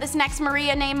taken, then this next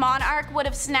Maria named monarch would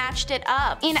have snatched it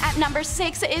up. In at number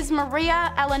 6 is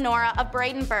Maria Eleonora of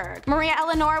Brandenburg. Maria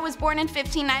Eleonora was born in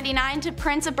 1599 to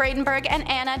Prince of Brandenburg and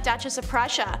Anna, Duchess of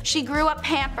Prussia. She grew up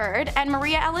pampered, and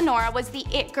Maria Eleonora was the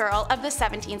it girl of the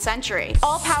 17th century.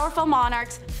 All-powerful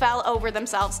monarchs fell over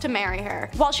themselves to marry her.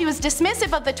 While she was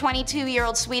dismissive of the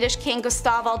 22-year-old Swedish king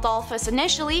Gustav Adolphus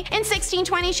initially, in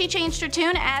 1620 she changed her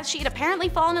tune as she had apparently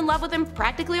fallen in love with him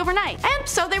practically overnight. And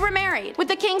so they were married. With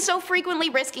the king so frequently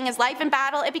risking his life in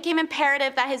battle, it became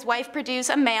imperative that his wife produce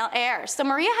a male heir, so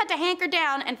Maria had to hanker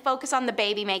down and focus on the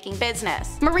baby-making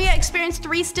business. Maria experienced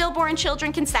 3 stillborn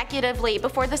children consecutively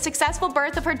before the successful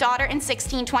birth of her daughter in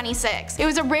 1626. It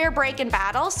was a rare break in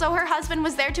battle, so her husband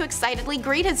was there to excitedly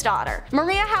greet his daughter.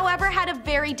 Maria, however, had a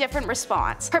very different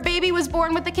response. Her baby was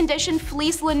born with the condition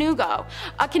fleece lanugo,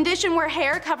 a condition where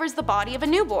hair covers the body of a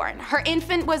newborn. Her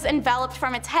infant was enveloped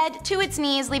from its head to its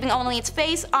knees, leaving only its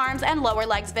face, arms, and lower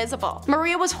legs visible.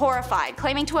 Maria was horrified,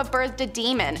 claiming to have birthed a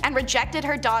demon, and rejected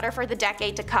her daughter for the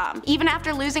decade to come, even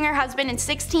after losing her husband in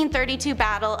 1632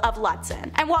 Battle of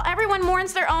Lutzen. And while everyone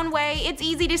mourns their own way, it's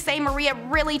easy to say Maria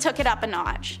really took it up a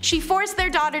notch. She forced their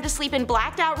daughter to sleep in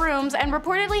blacked out rooms and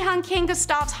reportedly hung King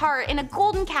Gustav's heart in a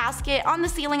golden casket on the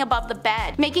ceiling above the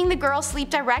bed, making the girl sleep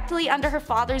directly under her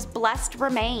father's blessed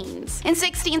remains. In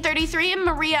 1633,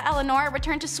 Maria Eleonora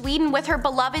returned to Sweden with her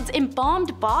beloved's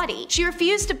embalmed body. She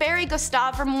refused to bury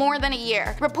Gustav for more than a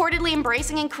year, reportedly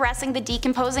embracing and caressing the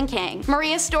decomposing king.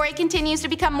 Maria's story continues to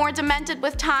become more demented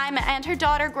with time, and her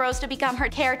daughter grows to become her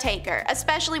caretaker,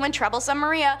 especially when troublesome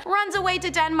Maria runs away to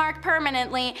Denmark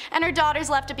permanently and her daughter's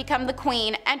left to become the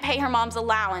queen and pay her mom's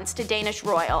allowance to Danish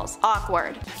royals.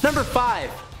 Awkward. Number 5.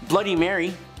 Bloody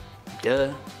Mary.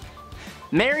 Duh.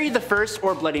 Mary I,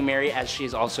 or Bloody Mary as she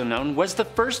is also known, was the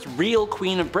first real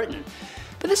queen of Britain.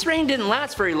 But this reign didn't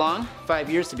last very long, 5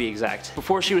 years to be exact,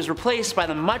 before she was replaced by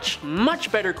the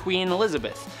much better Queen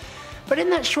Elizabeth. But in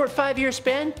that short 5-year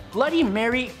span, Bloody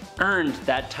Mary earned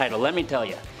that title, let me tell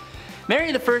you.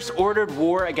 Mary I ordered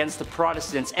war against the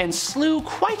Protestants and slew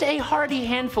quite a hearty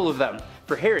handful of them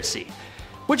for heresy.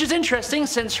 Which is interesting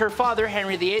since her father,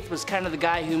 Henry VIII, was kind of the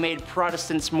guy who made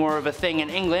Protestants more of a thing in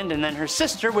England, and then her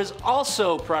sister was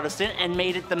also Protestant and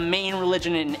made it the main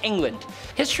religion in England.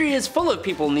 History is full of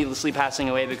people needlessly passing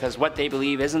away because what they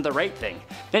believe isn't the right thing.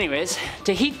 Anyways,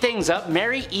 to heat things up,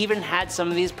 Mary even had some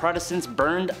of these Protestants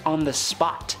burned on the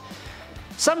spot.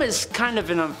 Some is kind of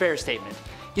an unfair statement.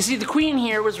 You see, the Queen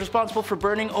here was responsible for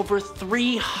burning over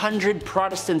 300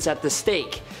 Protestants at the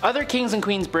stake. Other kings and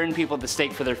queens burned people at the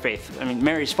stake for their faith. I mean,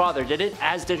 Mary's father did it,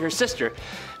 as did her sister.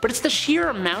 But it's the sheer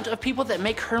amount of people that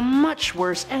make her much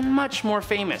worse and much more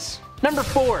famous. Number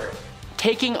 4.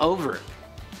 Taking over.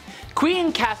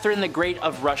 Queen Catherine the Great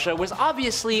of Russia was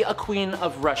obviously a queen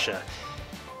of Russia.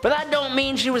 But that don't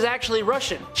mean she was actually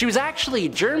Russian. She was actually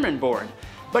German-born.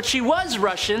 But she was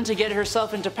Russian to get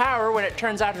herself into power when it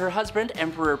turns out her husband,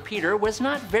 Emperor Peter, was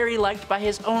not very liked by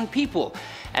his own people,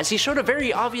 as he showed a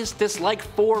very obvious dislike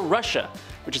for Russia,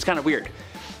 which is kind of weird.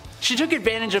 She took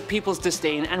advantage of people's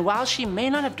disdain, and while she may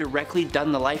not have directly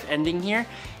done the life ending here,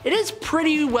 it is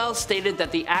pretty well stated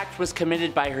that the act was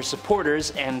committed by her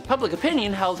supporters, and public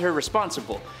opinion held her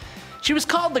responsible. She was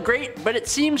called the Great, but it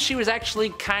seems she was actually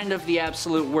kind of the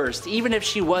absolute worst, even if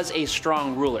she was a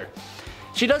strong ruler.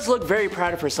 She does look very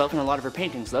proud of herself in a lot of her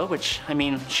paintings though, which, I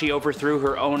mean, she overthrew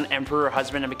her own emperor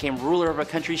husband and became ruler of a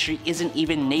country she isn't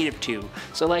even native to.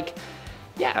 So like,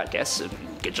 yeah, I guess,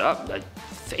 good job, I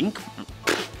think.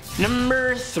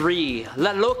 Number 3.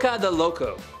 La Loca de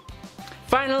Loco.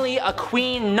 Finally, a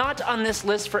queen not on this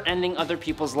list for ending other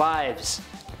people's lives.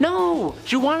 No,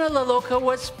 Juana La Loca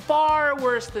was far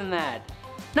worse than that.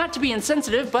 Not to be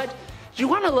insensitive, but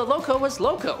Juana La Loca was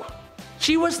loco.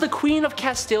 She was the Queen of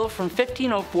Castille from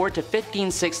 1504 to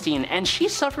 1516, and she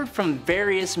suffered from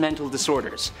various mental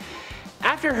disorders.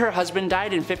 After her husband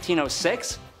died in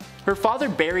 1506, her father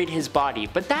buried his body,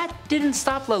 but that didn't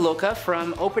stop La Loca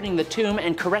from opening the tomb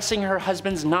and caressing her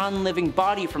husband's non-living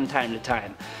body from time to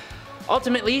time.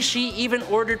 Ultimately, she even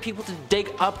ordered people to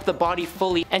dig up the body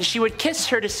fully, and she would kiss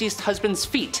her deceased husband's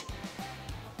feet.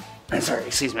 Sorry,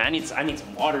 excuse me, I need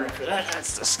some water after that.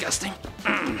 That's disgusting.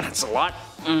 That's a lot.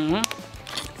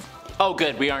 Oh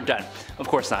good, we aren't done. Of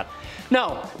course not.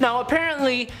 No,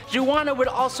 apparently Juana would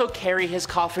also carry his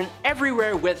coffin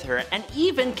everywhere with her and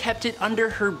even kept it under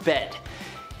her bed.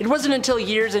 It wasn't until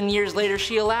years and years later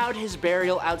she allowed his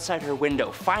burial outside her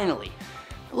window, finally.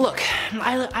 Look,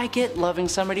 I get loving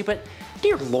somebody, but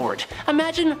dear lord,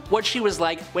 imagine what she was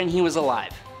like when he was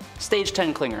alive. Stage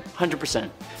 10 clinger, 100%.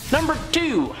 Number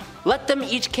 2, let them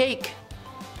eat cake.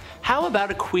 How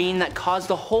about a queen that caused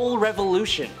a whole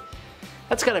revolution?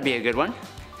 That's gotta be a good one.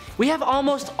 We have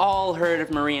almost all heard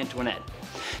of Marie Antoinette.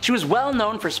 She was well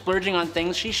known for splurging on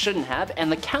things she shouldn't have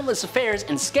and the countless affairs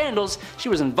and scandals she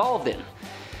was involved in.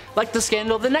 Like the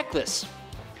scandal of the necklace.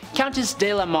 Countess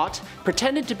de la Motte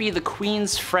pretended to be the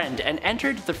queen's friend and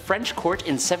entered the French court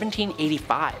in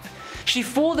 1785. She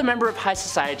fooled a member of high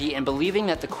society in believing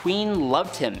that the queen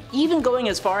loved him, even going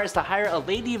as far as to hire a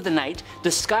lady of the night,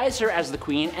 disguise her as the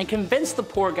queen, and convince the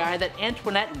poor guy that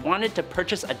Antoinette wanted to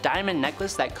purchase a diamond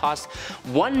necklace that cost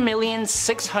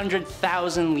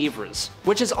 1,600,000 livres,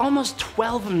 which is almost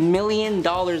 $12 million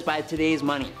by today's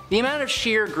money. The amount of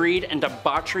sheer greed and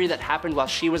debauchery that happened while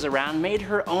she was around made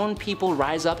her own people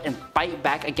rise up and fight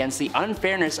back against the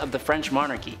unfairness of the French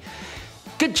monarchy.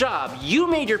 Good job, you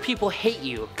made your people hate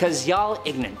you, cause y'all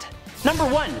ignorant. Number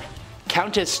 1,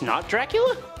 Countess not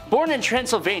Dracula? Born in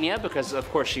Transylvania, because of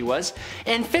course she was,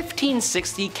 in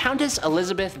 1560 Countess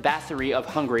Elizabeth Bathory of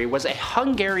Hungary was a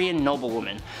Hungarian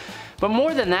noblewoman. But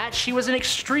more than that, she was an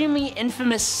extremely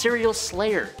infamous serial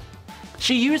slayer.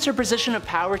 She used her position of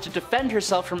power to defend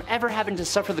herself from ever having to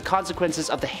suffer the consequences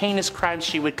of the heinous crimes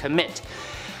she would commit.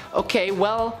 Okay,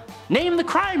 well, name the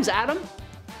crimes, Adam.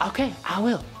 Okay, I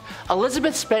will.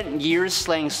 Elizabeth spent years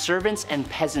slaying servants and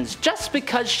peasants just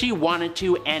because she wanted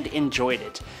to and enjoyed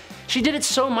it. She did it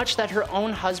so much that her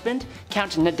own husband,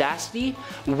 Count Medici,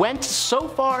 went so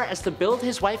far as to build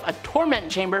his wife a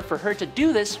torment chamber for her to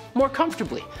do this more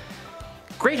comfortably.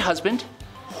 Great husband,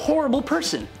 horrible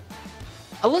person.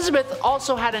 Elizabeth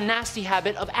also had a nasty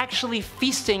habit of actually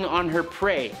feasting on her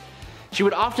prey. She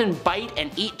would often bite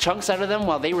and eat chunks out of them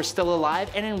while they were still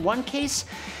alive, and in one case,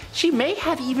 she may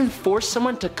have even forced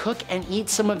someone to cook and eat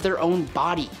some of their own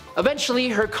body. Eventually,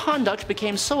 her conduct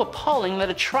became so appalling that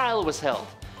a trial was held.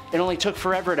 It only took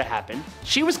forever to happen.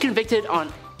 She was convicted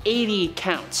on 80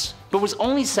 counts, but was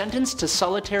only sentenced to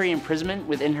solitary imprisonment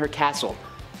within her castle.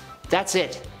 That's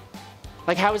it.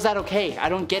 Like, how is that okay? I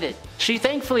don't get it. She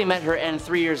thankfully met her end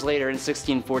 3 years later in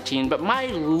 1614, but my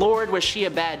lord was she a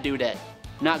bad dudette.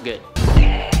 Not good.